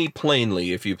 speak to me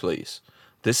plainly, if you please.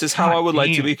 This is how I would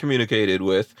like to be communicated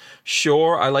with.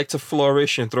 Sure, I like to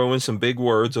flourish and throw in some big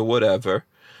words or whatever,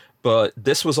 but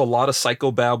this was a lot of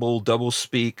psychobabble,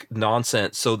 doublespeak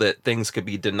nonsense so that things could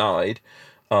be denied.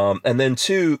 And then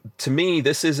 2, to me,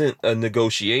 this isn't a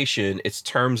negotiation, it's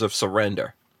terms of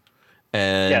surrender.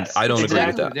 And I don't agree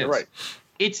with that. Right.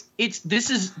 This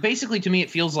is basically, to me,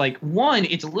 it feels like, one,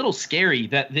 it's a little scary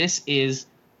that this is,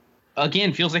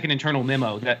 again, feels like an internal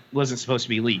memo that wasn't supposed to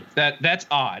be leaked. That's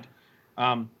odd.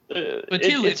 But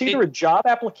 2, it's either a job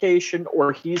application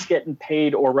or he's getting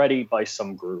paid already by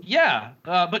some group. Yeah.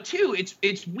 But 2,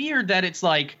 it's weird that it's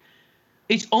like,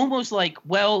 it's almost like,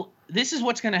 well, this is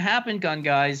what's going to happen, gun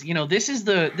guys. You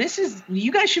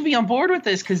guys should be on board with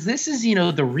this because this is,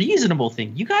 the reasonable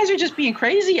thing. You guys are just being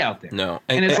crazy out there. No.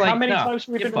 And it's like, how many times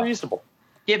have we been reasonable?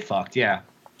 Get fucked, yeah.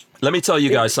 Let me tell you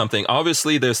guys something.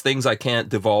 Obviously, there's things I can't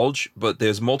divulge, but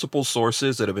there's multiple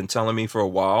sources that have been telling me for a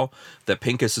while that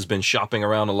Pincus has been shopping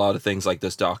around a lot of things like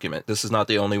this document. This is not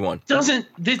the only one. Does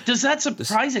that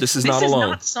surprise this is not alone. This is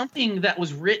not something that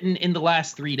was written in the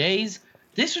last 3 days.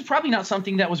 This was probably not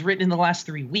something that was written in the last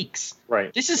 3 weeks.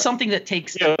 Right. This is something that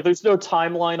takes. Yeah, there's no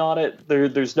timeline on it.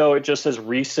 There's no. It just says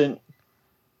recent.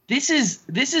 This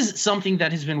is something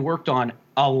that has been worked on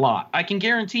a lot. I can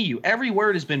guarantee you, every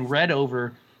word has been read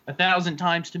over 1,000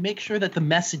 times to make sure that the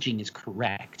messaging is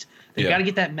correct. They've got to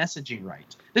get that messaging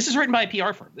right. This is written by a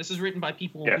PR firm. This is written by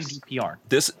people who do PR.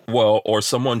 Or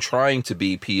someone trying to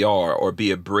be PR or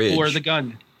be a bridge. Or the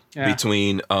gun. Yeah.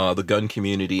 Between the gun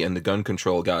community and the gun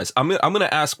control guys. I'm going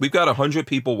to ask, we've got 100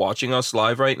 people watching us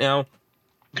live right now.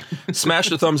 Smash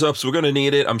the thumbs ups. We're going to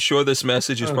need it. I'm sure this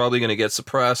message is probably going to get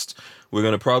suppressed. We're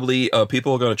going to probably,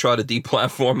 people are going to try to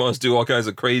deplatform us, do all kinds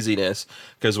of craziness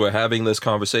because we're having this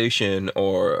conversation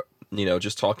or,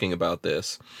 just talking about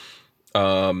this.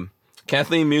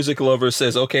 Kathleen Music Lover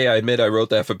says, okay, I admit I wrote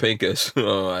that for Pincus.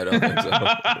 Oh, I don't think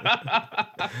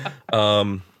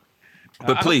so.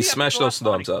 But please smash those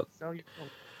thumbs up.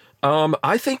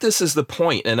 I think this is the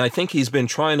point, and I think he's been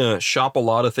trying to shop a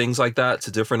lot of things like that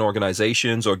to different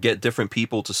organizations or get different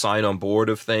people to sign on board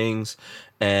of things.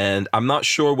 And I'm not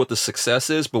sure what the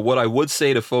success is, but what I would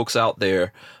say to folks out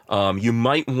there, you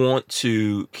might want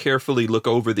to carefully look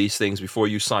over these things before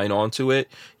you sign on to it.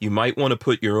 You might want to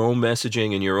put your own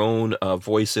messaging and your own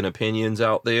voice and opinions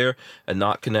out there and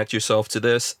not connect yourself to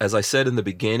this. As I said in the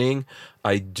beginning,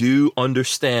 I do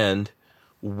understand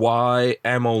why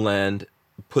AmmoLand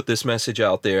put this message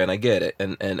out there, and I get it,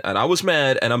 and I was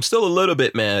mad, and I'm still a little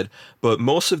bit mad, but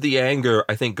most of the anger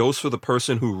I think goes for the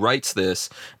person who writes this,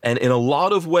 and in a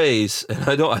lot of ways,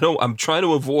 and I'm trying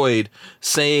to avoid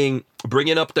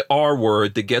bringing up the R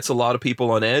word that gets a lot of people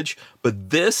on edge,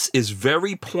 but this is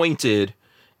very pointed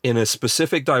in a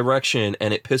specific direction,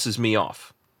 and it pisses me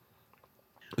off.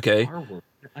 Okay, R word.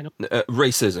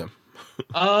 Racism.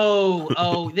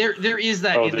 There is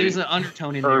that. There's an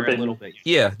undertone in there a little bit.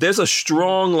 Yeah, there's a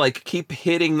strong keep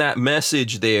hitting that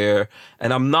message there,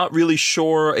 and I'm not really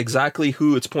sure exactly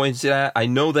who it's pointed at. I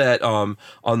know that on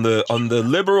the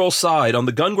liberal side, on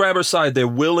the gun grabber side, they're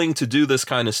willing to do this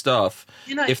kind of stuff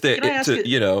they pretend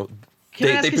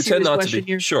not to be.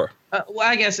 Here? Sure. Well,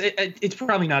 I guess it's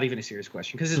probably not even a serious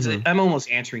question because I'm almost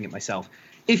answering it myself.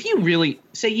 If you really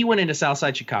say you went into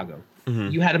Southside Chicago,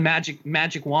 you had a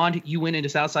magic wand, you went into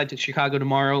Southside to Chicago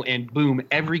tomorrow, and boom,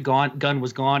 every gun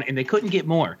was gone, and they couldn't get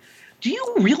more. Do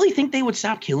you really think they would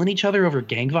stop killing each other over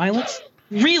gang violence?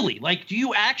 Really? Do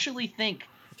you actually think?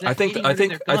 I think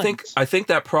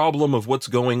that problem of what's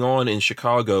going on in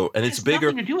Chicago, and it's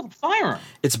bigger. Nothing to do with firearm.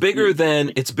 It's bigger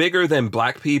than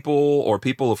black people or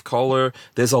people of color.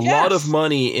 There's a lot of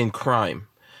money in crime.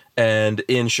 And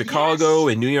in Chicago,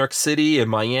 in New York City, in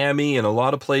Miami, and a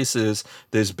lot of places,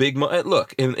 there's big money.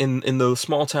 Look, in the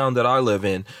small town that I live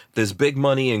in, there's big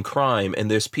money in crime,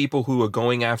 and there's people who are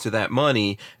going after that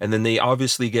money, and then they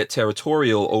obviously get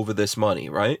territorial over this money,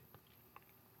 right?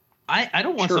 I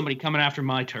don't want somebody coming after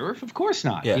my turf. Of course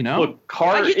not. Yeah. Look,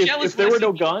 if there were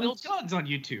no guns on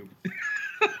YouTube.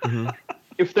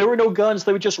 If there were no guns,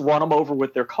 they would just run them over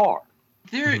with their car.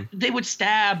 They would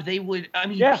stab. They would. I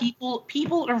mean,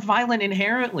 people are violent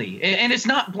inherently, and it's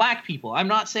not black people. I'm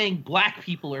not saying black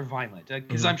people are violent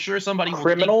because I'm sure somebody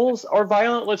criminals are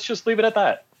violent. Let's just leave it at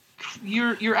that.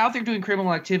 You're out there doing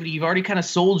criminal activity. You've already kind of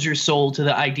sold your soul to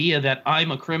the idea that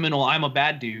I'm a criminal, I'm a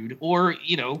bad dude, or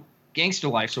gangster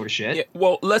life sort of shit. Yeah,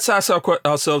 well, let's ask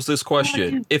ourselves this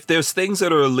question: if there's things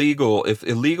that are illegal, if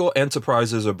illegal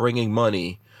enterprises are bringing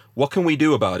money, What can we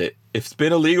do about it? If it's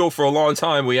been illegal for a long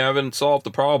time, we haven't solved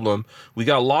the problem. We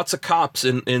got lots of cops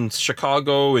in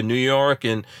Chicago and New York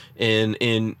and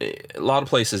in a lot of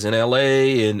places, in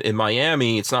LA and in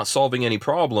Miami. It's not solving any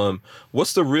problem.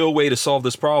 What's the real way to solve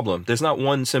this problem? There's not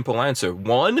one simple answer.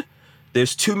 One,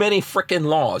 there's too many frickin'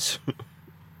 laws.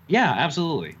 Yeah,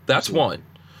 absolutely. That's one.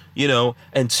 You know,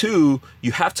 and two,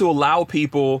 you have to allow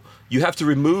people, you have to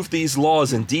remove these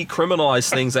laws and decriminalize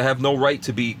things that have no right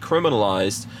to be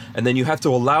criminalized, and then you have to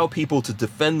allow people to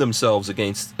defend themselves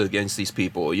against these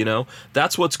people, you know?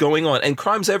 That's what's going on. And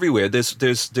crime's everywhere.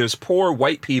 There's poor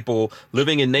white people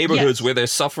living in neighborhoods where they're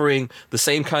suffering the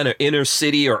same kind of inner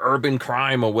city or urban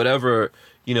crime or whatever,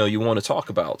 you know, you want to talk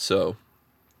about. So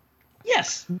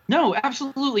yes. No,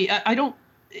 absolutely. I don't.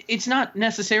 It's not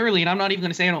necessarily, and I'm not even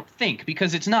going to say I don't think,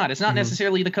 because it's not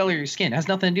necessarily the color of your skin. It has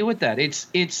nothing to do with that.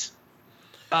 It's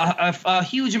a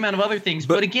huge amount of other things.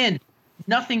 But again,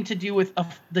 nothing to do with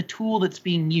the tool that's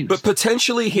being used. But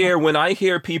potentially here, when I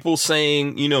hear people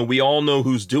saying, you know, we all know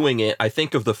who's doing it, I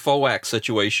think of the FOAC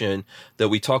situation that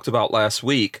we talked about last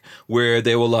week, where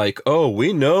they were like, oh,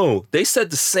 we know. They said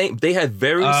the same. They had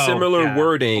very similar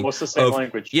wording. Almost the same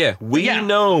language. Yeah, we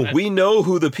know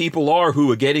who the people are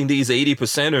who are getting these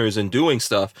 80%ers and doing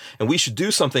stuff, and we should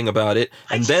do something about it.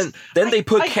 And then they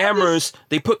put cameras.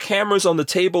 They put cameras on the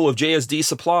table of JSD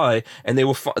Supply, and they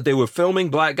were filming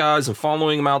black guys and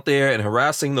following them out there and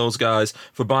harassing those guys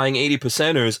for buying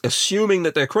 80%ers, assuming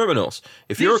that they're criminals.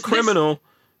 If you're a criminal,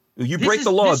 you break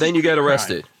the law, then you get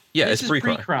arrested. Yeah, it's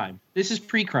pre-crime. This is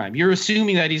pre-crime. You're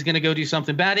assuming that he's going to go do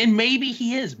something bad, and maybe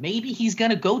he is. Maybe he's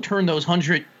going to go turn those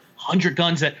 100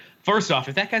 guns that. First off,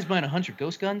 if that guy's buying 100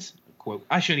 ghost guns, quote,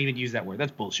 I shouldn't even use that word.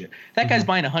 That's bullshit. That guy's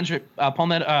buying 100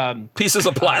 pieces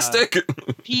of plastic.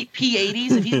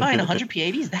 P80s. If he's buying 100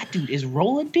 P80s, that dude is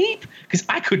rolling deep. Because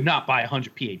I could not buy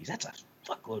 100 P80s. That's a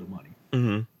fuckload of money.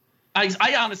 Mm-hmm.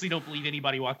 I honestly don't believe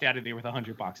anybody walked out of there with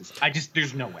 100 boxes.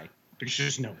 There's no way. There's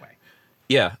just no way.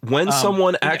 Yeah, when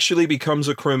someone actually becomes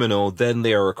a criminal, then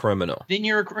they are a criminal. Then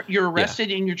you're arrested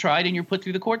and you're tried and you're put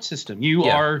through the court system. You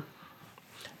are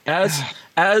as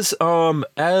what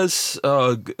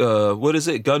is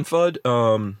it?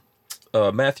 Gunfud,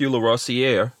 Matthew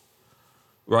Larossiere,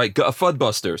 right?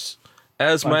 Fudbusters.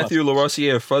 As Matthew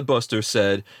Larossiere, Fudbuster,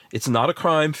 said, it's not a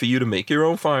crime for you to make your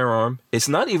own firearm. It's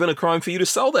not even a crime for you to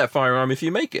sell that firearm if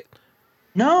you make it.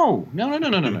 No.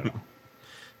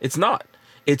 It's not.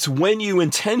 It's when you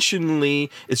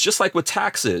intentionally, it's just like with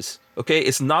taxes, okay?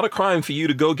 It's not a crime for you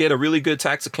to go get a really good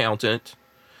tax accountant,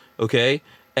 okay?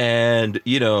 And,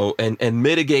 you know, and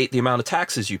mitigate the amount of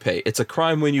taxes you pay. It's a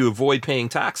crime when you avoid paying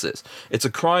taxes. It's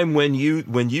a crime when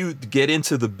you get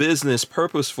into the business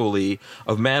purposefully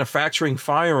of manufacturing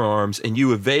firearms and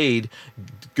you evade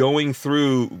going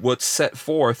through what's set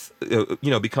forth,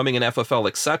 becoming an FFL,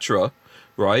 etc.,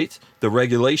 right? The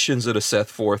regulations that are set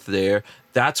forth there,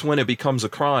 that's when it becomes a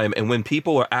crime. And when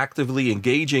people are actively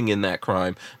engaging in that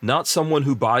crime, not someone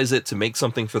who buys it to make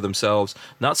something for themselves,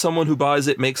 not someone who buys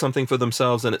it, makes something for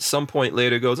themselves, and at some point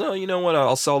later goes, oh, you know what,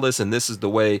 I'll sell this, and this is the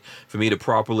way for me to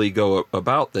properly go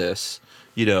about this.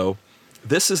 You know,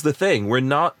 this is the thing. We're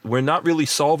not really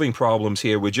solving problems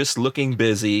here. We're just looking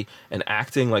busy and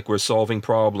acting like we're solving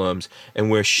problems,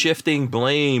 and we're shifting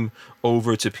blame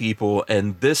over to people.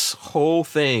 And this whole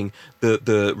thing, the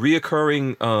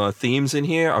reoccurring themes in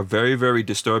here are very, very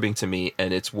disturbing to me,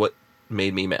 and it's what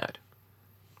made me mad.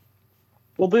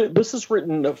 Well, this is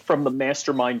written from the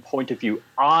mastermind point of view.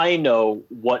 I know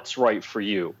what's right for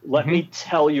you. Let me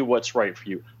tell you what's right for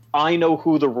you. I know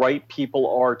who the right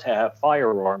people are to have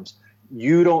firearms.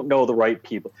 You don't know the right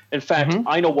people. In fact,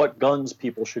 I know what guns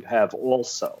people should have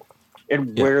also,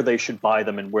 and where they should buy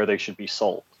them and where they should be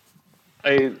sold.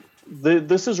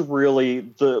 This is really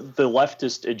the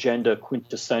leftist agenda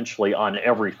quintessentially on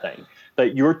everything,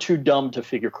 that you're too dumb to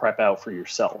figure crap out for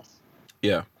yourself.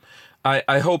 Yeah.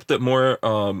 I hope that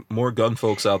more gun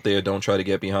folks out there don't try to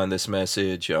get behind this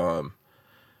message. I don't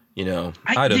know.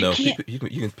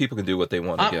 People can do what they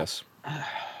want, I guess.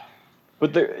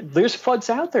 But there's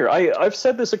FUDs out there. I've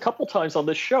said this a couple times on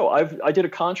this show. I did a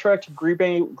contract in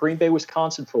Green Bay,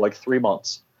 Wisconsin for like 3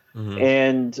 months.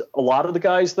 And a lot of the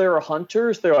guys there are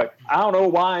hunters. They're like, I don't know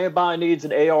why anybody needs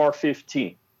an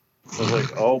AR-15. I was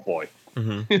like, oh boy.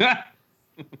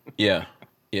 Yeah.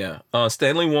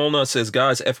 Stanley Walnut says,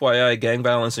 guys, FYI, gang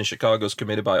violence in Chicago is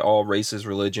committed by all races,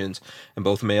 religions, and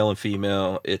both male and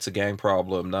female. It's a gang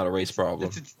problem, not a race problem.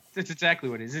 That's exactly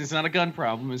what it is. It's not a gun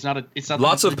problem. It's not.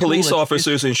 Lots of police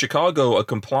officers in Chicago are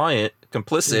complicit,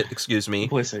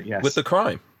 yes, with the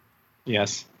crime.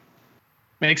 Yes.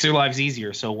 makes their lives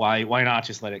easier. So why not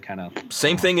just let it kind of...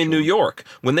 Same thing in New York.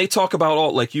 When they talk about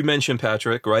all, like you mentioned,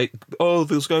 Patrick, right? Oh,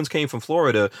 those guns came from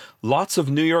Florida. Lots of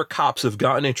New York cops have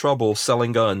gotten in trouble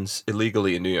selling guns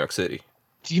illegally in New York City.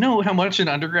 Do you know how much an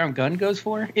underground gun goes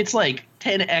for? It's like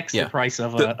 10x the price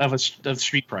of a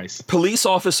street price. Police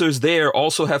officers there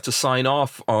also have to sign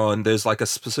off on. There's like a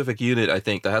specific unit, I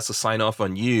think, that has to sign off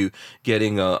on you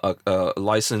getting a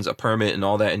license, a permit, and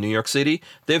all that in New York City.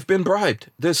 They've been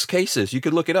bribed. There's cases. You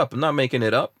could look it up. I'm not making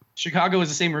it up. Chicago was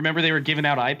the same. Remember they were giving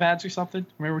out iPads or something?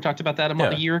 Remember we talked about that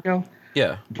a year ago?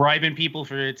 Yeah. Bribing people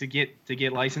to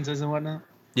get licenses and whatnot.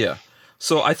 Yeah.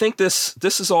 So I think this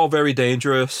is all very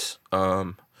dangerous.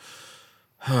 I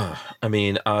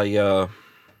mean,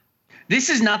 this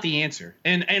is not the answer,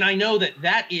 and I know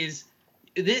that is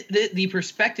the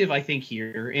perspective. I think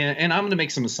here, and I'm going to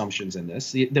make some assumptions in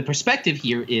this. The perspective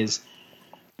here is,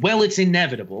 well, it's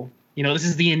inevitable. You know, this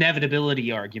is the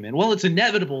inevitability argument. Well, it's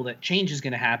inevitable that change is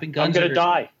going to happen. I'm going to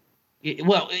die.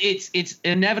 It's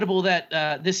inevitable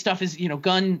that this stuff is,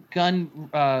 gun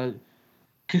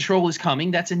control is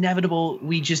coming. That's inevitable.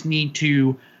 We just need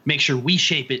to make sure we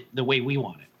shape it the way we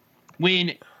want it.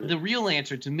 When the real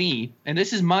answer to me, and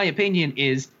this is my opinion,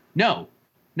 is no.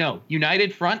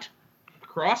 United front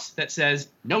across that says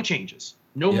no changes,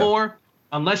 no more,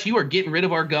 unless you are getting rid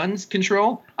of our guns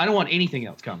control. I don't want anything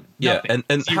else coming. Nothing.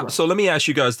 So let me ask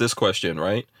you guys this question,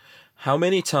 right? How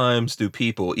many times do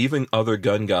people, even other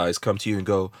gun guys, come to you and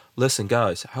go, listen,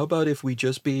 guys, how about if we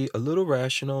just be a little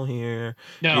rational here,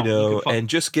 and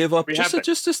just give up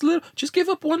just give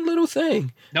up one little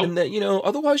thing. Nope. And that,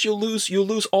 otherwise you'll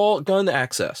lose all gun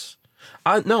access.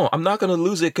 I'm not going to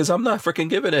lose it because I'm not freaking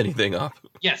giving anything up.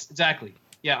 Yes, exactly.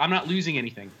 Yeah, I'm not losing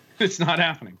anything. It's not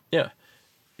happening. Yeah.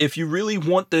 If you really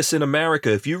want this in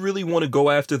America, if you really want to go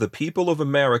after the people of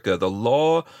America, the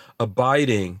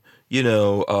law-abiding,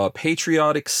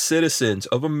 patriotic citizens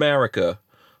of America,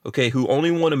 okay, who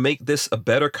only want to make this a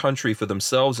better country for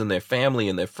themselves and their family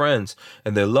and their friends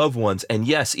and their loved ones, and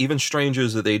yes, even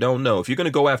strangers that they don't know. If you're going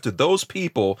to go after those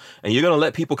people and you're going to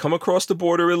let people come across the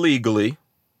border illegally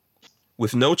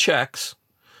with no checks,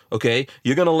 okay,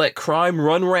 you're going to let crime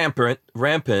run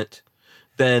rampant,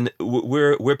 then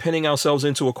we're pinning ourselves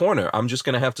into a corner. I'm just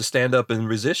going to have to stand up and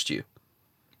resist you.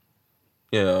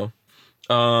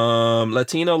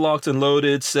 Latino Locked and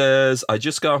Loaded says, I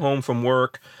just got home from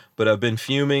work, but I've been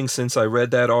fuming since I read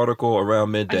that article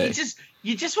around midday.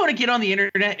 You just want to get on the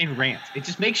internet and rant. It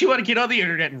just makes you want to get on the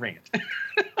internet and rant.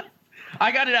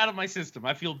 I got it out of my system.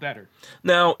 I feel better.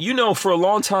 Now, for a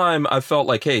long time, I felt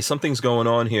like, hey, something's going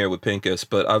on here with Pincus,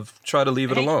 but I've tried to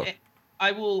leave it alone.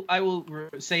 I will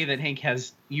say that Hank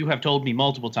you have told me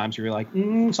multiple times, you're like,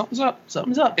 something's up.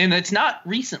 And it's not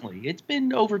recently. It's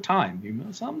been over time.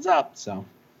 Something's up. So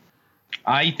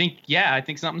I think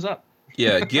something's up.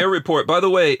 Yeah, Gear Report. By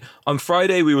the way, on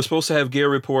Friday, we were supposed to have Gear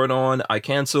Report on. I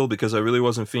canceled because I really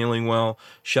wasn't feeling well.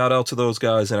 Shout out to those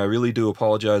guys, and I really do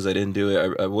apologize I didn't do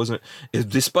it. I wasn't,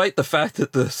 despite the fact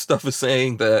that the stuff is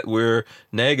saying that we're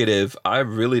negative, I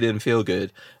really didn't feel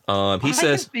good.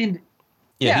 He's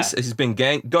been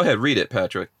ganged. Go ahead, read it,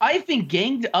 Patrick. I've been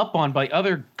ganged up on by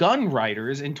other gun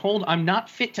writers and told I'm not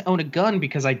fit to own a gun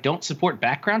because I don't support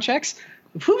background checks.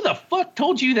 Who the fuck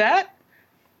told you that?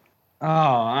 Oh,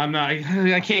 I'm not.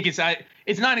 I can't get.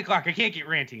 It's 9 o'clock. I can't get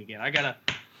ranting again. I gotta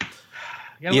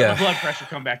let my blood pressure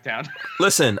come back down.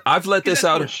 Listen, I've let this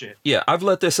out. I've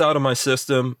let this out of my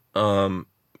system.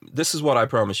 This is what I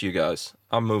promise you guys.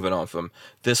 I'm moving on from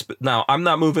this. Now, I'm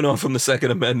not moving on from the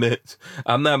Second Amendment.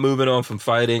 I'm not moving on from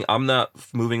fighting. I'm not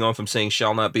moving on from saying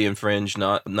shall not be infringed,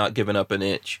 not giving up an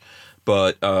inch.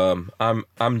 But I'm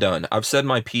done. I've said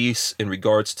my piece in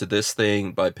regards to this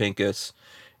thing by Pincus,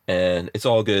 and it's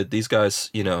all good. These guys,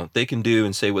 they can do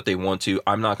and say what they want to.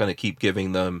 I'm not going to keep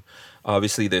giving them.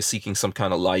 Obviously, they're seeking some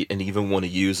kind of light and even want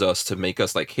to use us to make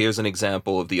us like, here's an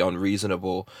example of the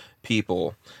unreasonable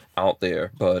people out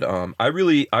there. But I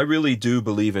really do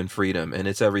believe in freedom, and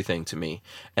it's everything to me.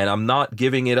 And I'm not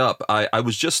giving it up. I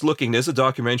was just looking. There's a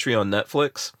documentary on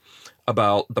Netflix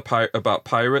about about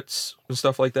pirates and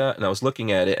stuff like that, and I was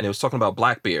looking at it, and it was talking about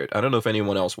Blackbeard. I don't know if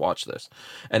anyone else watched this,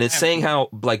 and it's saying how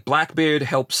like Blackbeard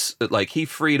helps, like he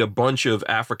freed a bunch of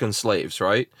African slaves,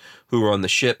 right, who were on the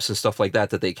ships and stuff like that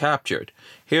they captured.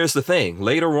 Here's the thing: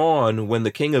 later on, when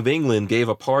the King of England gave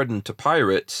a pardon to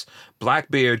pirates,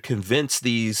 Blackbeard convinced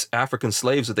these African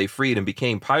slaves that they freed and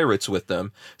became pirates with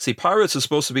them. See, pirates are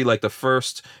supposed to be like the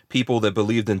first people that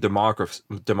believed in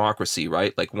democracy,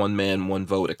 right? Like one man, one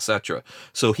vote, etc.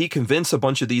 So he convinced a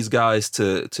bunch of these guys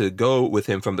to go with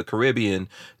him from the Caribbean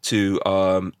to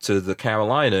the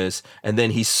Carolinas, and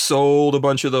then he sold a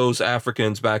bunch of those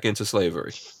Africans back into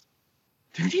slavery.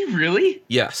 Did he really?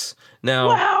 Yes. Now,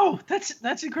 wow,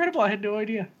 that's incredible. I had no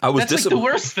idea. That's like the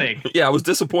worst thing. Yeah, I was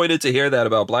disappointed to hear that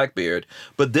about Blackbeard.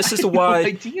 But this is why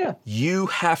idea. You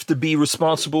have to be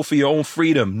responsible for your own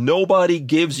freedom. Nobody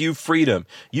gives you freedom.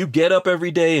 You get up every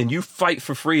day and you fight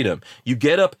for freedom. You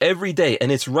get up every day,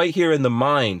 and it's right here in the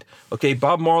mind. Okay,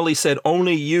 Bob Marley said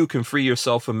only you can free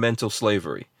yourself from mental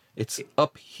slavery. It's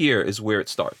up here is where it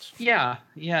starts. Yeah.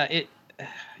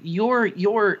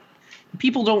 Your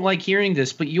people don't like hearing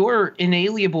this, but your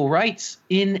inalienable rights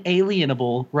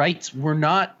were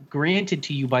not granted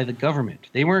to you by the government.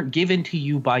 They weren't given to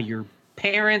you by your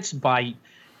parents, by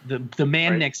the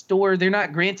man next door. They're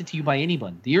not granted to you by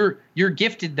anyone. You're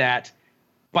gifted that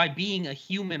by being a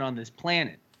human on this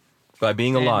planet. By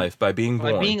being alive, by being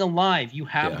born. By being alive, you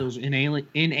have those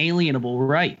inalienable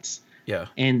rights. Yeah.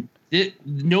 And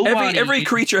nobody. Every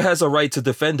creature has a right to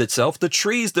defend itself. The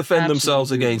trees defend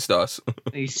themselves against us.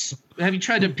 Have you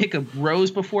tried to pick a rose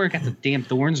before? It got the damn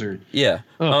thorns. Yeah.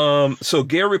 So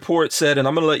Gare Report said, and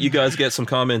I'm going to let you guys get some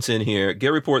comments in here.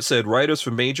 Gare Report said, writers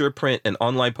for major print and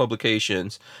online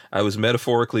publications. I was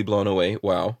metaphorically blown away.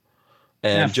 Wow.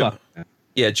 And John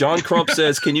Crump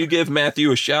says, can you give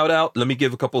Matthew a shout out? Let me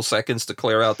give a couple seconds to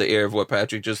clear out the air of what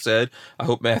Patrick just said. I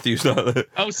hope Matthew's not.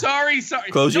 Oh, sorry.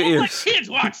 Close your ears. Let kids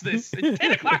watch this. It's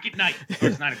 10 o'clock at night. Or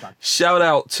it's 9 o'clock. Shout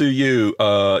out to you,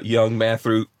 young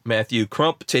Matthew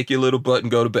Crump. Take your little butt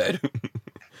and go to bed.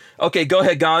 Okay, go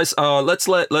ahead, guys. Let's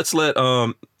let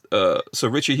so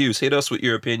Richard Hughes, hit us with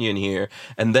your opinion here,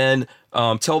 and then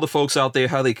tell the folks out there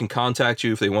how they can contact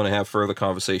you if they want to have further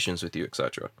conversations with you,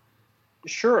 etc.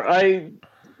 Sure.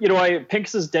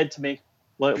 Pincus is dead to me.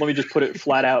 Let me just put it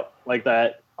flat out like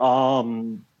that.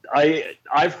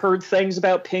 I've heard things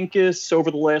about Pincus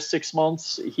over the last 6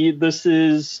 months. This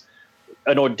is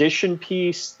an audition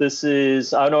piece. I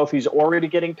don't know if he's already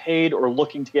getting paid or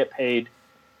looking to get paid,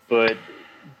 but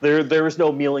there is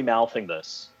no mealy-mouthing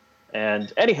this.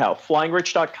 And anyhow,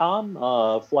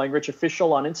 flyingrich.com, Flying Rich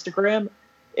Official on Instagram,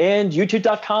 and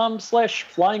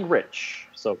youtube.com/flyingrich.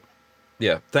 So.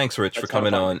 Yeah, thanks, Rich, for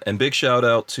coming on. And big shout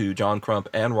out to John Crump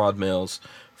and Rod Mills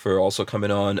for also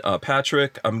coming on.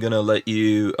 Patrick, I'm going to let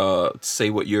you say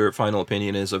what your final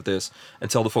opinion is of this and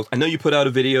tell the folks. I know you put out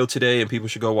a video today and people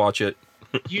should go watch it.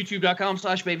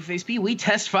 YouTube.com/babyfacepea. We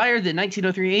test fired the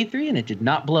 1903 A3 and it did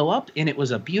not blow up, and it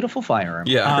was a beautiful firearm.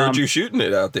 Yeah, I heard you shooting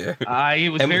it out there.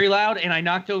 It was very loud, and I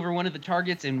knocked over one of the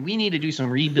targets, and we need to do some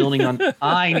rebuilding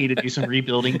I need to do some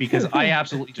rebuilding because I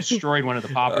absolutely destroyed one of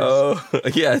the poppers. Oh,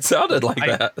 yeah, it sounded like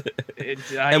that.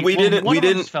 We didn't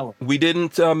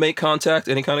make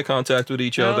any kind of contact with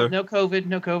each other. No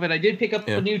COVID. I did pick up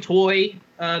a new toy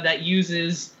that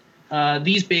uses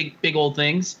these big old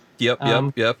things. Yep.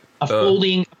 A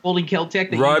folding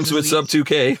Kel-Tec that rhymes with sub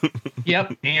 2K.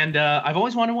 Yep, and I've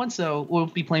always wanted one, so we'll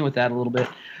be playing with that a little bit.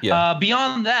 Yeah.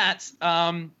 Beyond that,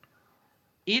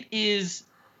 it is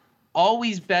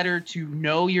always better to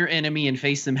know your enemy and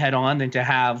face them head on than to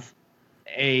have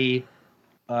a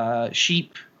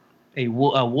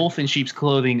wolf in sheep's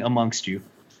clothing amongst you.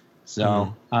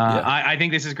 So I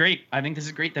think this is great. I think this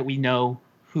is great that we know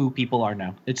who people are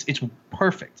now. It's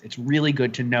perfect. It's really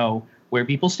good to know where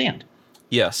people stand.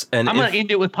 Yes, and I'm going to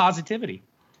end it with positivity.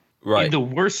 Right. In the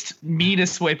worst,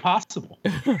 meanest way possible.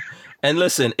 And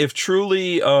listen, if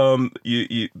truly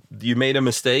you made a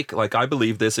mistake, like I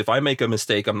believe this, if I make a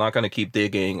mistake, I'm not going to keep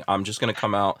digging. I'm just going to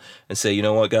come out and say, you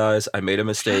know what, guys, I made a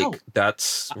mistake. How?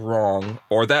 That's wrong.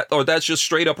 Or that's just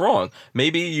straight up wrong.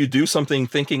 Maybe you do something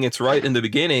thinking it's right in the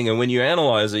beginning, and when you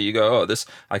analyze it, you go, oh,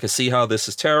 I can see how this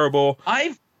is terrible.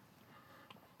 I've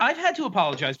had to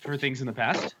apologize for things in the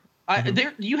past.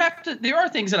 There are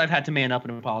things that I've had to man up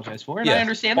and apologize for, and I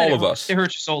understand that it hurts your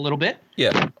soul a little bit.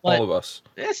 Yeah, all of us.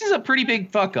 This is a pretty big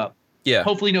fuck up. Yeah.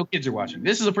 Hopefully no kids are watching.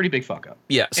 This is a pretty big fuck up.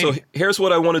 Yeah. So here's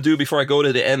what I want to do before I go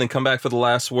to the end and come back for the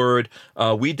last word.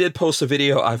 We did post a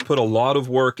video. I've put a lot of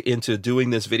work into doing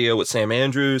this video with Sam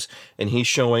Andrews, and he's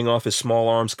showing off his small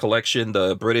arms collection,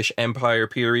 the British Empire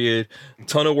period. A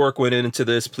ton of work went into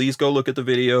this. Please go look at the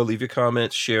video, leave your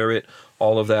comments, share it,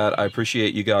 all of that. I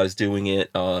appreciate you guys doing it.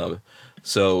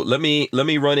 So let me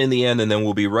run in the end, and then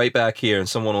we'll be right back here, and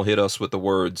someone will hit us with the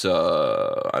words.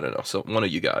 I don't know. So one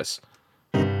of you guys.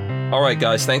 All right,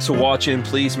 guys, thanks for watching.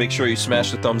 Please make sure you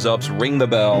smash the thumbs ups, ring the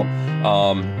bell.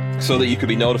 so that you could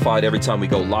be notified every time we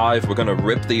go live. We're going to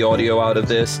rip the audio out of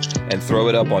this and throw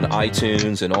it up on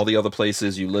iTunes and all the other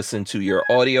places you listen to your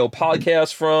audio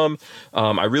podcast from.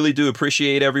 I really do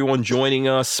appreciate everyone joining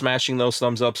us, smashing those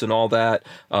thumbs ups and all that.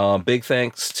 Big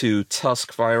thanks to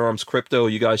Tusk Firearms Crypto.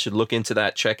 You guys should look into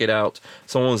that. Check it out.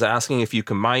 Someone was asking if you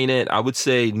can mine it. I would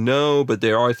say no, but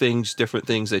there are different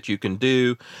things that you can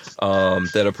do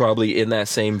that are probably in that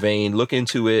same vein. Look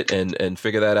into it and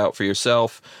figure that out for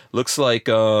yourself. Looks like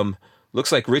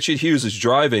Richard Hughes is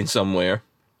driving somewhere.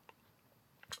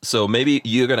 So maybe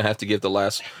you're going to have to give the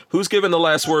last... Who's giving the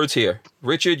last words here?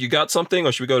 Richard, you got something,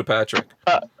 or should we go to Patrick?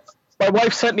 My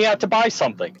wife sent me out to buy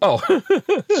something. Oh.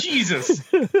 Jesus.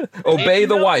 Obey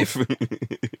the wife.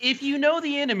 If you know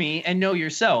the enemy and know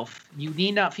yourself, you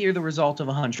need not fear the result of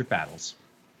 100 battles.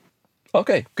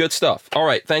 Okay, good stuff. All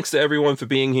right, thanks to everyone for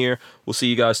being here. We'll see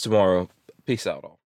you guys tomorrow. Peace out, all.